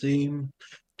envision a theme,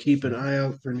 keep an eye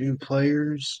out for new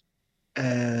players,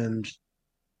 and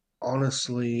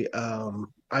honestly,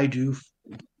 I do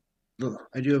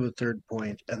have a third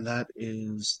point, and that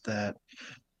is that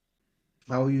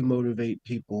how you motivate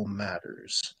people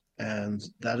matters, and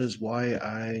that is why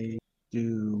I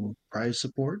do prize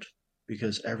support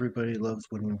because everybody loves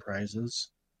winning prizes,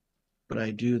 but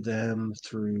I do them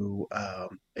through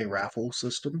a raffle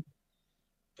system.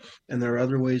 And there are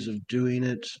other ways of doing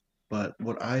it, but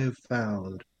what I have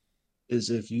found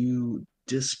is if you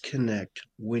disconnect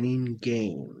winning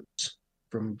games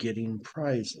from getting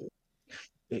prizes,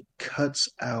 it cuts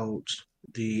out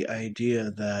the idea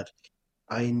that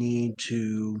I need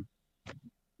to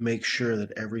make sure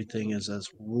that everything is as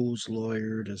rules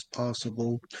lawyered as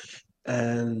possible.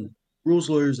 And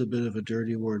rules lawyer is a bit of a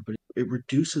dirty word, but it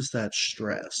reduces that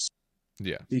stress.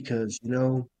 Yeah. Because,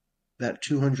 that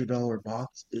 $200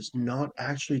 box is not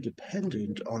actually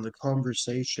dependent on the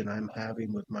conversation I'm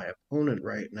having with my opponent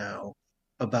right now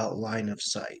about line of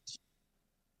sight.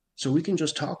 So we can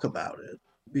just talk about it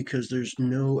because there's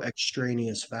no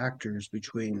extraneous factors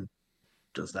between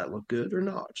does that look good or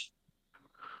not.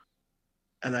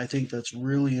 And I think that's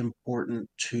really important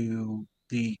to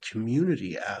the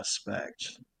community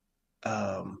aspect.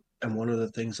 And one of the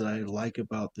things that I like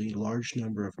about the large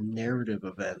number of narrative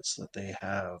events that they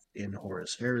have in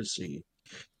Horus Heresy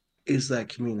is that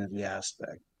community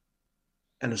aspect.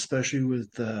 And especially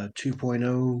with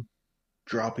 2.0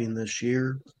 dropping this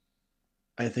year,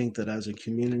 I think that as a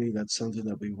community, that's something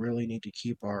that we really need to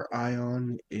keep our eye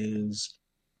on is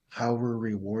how we're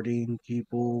rewarding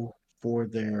people for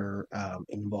their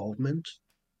involvement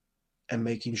and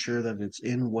making sure that it's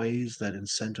in ways that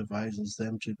incentivizes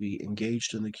them to be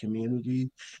engaged in the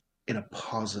community in a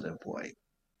positive way.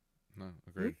 No,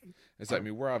 agreed.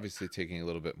 We're obviously taking a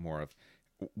little bit more of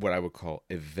what I would call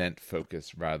event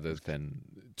focus rather than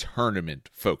tournament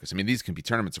focus. I mean, these can be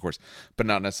tournaments, of course, but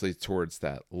not necessarily towards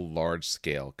that large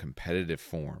scale competitive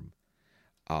form.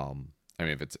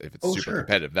 If it's super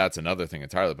competitive, that's another thing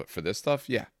entirely. But for this stuff,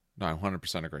 yeah, no, I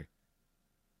 100% agree.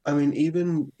 I mean,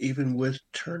 even with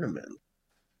tournament,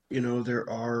 there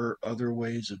are other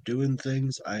ways of doing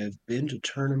things. I have been to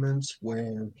tournaments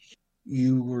where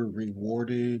you were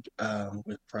rewarded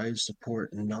with prize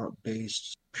support not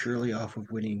based purely off of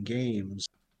winning games,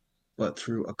 but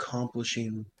through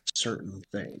accomplishing certain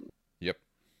things. Yep.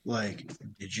 Like,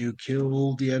 did you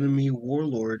kill the enemy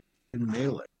warlord in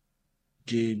melee?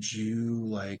 Did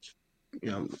you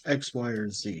X, Y,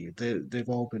 or Z? They've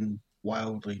all been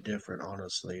wildly different,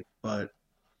 honestly, but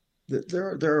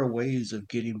there are ways of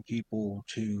getting people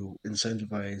to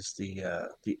incentivize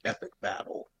the epic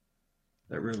battle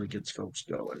that really gets folks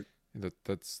going.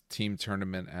 That's team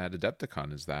tournament at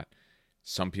Adepticon. Is that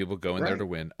some people go in there to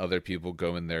win, other people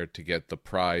go in there to get the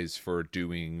prize for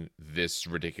doing this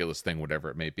ridiculous thing,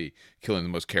 whatever it may be, killing the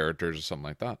most characters or something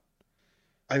like that.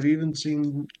 I've even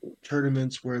seen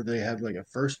tournaments where they had like a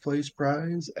first place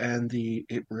prize and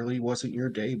it really wasn't your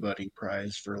day, buddy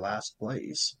prize for last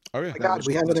place. Oh yeah, God,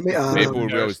 we have it.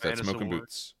 Maplewood always that smoking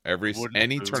boots.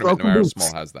 Any tournament, no matter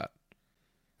small, has that.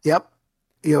 Yep.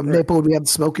 Maplewood, we have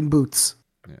smoking boots.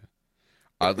 Yeah.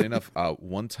 Oddly enough,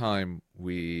 one time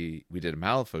we did a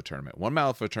Malifaux tournament. One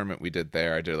Malifaux tournament we did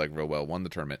there, I did like real well, won the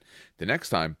tournament. The next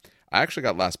time, I actually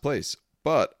got last place.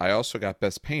 But I also got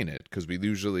best painted because we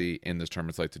usually in this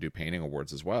tournaments like to do painting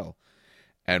awards as well.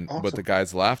 And what the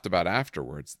guys laughed about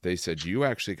afterwards, they said you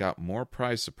actually got more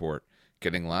prize support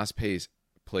getting last place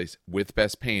with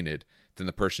best painted than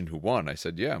the person who won. I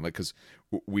said, yeah, because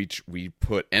we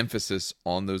put emphasis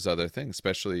on those other things,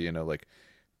 especially like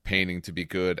painting to be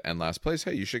good and last place.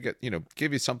 Hey, you should get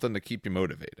give you something to keep you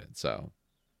motivated. So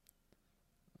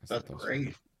that's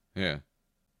great. Yeah.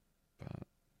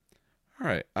 All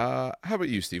right. How about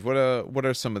you, Steve? What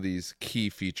are some of these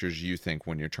key features you think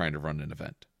when you're trying to run an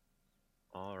event?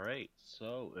 All right.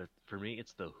 So for me,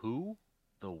 it's the who,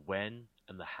 the when,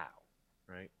 and the how.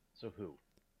 Right. So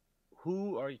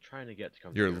who are you trying to get to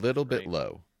come? You're a little bit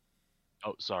low.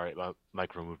 Oh, sorry, my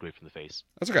microphone moved away from the face.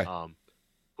 That's okay.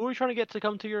 who are you trying to get to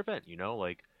come to your event? You know,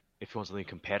 like if you want something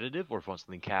competitive or if you want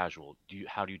something casual,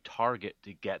 how do you target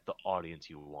to get the audience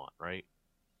you want, right?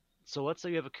 So let's say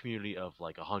you have a community of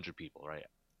like 100 people, right?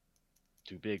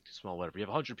 Too big, too small, whatever. You have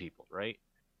 100 people, right?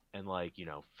 And like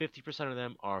 50% of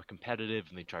them are competitive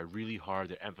and they try really hard.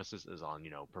 Their emphasis is on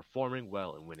performing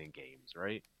well and winning games,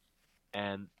 right?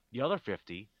 And the other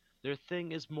 50, their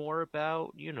thing is more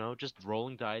about just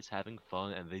rolling dice, having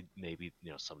fun, and they maybe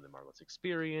some of them are less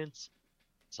experienced,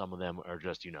 some of them are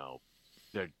just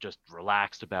they're just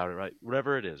relaxed about it, right?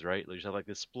 Whatever it is, right? They just have like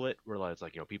this split where like, it's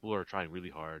like people are trying really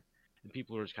hard and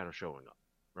people are just kind of showing up,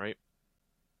 right?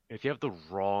 If you have the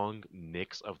wrong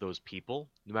mix of those people,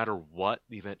 no matter what,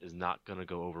 the event is not going to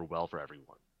go over well for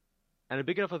everyone. And a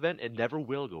big enough event, it never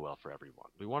will go well for everyone.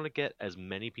 We want to get as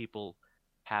many people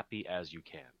happy as you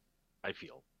can, I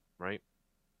feel, right?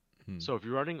 So if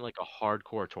you're running like a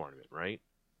hardcore tournament, right?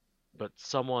 But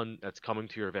someone that's coming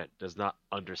to your event does not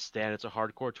understand it's a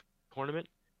hardcore tournament,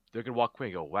 they're gonna walk away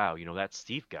and go, "Wow, that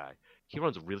Steve guy, he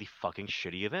runs a really fucking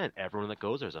shitty event. Everyone that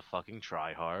goes there is a fucking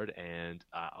tryhard, and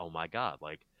oh my god,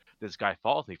 like this guy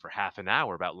fought with me for half an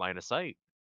hour about line of sight."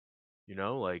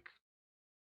 Like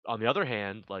on the other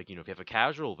hand, like if you have a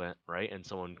casual event, right, and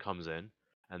someone comes in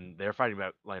and they're fighting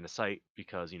about line of sight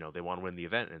because they want to win the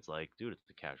event, and it's like, dude, it's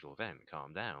a casual event,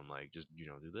 calm down, like just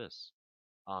do this.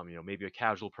 Maybe a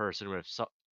casual person with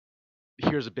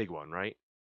here's a big one, right?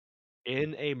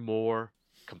 In a more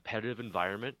competitive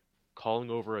environment, calling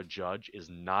over a judge is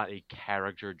not a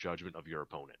character judgment of your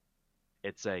opponent.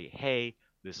 It's a, hey,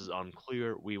 this is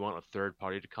unclear. We want a third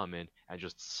party to come in and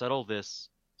just settle this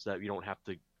so that we don't have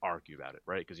to argue about it,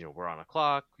 right? Because we're on a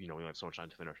clock. We only have so much time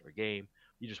to finish our game.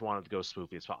 You just want it to go as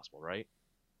smoothly as possible, right?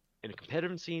 In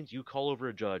competitive scenes, you call over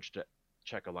a judge to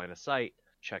check a line of sight,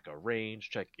 check a range,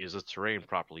 check is the terrain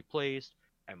properly placed,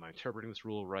 am I interpreting this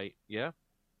rule right? Yeah.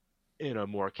 In a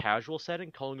more casual setting,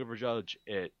 calling over a judge,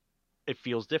 it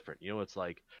feels different. It's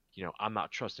like, I'm not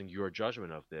trusting your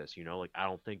judgment of this. Like I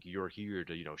don't think you're here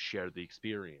to share the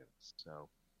experience. So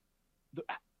the,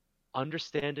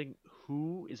 understanding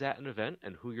who is at an event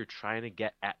and who you're trying to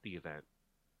get at the event,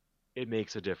 it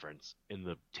makes a difference in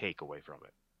the takeaway from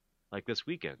it. Like this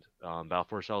weekend,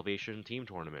 Balfour Salvation team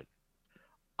tournament,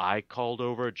 I called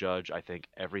over a judge, I think,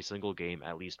 every single game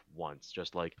at least once.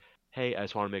 Just like, hey, I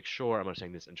just want to make sure I'm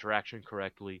understanding this interaction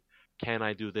correctly. Can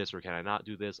I do this or can I not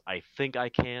do this? I think I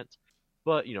can't,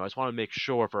 but, I just want to make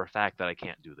sure for a fact that I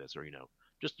can't do this, or,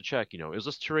 just to check, is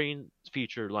this terrain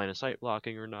feature line of sight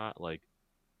blocking or not? Like,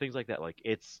 things like that. Like,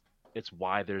 it's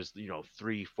why there's,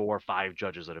 3, 4, 5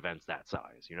 judges at events that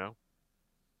size. It's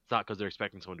not because they're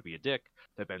expecting someone to be a dick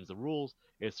that bends the rules.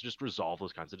 It's to just resolve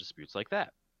those kinds of disputes like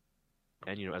that.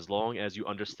 And as long as you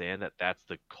understand that that's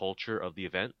the culture of the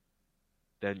event,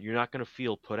 then you're not going to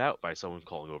feel put out by someone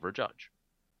calling over a judge.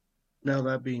 Now,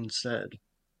 that being said,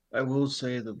 I will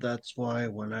say that that's why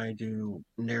when I do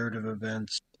narrative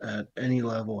events at any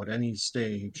level, at any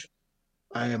stage,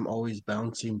 I am always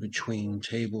bouncing between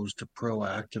tables to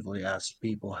proactively ask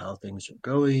people how things are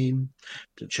going,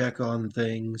 to check on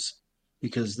things,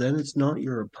 because then it's not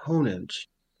your opponent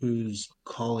who's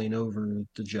calling over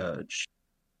the judge.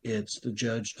 It's the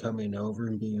judge coming over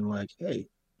and being like, hey,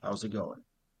 how's it going?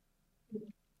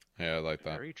 Yeah, I like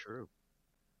that. Very true.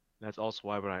 That's also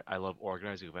why when I love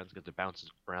organizing events, get to bounce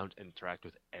around and interact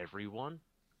with everyone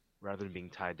rather than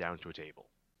being tied down to a table.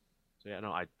 So yeah,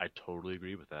 no, I totally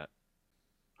agree with that.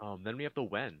 Then we have the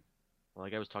when.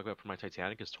 Like I was talking about for my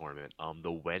Titanicus tournament,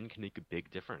 the when can make a big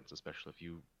difference, especially if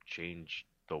you change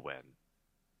the when.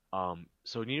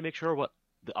 So you need to make sure what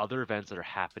the other events that are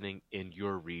happening in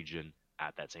your region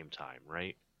at that same time,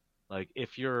 right? Like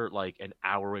if you're like an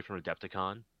hour away from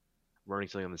Adepticon, running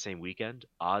something on the same weekend,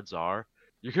 odds are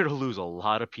you're going to lose a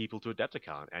lot of people to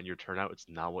Adepticon, and your turnout it's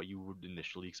not what you would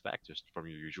initially expect just from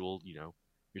your usual,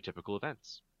 your typical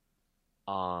events.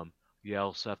 Um, you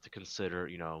also have to consider,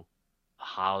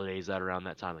 holidays that are around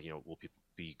that time. Like, will people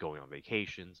be going on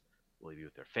vacations? Will they be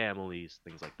with their families?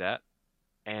 Things like that.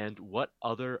 And what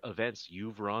other events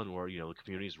you've run or, the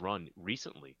community's run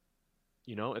recently.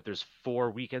 If there's 4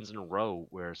 weekends in a row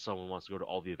where someone wants to go to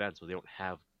all the events, but they don't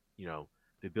have,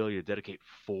 the ability to dedicate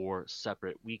 4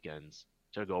 separate weekends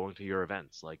to going to your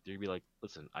events. Like they'd be like,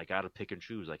 listen, I gotta pick and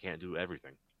choose. I can't do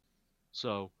everything.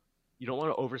 So you don't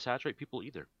want to oversaturate people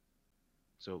either.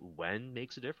 So when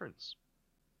makes a difference.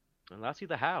 And lastly,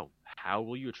 the how. How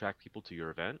will you attract people to your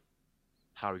event?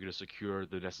 How are you going to secure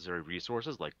the necessary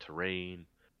resources like terrain,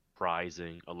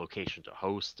 prizing, a location to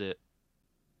host it?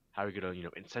 How are you going to,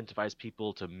 incentivize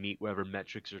people to meet whatever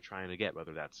metrics you're trying to get,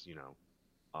 whether that's,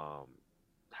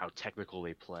 how technical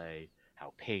they play,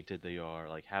 how painted they are.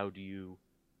 Like, how do you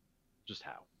just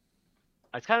how.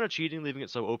 It's kind of cheating leaving it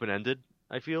so open-ended,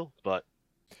 I feel, but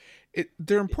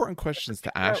they're important questions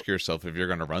to ask yourself if you're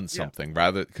going to run something,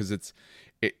 rather, because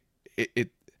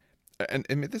and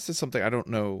I mean, this is something I don't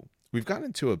know. We've gotten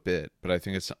into a bit, but I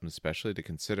think it's something especially to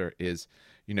consider is,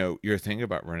 you're thinking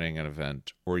about running an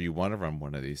event or you want to run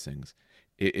one of these things.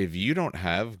 If you don't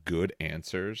have good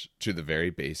answers to the very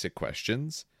basic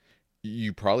questions,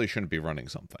 you probably shouldn't be running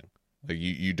something. Like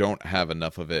you don't have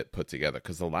enough of it put together,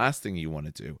 because the last thing you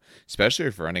want to do, especially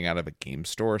if you're running out of a game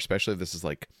store, especially if this is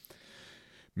like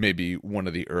maybe one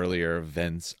of the earlier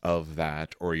events of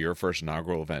that or your first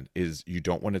inaugural event, is you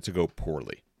don't want it to go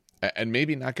poorly. And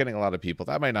maybe not getting a lot of people,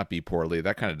 that might not be poorly.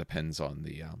 That kind of depends on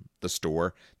the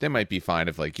store. They might be fine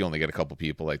if like you only get a couple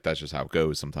people. Like that's just how it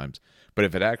goes sometimes. But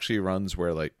if it actually runs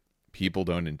where like people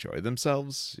don't enjoy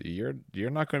themselves, you're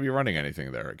not going to be running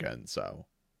anything there again. So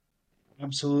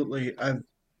absolutely, I've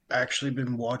actually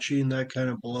been watching that kind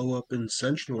of blow up in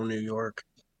Central New York.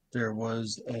 There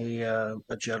was a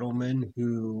gentleman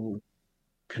who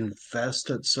confessed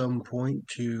at some point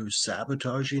to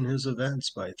sabotaging his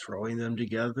events by throwing them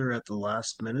together at the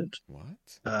last minute. What?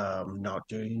 Not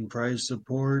doing prize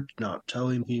support, not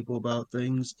telling people about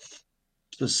things,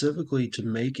 specifically to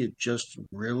make it just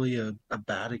really a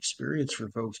bad experience for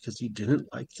folks because he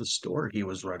didn't like the store he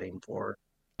was running for.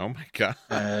 Oh my God.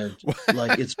 And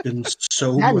like it's been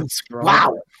so That much is, drama.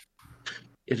 wow.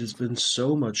 It has been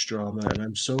so much drama, and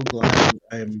I'm so glad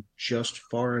I'm just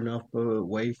far enough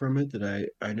away from it that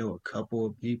I know a couple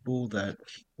of people that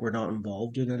were not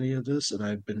involved in any of this, and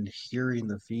I've been hearing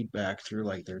the feedback through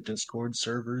like their Discord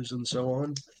servers and so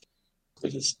on.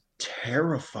 It is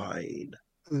terrifying.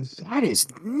 That is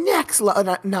next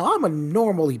level. Now I'm a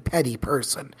normally petty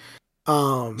person.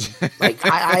 Like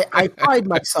I pride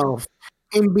myself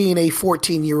in being a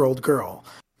 14-year-old girl.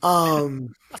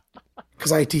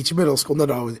 Because I teach middle school.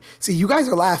 No. See, you guys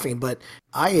are laughing, but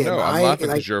I am. No, I'm laughing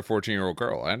because you're a 14-year-old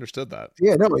girl. I understood that.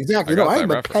 Yeah, no, exactly. No,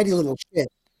 I'm a petty little shit.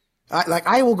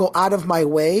 I will go out of my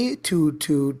way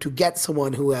to get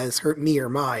someone who has hurt me or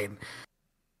mine.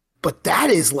 But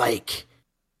that is like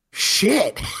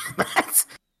shit.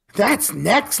 That's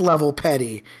next level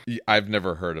petty. I've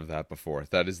never heard of that before.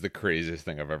 That is the craziest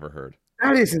thing I've ever heard.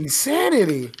 That is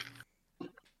insanity.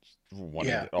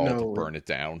 Wanting it all to burn it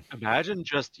down. Imagine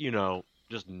just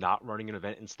not running an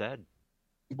event instead.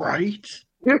 Right?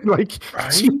 Like,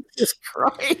 right? Jesus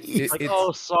Christ.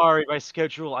 Oh, sorry, my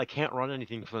schedule, I can't run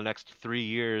anything for the next 3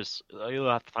 years. You'll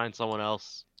have to find someone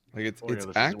else. Like it's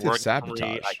active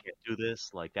sabotage. I can't do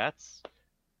this. Like that's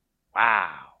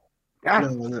wow.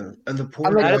 No. And the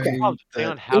poor guy depending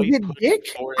on how you put Dick?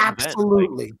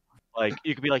 Absolutely. Like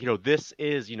you could be like, this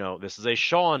is a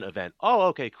Sean event. Oh,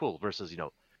 okay, cool. Versus,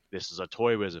 this is a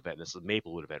Toy Wiz event. This is a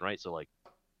Maplewood event, right? So like,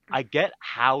 I get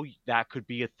how that could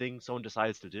be a thing someone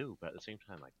decides to do, but at the same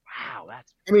time, like, wow,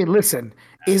 that's. I mean, listen,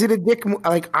 is it a dick?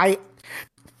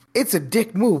 It's a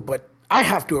dick move, but I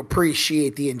have to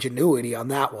appreciate the ingenuity on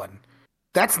that one.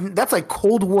 That's like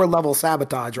Cold War level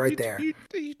sabotage right there.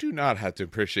 You do not have to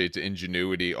appreciate the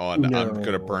ingenuity on I'm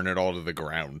going to burn it all to the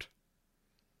ground.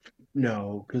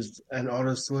 No, and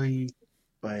honestly,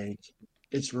 like,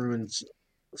 it's ruined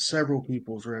several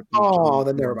people's reputations. Oh,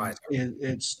 then never mind.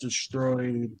 It's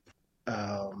destroyed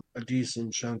a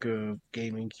decent chunk of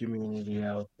gaming community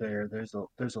out there.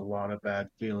 There's a lot of bad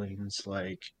feelings.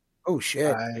 Like, oh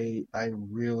shit, I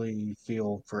really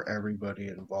feel for everybody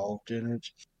involved in it,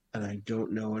 and I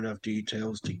don't know enough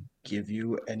details to give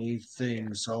you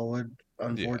anything solid.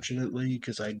 Unfortunately,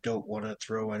 because I don't want to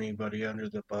throw anybody under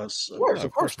the bus.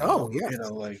 Of course, no, yeah.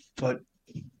 But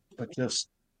just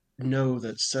know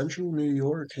that Central New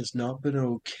York has not been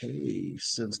okay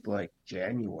since like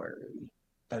January,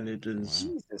 and it is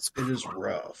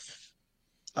rough.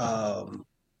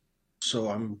 So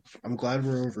I'm glad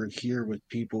we're over here with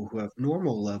people who have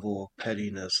normal level of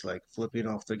pettiness, like flipping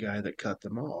off the guy that cut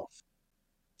them off.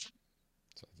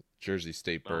 So Jersey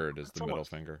State Bird is the middle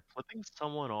finger. Flipping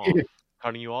someone off,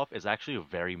 cutting you off is actually a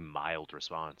very mild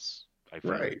response. I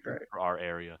feel, right. For our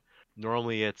area.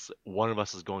 Normally, it's one of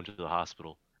us is going to the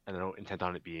hospital, and I don't intend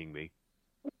on it being me.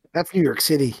 That's New York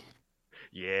City.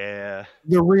 Yeah.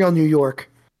 The real New York.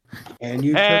 And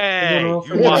you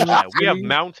watch that. We have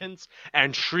mountains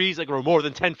and trees that grow more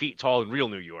than 10 feet tall in real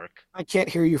New York. I can't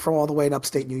hear you from all the way in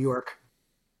upstate New York.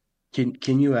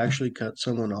 Can you actually cut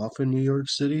someone off in New York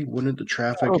City? Wouldn't the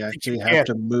traffic actually have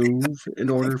to move in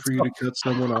order for you to cut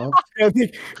someone off?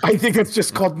 I think it's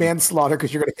just called manslaughter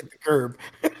because you're going to hit the curb.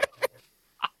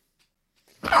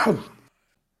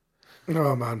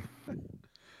 Oh, man.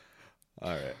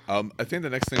 All right. I think the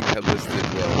next thing we had listed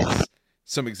was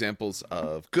some examples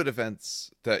of good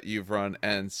events that you've run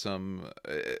and some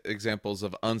examples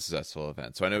of unsuccessful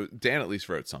events. So I know Dan at least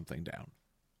wrote something down.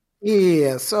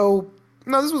 Yeah. So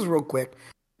no, this was real quick.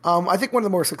 I think one of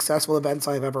the more successful events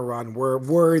I've ever run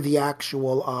were the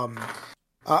actual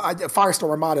Firestorm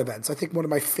Armada events. I think one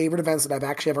of my favorite events that I've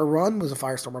actually ever run was a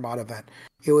Firestorm Armada event.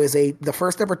 It was the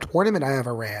first ever tournament I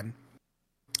ever ran.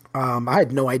 I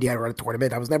had no idea how to run a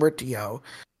tournament. I was never a TO,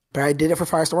 but I did it for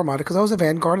Firestorm Armada because I was a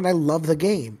Vanguard and I love the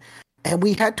game. And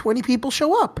we had 20 people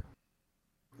show up.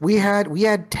 We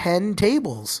had 10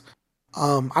 tables.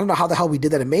 I don't know how the hell we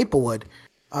did that in Maplewood.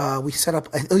 We set up.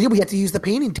 We had to use the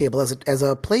painting table as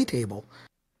a play table.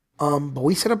 But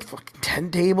we set up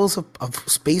 10 tables of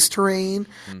space terrain,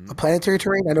 of planetary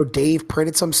terrain. I know Dave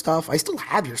printed some stuff. I still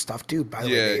have your stuff too, by the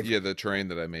way. Dave. Yeah, the terrain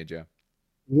that I made, yeah.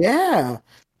 Yeah.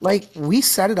 Like, we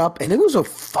set it up, and it was a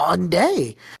fun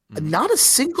day. Not a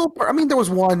single I mean, there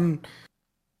was one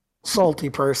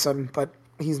salty person, but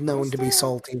he's known to be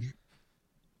salty.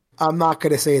 I'm not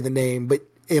going to say the name, but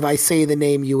if I say the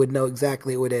name, you would know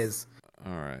exactly who it is.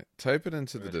 All right. Type it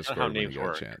into the Discord when you get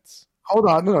a chance. Hold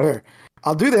on. No, here.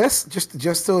 I'll do this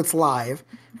just so it's live.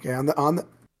 Okay, on the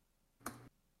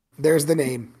there's the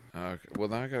name. Okay. Well,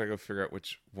 now I got to go figure out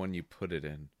which one you put it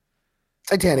in.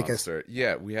 Titanicus. Monster.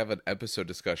 Yeah, we have an episode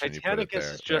discussion. Titanicus you put it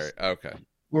there. is just... Okay.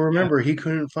 Well, remember, he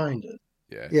couldn't find it.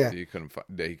 Yeah. He couldn't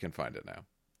he can find it now.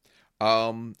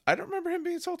 I don't remember him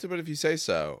being salty, but if you say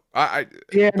so, that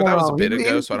was a bit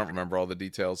ago, so I don't remember all the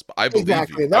details. But I believe you.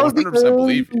 I 100%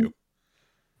 believe you.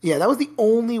 Yeah, that was the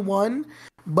only one.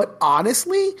 But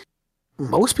honestly,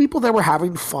 most people there were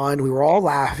having fun. We were all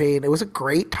laughing. It was a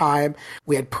great time.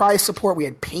 We had prize support. We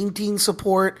had painting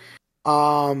support.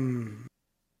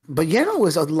 But yeah, it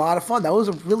was a lot of fun. That was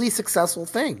a really successful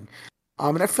thing.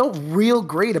 And I felt real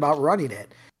great about running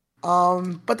it.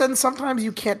 But then sometimes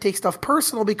you can't take stuff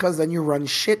personal because then you run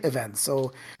shit events.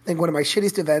 So I think one of my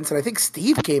shittiest events, and I think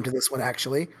Steve came to this one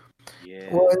actually,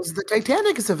 was the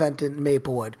Titanicus event in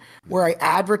Maplewood, where I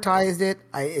advertised it.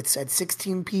 It said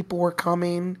 16 people were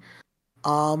coming,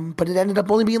 but it ended up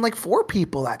only being like 4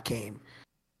 people that came.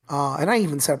 And I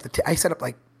even set up I set up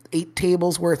like 8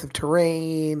 tables worth of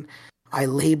terrain. I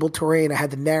labeled terrain. I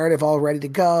had the narrative all ready to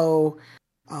go.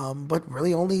 But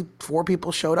really only 4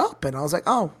 people showed up, and I was like,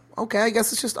 oh, okay, I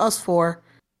guess it's just us 4.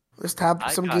 Let's have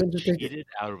some games. I got cheated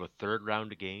out of a 3rd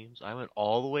round of games. I went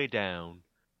all the way down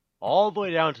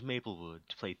to Maplewood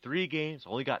to play 3 games.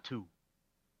 Only got 2.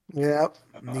 Yep.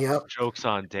 Joke's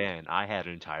on Dan. I had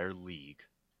an entire league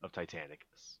of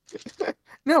Titanicus.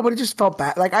 No, but it just felt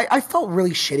bad. Like I felt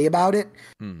really shitty about it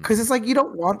because it's like you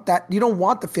don't want that. You don't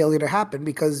want the failure to happen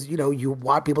because you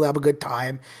want people to have a good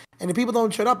time, and if people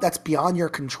don't shut up, that's beyond your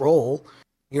control.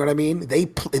 You know what I mean? They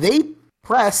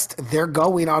pressed. They're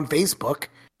going on Facebook.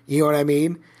 You know what I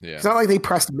mean? Yeah. It's not like they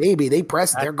pressed maybe. They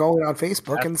pressed. They're going on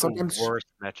Facebook, and sometimes the worst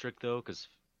metric though, because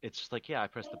it's just like I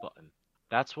pressed the button.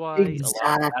 That's why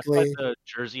that's why the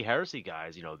Jersey Heresy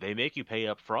guys, they make you pay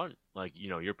up front. Like,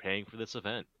 you're paying for this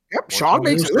event. Yep, Sean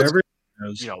makes it.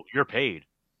 You're paid.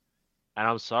 And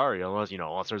I'm sorry, unless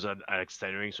there's an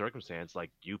extenuating circumstance, like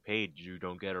you paid, you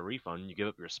don't get a refund, you give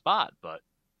up your spot, but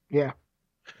yeah.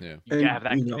 You have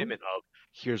that commitment of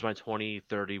here's my 20,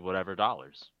 30, whatever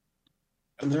dollars.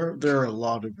 And there are a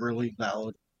lot of really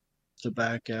valid to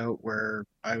back out where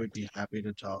I would be happy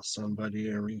to toss somebody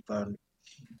a refund.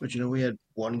 But we had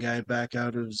one guy back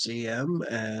out of ZM,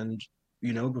 and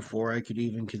before I could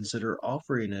even consider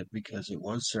offering it, because it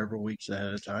was several weeks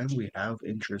ahead of time, we have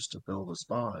interest to fill the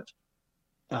spot.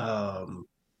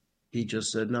 He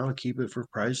just said, no, keep it for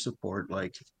prize support.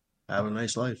 Like, have a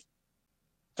nice life.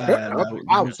 And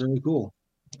that was really cool.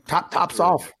 Tops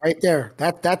off right there.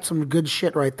 That's some good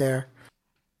shit right there.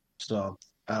 So,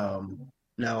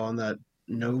 now on that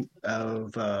note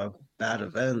of bad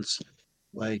events,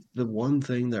 like the one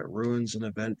thing that ruins an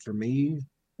event for me,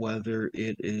 whether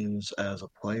it is as a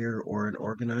player or an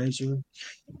organizer,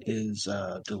 is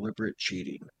deliberate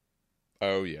cheating.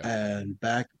 Oh, yeah. And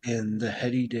back in the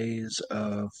heady days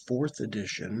of 4th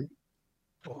edition,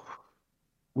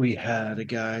 we had a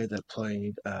guy that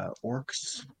played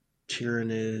Orcs,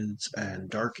 Tyranids, and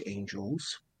Dark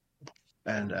Angels.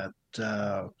 And at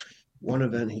one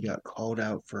event, he got called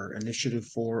out for Initiative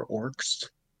 4 Orcs,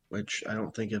 which I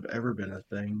don't think have ever been a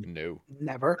thing. No.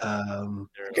 Never. I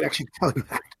can actually tell you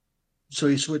that. So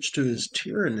he switched to his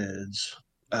Tyranids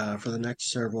for the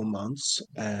next several months,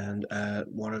 and at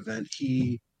one event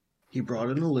he brought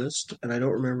in a list, and I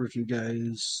don't remember if you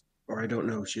guys, or I don't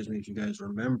know, excuse me, if you guys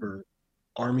remember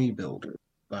Army Builder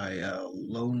by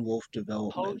Lone Wolf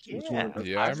Development. Oh,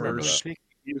 yeah. I remember that.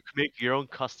 You can make your own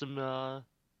custom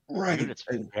right. units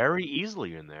very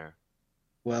easily in there.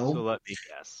 Well, So let me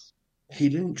guess. he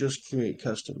didn't just create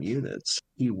custom units.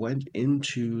 He went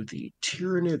into the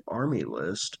Tyranid army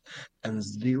list and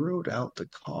zeroed out the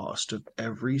cost of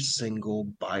every single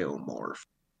biomorph.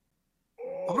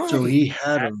 So he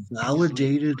had a That's easily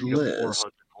validated 300 to list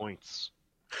 400 points.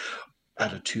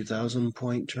 at a 2,000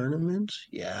 point tournament.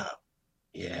 Yeah.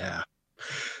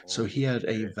 So he had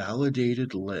a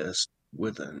validated list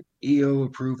with an EO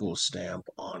approval stamp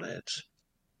on it.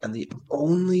 And the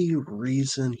only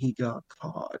reason he got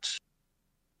caught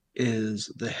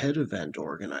is the head event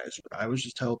organizer. I was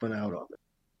just helping out on it.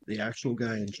 The actual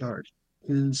guy in charge.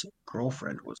 His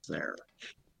girlfriend was there.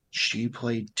 She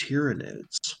played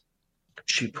Tyranids.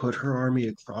 She put her army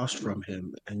across from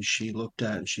him and she looked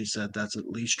at it and she said, that's at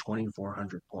least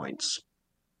 2,400 points.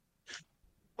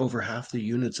 Over half the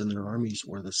units in their armies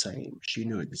were the same. She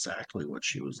knew exactly what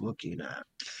she was looking at.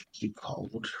 She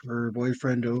called her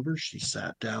boyfriend over. She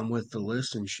sat down with the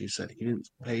list and she said he didn't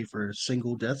pay for a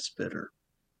single Death Spitter.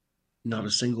 Not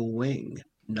a single wing.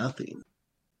 Nothing.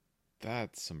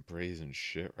 That's some brazen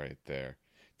shit right there.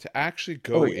 To actually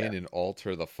go yeah. in and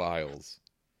alter the files.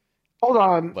 Hold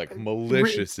on. Like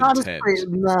malicious Not as intent. crazy.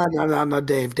 No,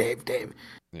 Dave.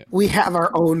 Yeah. We have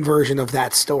our own version of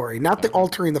that story. Not the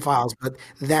altering the files, but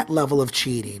that level of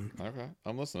cheating. Okay,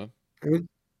 I'm listening.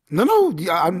 No,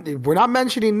 we're not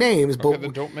mentioning names, Okay, but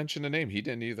then don't mention the name. He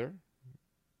didn't either.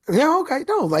 yeah, okay,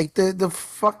 no, like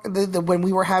the when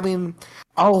we were having.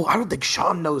 Oh, I don't think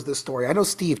Sean knows this story. I know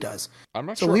Steve does. I'm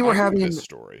not So sure we were I know having this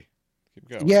story. Keep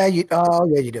going. Yeah, you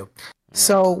do.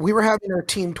 So we were having our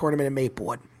team tournament in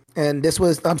Maplewood, and this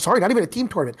was. I'm sorry, not even a team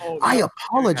tournament. I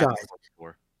apologize.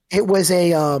 It was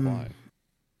a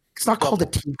It's not called a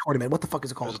team tournament. What the fuck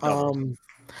is it called?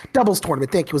 Doubles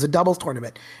tournament. Thank you. It was a doubles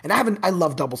tournament, and I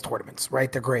love doubles tournaments. Right,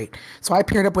 they're great. So I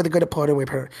paired up with a good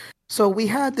opponent. So we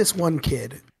had this one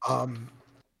kid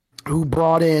who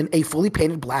brought in a fully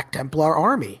painted Black Templar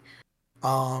army,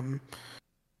 and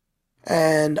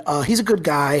he's a good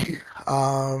guy.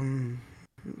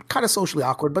 Kind of socially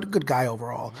awkward, but a good guy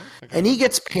overall. And he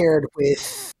gets paired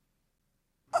with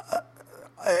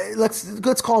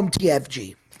let's call him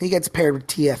TFG. He gets paired with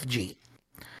TFG.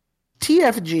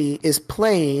 TFG is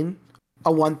playing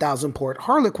a 1,000 port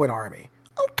Harlequin army.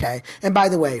 Okay. And by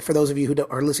the way, for those of you who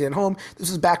are listening at home,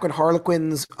 this is back when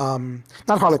Harlequins,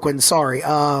 not Harlequins, sorry.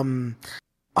 Oh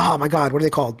my God, what are they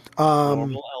called?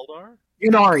 Normal Eldar?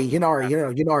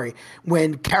 Yunari.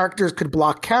 When characters could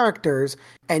block characters,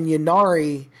 and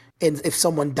Yunari, if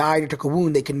someone died or took a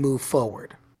wound, they can move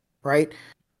forward, right?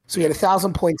 So he had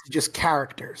 1,000 points to just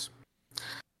characters.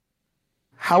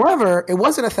 However, it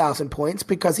wasn't 1,000 points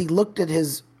because he looked at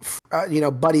his,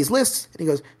 buddy's list and he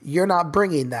goes, "You're not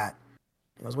bringing that."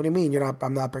 He goes, "What do you mean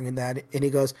I'm not bringing that?" And he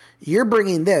goes, "You're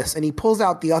bringing this," and he pulls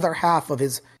out the other half of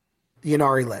his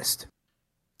Yunari list.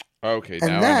 Okay, now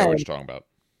I know what you're talking about.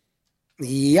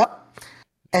 Yep.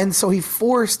 And so he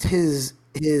forced his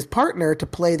partner to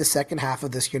play the second half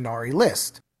of this Yunari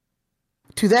list.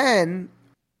 To then,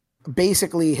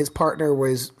 basically, his partner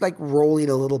was like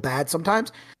rolling a little bad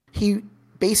sometimes. He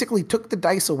basically took the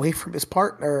dice away from his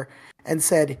partner and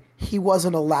said he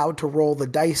wasn't allowed to roll the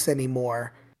dice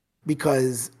anymore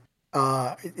because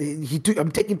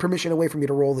I'm taking permission away from you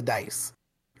to roll the dice.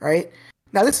 Right?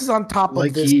 Now, this is on top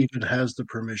of this. He even has the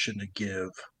permission to give.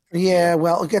 Yeah,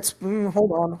 well, it gets.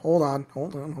 Hold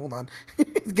on.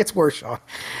 It gets worse,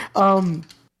 Sean.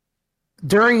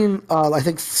 During, I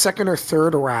think, second or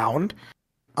third round,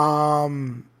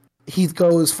 he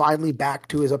goes finally back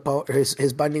to his opponent,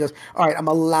 his buddy. He goes, "All right, I'm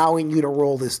allowing you to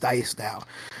roll this dice now."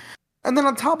 And then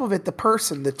on top of it, the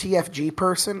TFG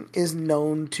person, is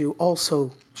known to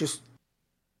also just.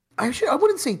 I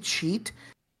wouldn't say cheat,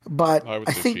 but I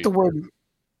think cheat. The word.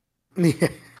 Yeah.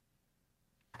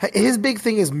 His big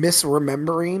thing is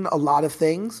misremembering a lot of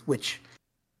things, which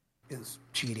is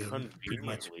cheating.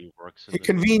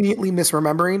 Conveniently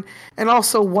misremembering, and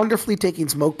also wonderfully taking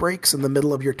smoke breaks in the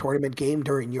middle of your tournament game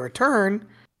during your turn,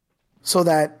 so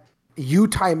that you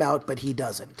time out, but he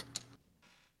doesn't.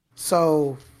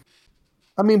 So,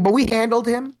 but we handled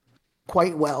him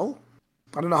quite well.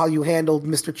 I don't know how you handled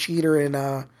Mr. Cheater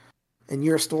in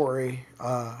your story,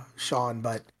 Sean,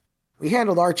 but we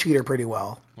handled our cheater pretty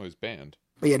well. Well, he's banned.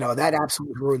 But that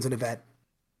absolutely ruins an event.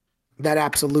 That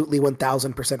absolutely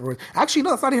 1,000% ruins. Actually, no,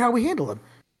 that's not even how we handle him.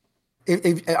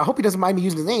 I hope he doesn't mind me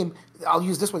using his name. I'll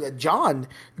use this one. John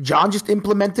just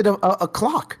implemented a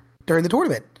clock during the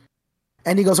tournament.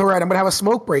 And he goes, "All right, I'm going to have a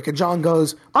smoke break." And John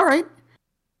goes, "All right."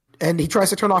 And he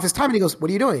tries to turn off his time. And he goes, "What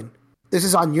are you doing? This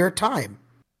is on your time.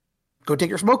 Go take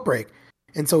your smoke break."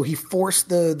 And so he forced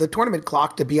the tournament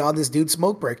clock to be on this dude's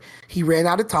smoke break. He ran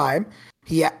out of time.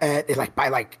 He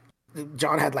by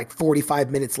John had like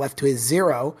 45 minutes left to his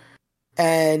 0.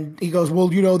 And he goes, well,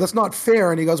 that's not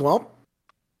fair. And he goes, well,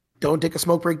 don't take a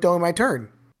smoke break during my turn.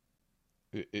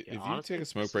 If you take a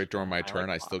smoke break during my turn,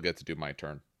 I still get to do my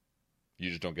turn. You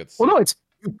just don't get to see. Well, no, it's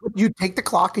you take the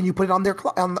clock and you put it on their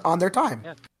on their time.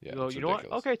 Yeah, you know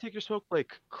what? Okay, take your smoke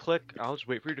break. Click. I'll just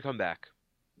wait for you to come back.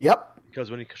 Yep.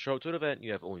 Because when you show up to an event,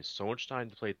 you have only so much time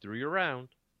to play through your round.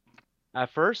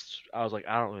 At first, I was like,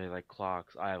 I don't really like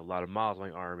clocks. I have a lot of mods in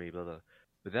my army, blah, blah.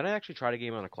 But then I actually tried a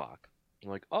game on a clock.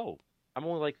 I'm like, oh, I'm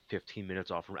only like 15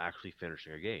 minutes off from actually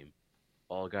finishing a game.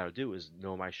 All I gotta do is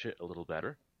know my shit a little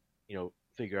better.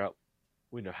 Figure out,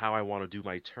 how I want to do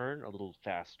my turn a little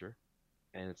faster.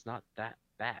 And it's not that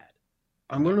bad.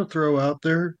 I'm going to throw out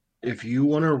there, if you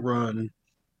want to run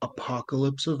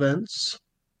apocalypse events,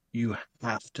 you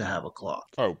have to have a clock.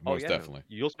 Oh, most definitely.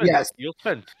 You'll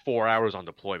spend 4 hours on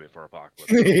deployment for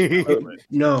apocalypse.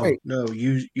 No,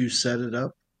 you set it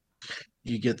up,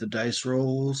 you get the dice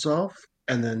rolls off,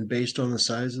 and then based on the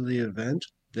size of the event,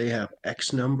 they have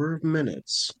X number of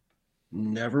minutes,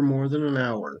 never more than an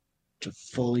hour, to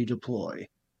fully deploy.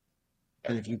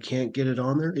 And if you can't get it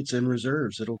on there, it's in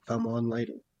reserves. It'll come on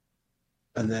later.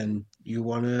 And then you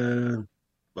want to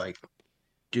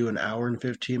do an hour and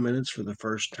 15 minutes for the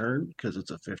first turn because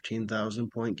it's a 15,000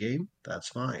 point game. That's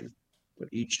fine. But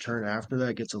each turn after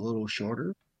that gets a little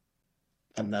shorter.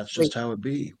 And that's just how it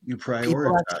be. You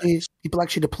prioritize. People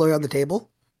actually deploy on the table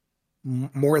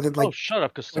more than Oh, shut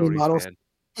up, custodians, man.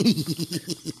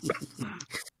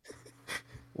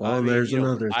 Well, there's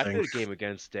another thing. I played a game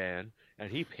against Dan,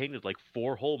 and he painted like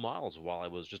 4 whole models while I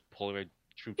was just pulling my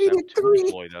troops out to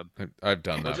deploy them. I've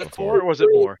done that before. Was it 4 or was it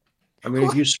more? I mean,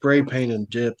 if you spray paint and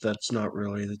dip, that's not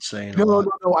really saying a lot.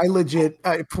 No. I legit,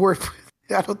 I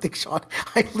don't think Sean.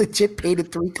 I legit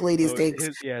painted 3 Caladius tanks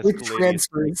with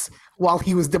transfers while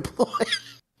he was deployed.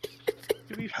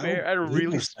 To be fair, I had a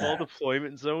really small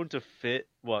deployment zone to fit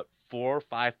 4,000 or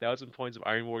 5,000 points of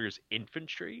Iron Warriors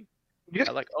infantry. Yeah.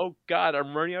 I'm like, oh god,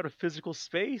 I'm running out of physical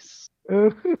space.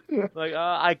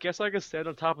 I guess I can stand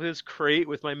on top of this crate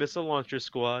with my missile launcher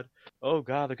squad. Oh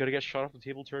god, they're gonna get shot off the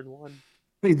table turn 1.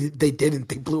 They didn't.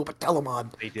 They blew up a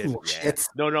Telemon. They did. Yeah.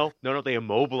 No. They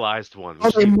immobilized one. Oh,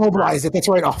 they immobilized it. That's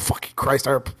right. Oh, fucking Christ!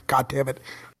 God damn it.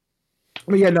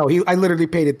 But yeah, no. I literally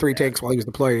painted 3 tanks while he was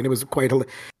deploying, and it was quite.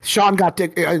 Sean got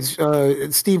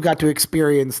to. Steve got to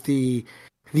experience the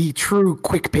true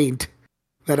quick paint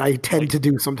that I tend to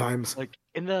do sometimes. Like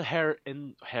in the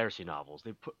heresy novels,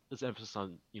 they put this emphasis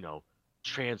on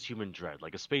transhuman dread.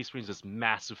 Like a space marine is this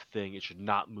massive thing; it should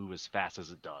not move as fast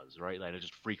as it does, right? Like it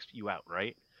just freaks you out,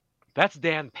 right? That's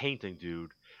Dan painting,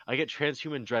 dude. I get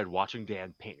transhuman dread watching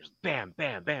Dan paint. Just bam,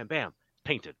 bam, bam, bam,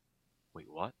 painted. Wait,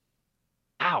 what?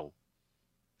 Ow!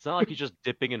 It's not like he's just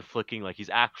dipping and flicking; like he's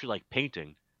actually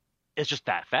painting. It's just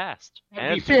that fast,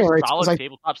 and it's a solid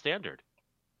tabletop standard.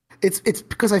 It's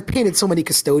because I've painted so many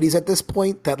custodies at this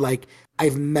point that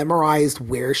I've memorized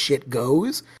where shit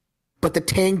goes. But the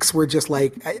tanks were just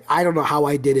I don't know how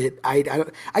I did it. I go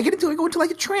into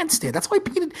a trance state. That's why I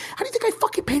painted. How do you think I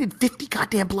fucking painted 50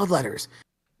 goddamn bloodletters?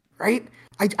 Right?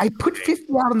 I put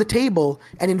 50 out on the table,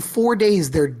 and in 4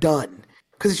 days they're done.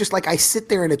 Because it's just I sit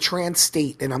there in a trance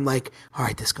state, and I'm like, all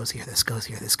right, this goes here, this goes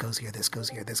here, this goes here, this goes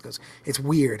here, this goes. It's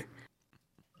weird.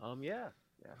 Yeah.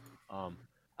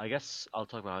 I guess I'll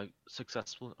talk about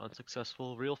successful,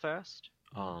 unsuccessful real fast.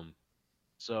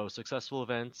 So successful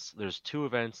events, there's 2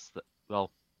 events that,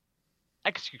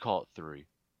 I guess you could call it 3.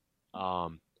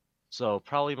 So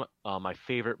probably my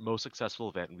favorite, most successful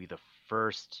event would be the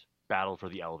first Battle for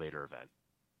the Elevator event.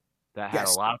 That had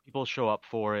a lot of people show up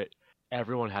for it.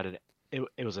 Everyone had it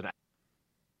was an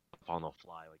on the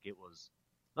fly. It was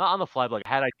not on the fly, but I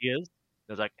had ideas.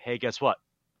 It was like, hey, guess what?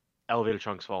 Elevator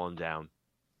trunk's falling down.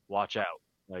 Watch out.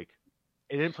 It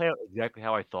didn't play out exactly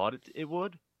how I thought it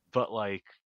would, but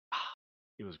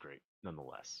it was great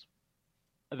nonetheless.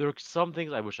 There were some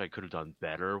things I wish I could have done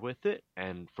better with it,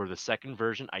 and for the second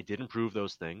version, I did improve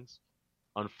those things.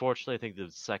 Unfortunately, I think the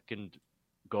second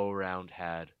go-around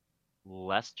had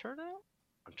less turnout?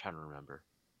 I'm trying to remember.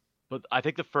 But I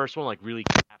think the first one really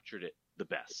captured it the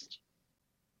best.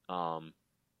 The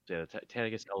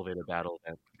Titanicus Elevator Battle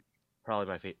event, probably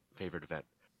my favorite event.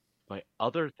 My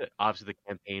other obviously the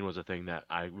campaign was a thing that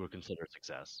I would consider a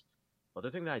success. The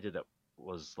other thing that I did that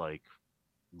was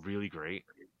really great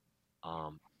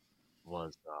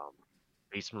was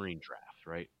Space Marine Draft,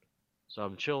 right? So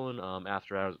I'm chilling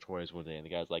after hours at Toys one day, and the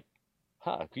guy's like,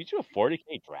 can you do a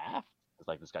 40k draft?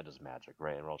 It's this guy does magic,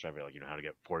 right? And we're all trying to be how to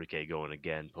get 40k going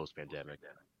again post-pandemic.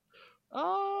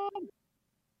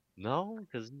 No,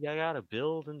 because you gotta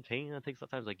build and paint, and it takes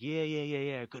sometimes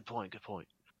yeah, good point.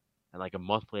 And like a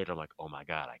month later, I'm like, oh my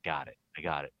god, I got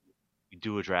it. You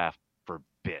do a draft for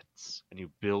bits, and you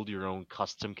build your own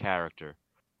custom character.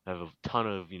 Have a ton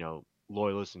of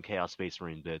loyalists and Chaos Space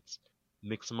Marine bits.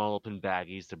 Mix them all up in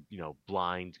baggies to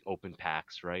blind open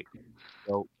packs, right?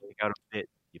 So you got a bit,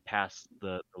 you pass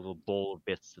the little bowl of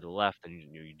bits to the left, and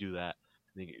you do that.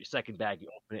 And then you get your second bag, you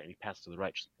open it, and you pass to the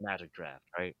right, just like Magic Draft,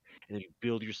 right? And then you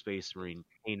build your Space Marine,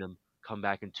 paint them, come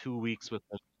back in 2 weeks with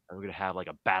them, and we're gonna have like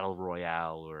a battle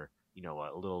royale or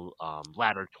a little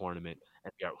ladder tournament,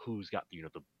 and figure out who's got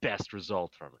the best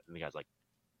result from it. And the guy's like,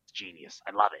 "It's genius,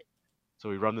 I love it." So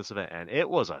we run this event, and it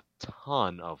was a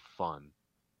ton of fun.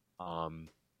 Um,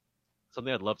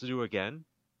 Something I'd love to do again.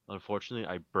 Unfortunately,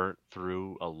 I burnt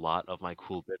through a lot of my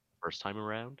cool bits the first time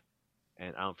around,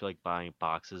 and I don't feel like buying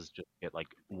boxes just to get like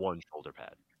one shoulder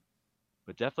pad.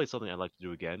 But definitely something I'd like to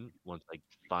do again once I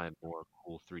find more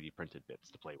cool 3D printed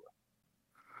bits to play with.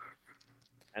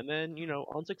 And then,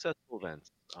 unsuccessful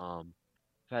events. I've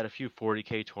had a few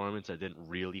 40K tournaments that didn't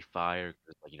really fire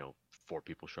because, like, 4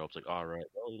 people show up. It's like, all right,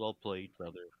 well played,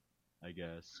 brother, I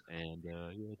guess. And yeah,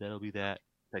 that'll be that.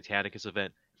 Titanicus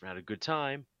event. I had a good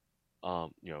time.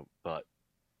 But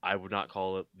I would not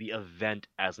call it the event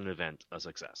as an event a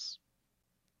success.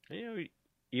 And,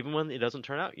 even when it doesn't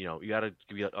turn out, you gotta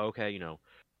be like, okay,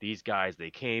 these guys,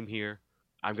 they came here.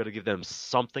 I'm gonna give them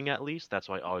something at least. That's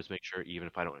why I always make sure, even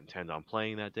if I don't intend on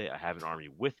playing that day, I have an army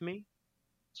with me,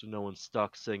 so no one's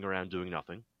stuck sitting around doing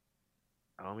nothing.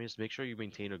 Just make sure you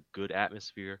maintain a good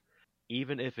atmosphere,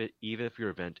 even if your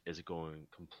event is going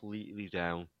completely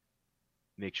down.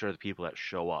 Make sure the people that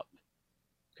show up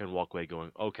can walk away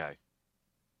going, okay,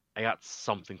 I got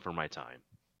something for my time.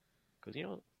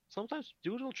 Because sometimes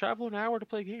dudes will travel an hour to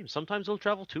play games. Sometimes they'll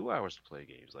travel 2 hours to play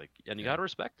games. And you gotta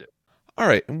respect it. All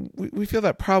right, we feel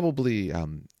that probably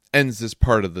ends this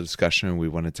part of the discussion we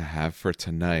wanted to have for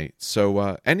tonight.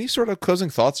 So, any sort of closing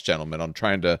thoughts, gentlemen, on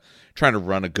trying to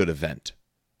run a good event?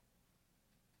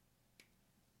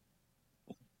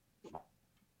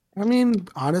 I mean,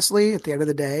 honestly, at the end of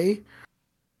the day,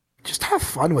 just have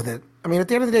fun with it. I mean, at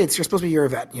the end of the day, you're supposed to be your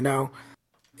event.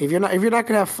 If you're not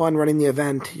gonna have fun running the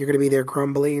event, you're gonna be there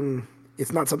grumbling.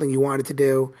 It's not something you wanted to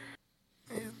do.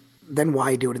 Then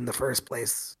why do it in the first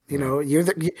place?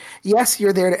 Yes,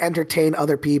 you're there to entertain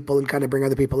other people and kind of bring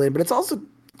other people in, but it's also,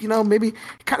 maybe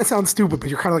it kind of sounds stupid, but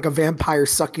you're kind of like a vampire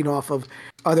sucking off of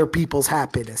other people's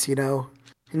happiness.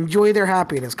 Enjoy their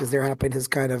happiness because their happiness is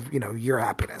kind of, your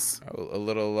happiness. A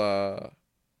little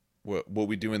what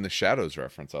we do in the shadows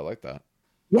reference. I like that.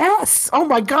 Yes. Oh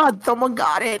my God, someone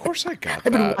got it. Of course, I got I've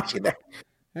been that. watching that.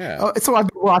 Yeah. So I've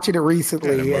been watching it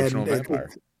recently. Yeah, emotional vampire.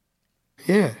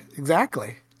 Yeah,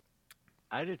 exactly.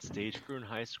 I did stage crew in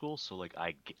high school, so like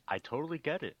I totally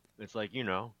get it. It's like,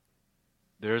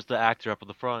 there's the actor up at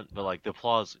the front, but like the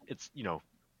applause, it's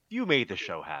you made the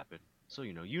show happen. So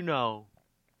you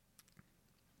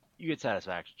get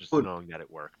satisfaction just knowing that it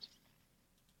worked.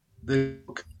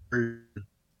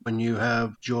 When you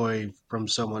have joy from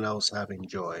someone else having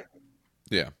joy.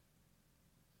 Yeah.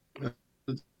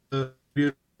 It's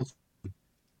beautiful.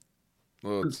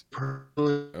 Well,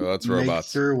 that's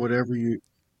robots. Sure, whatever you.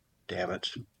 Damn it!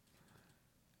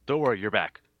 Don't worry, you're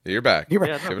back. Yeah, you're back. Give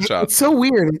a shot. It's so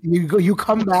weird. You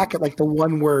come back at like the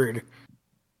one word.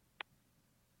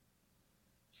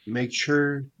 Make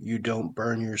sure you don't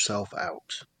burn yourself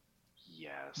out.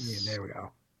 Yes. Yeah, there we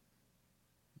go.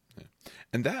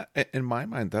 And that, in my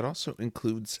mind, that also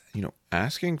includes,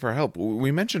 asking for help.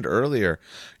 We mentioned earlier,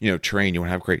 terrain. You want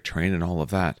to have great terrain and all of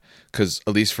that, because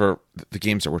at least for the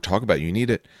games that we're talking about, you need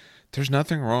it. There's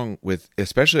nothing wrong with,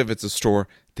 especially if it's a store,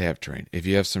 they have terrain. If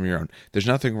you have some of your own, there's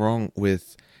nothing wrong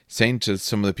with saying to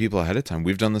some of the people ahead of time,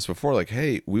 we've done this before, like,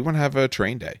 hey, we want to have a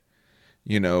terrain day.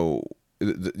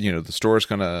 The store is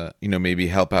gonna, maybe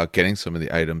help out getting some of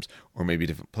the items, or maybe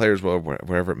different players,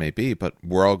 wherever it may be. But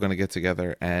we're all gonna get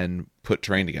together and put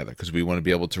terrain together because we want to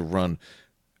be able to run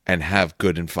and have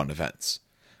good and fun events.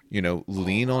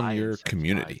 Lean on your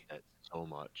community. So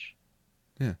much.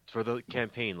 Yeah. For the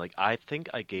campaign, like I think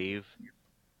I gave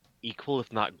equal,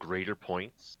 if not greater,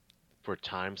 points for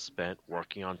time spent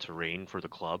working on terrain for the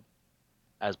club,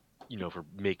 as for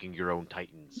making your own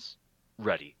Titans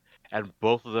ready. And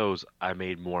both of those I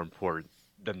made more important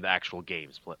than the actual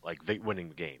games, like winning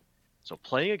the game. So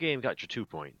playing a game got you 2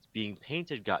 points. Being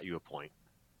painted got you a point.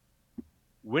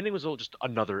 Winning was just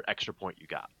another extra point you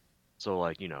got.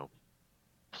 So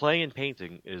playing and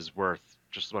painting is worth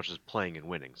just as much as playing and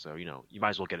winning. So you might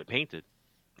as well get it painted,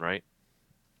 right?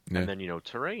 Yeah. And then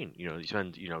terrain. You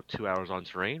spend 2 hours on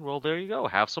terrain. Well, there you go.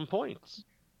 Have some points.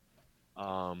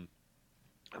 And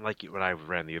like when I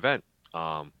ran the event,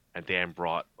 and Dan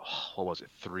brought, what was it,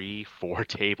 3-4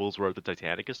 tables worth of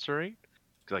Titanicus terrain.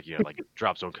 Like, you know, like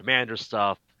drop zone commander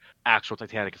stuff, actual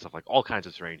Titanicus stuff, like all kinds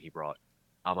of terrain he brought.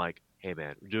 I'm like, hey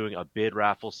man, we're doing a bid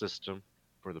raffle system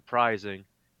for the prizing.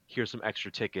 Here's some extra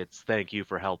tickets. Thank you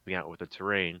for helping out with the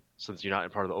terrain. Since you're not in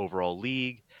part of the overall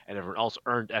league, and everyone else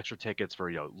earned extra tickets for,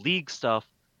 you know, league stuff,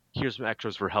 here's some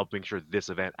extras for helping sure this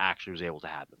event actually was able to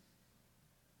happen.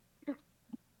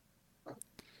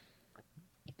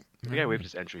 Yeah, we have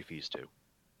just entry fees too.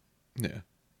 Yeah,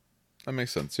 that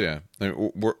makes sense. Yeah, I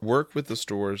mean, work with the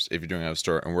stores if you're doing out of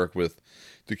store, and work with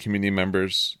the community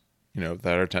members, you know,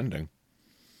 that are attending.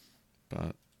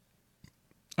 But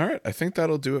all right, I think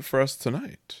that'll do it for us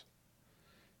tonight.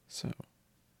 So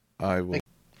I will,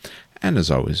 and as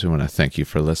always, we want to thank you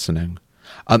for listening.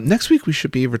 Next week, we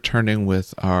should be returning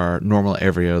with our normal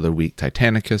every other week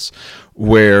Titanicus,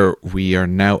 where we are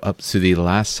now up to the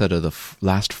last set of the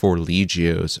last 4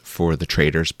 Legios for the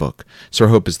Trader's book. So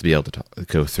our hope is to be able to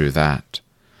go through that.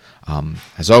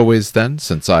 As always, then,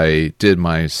 since I did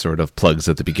my sort of plugs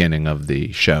at the beginning of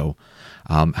the show,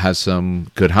 have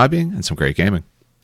some good hobbying and some great gaming.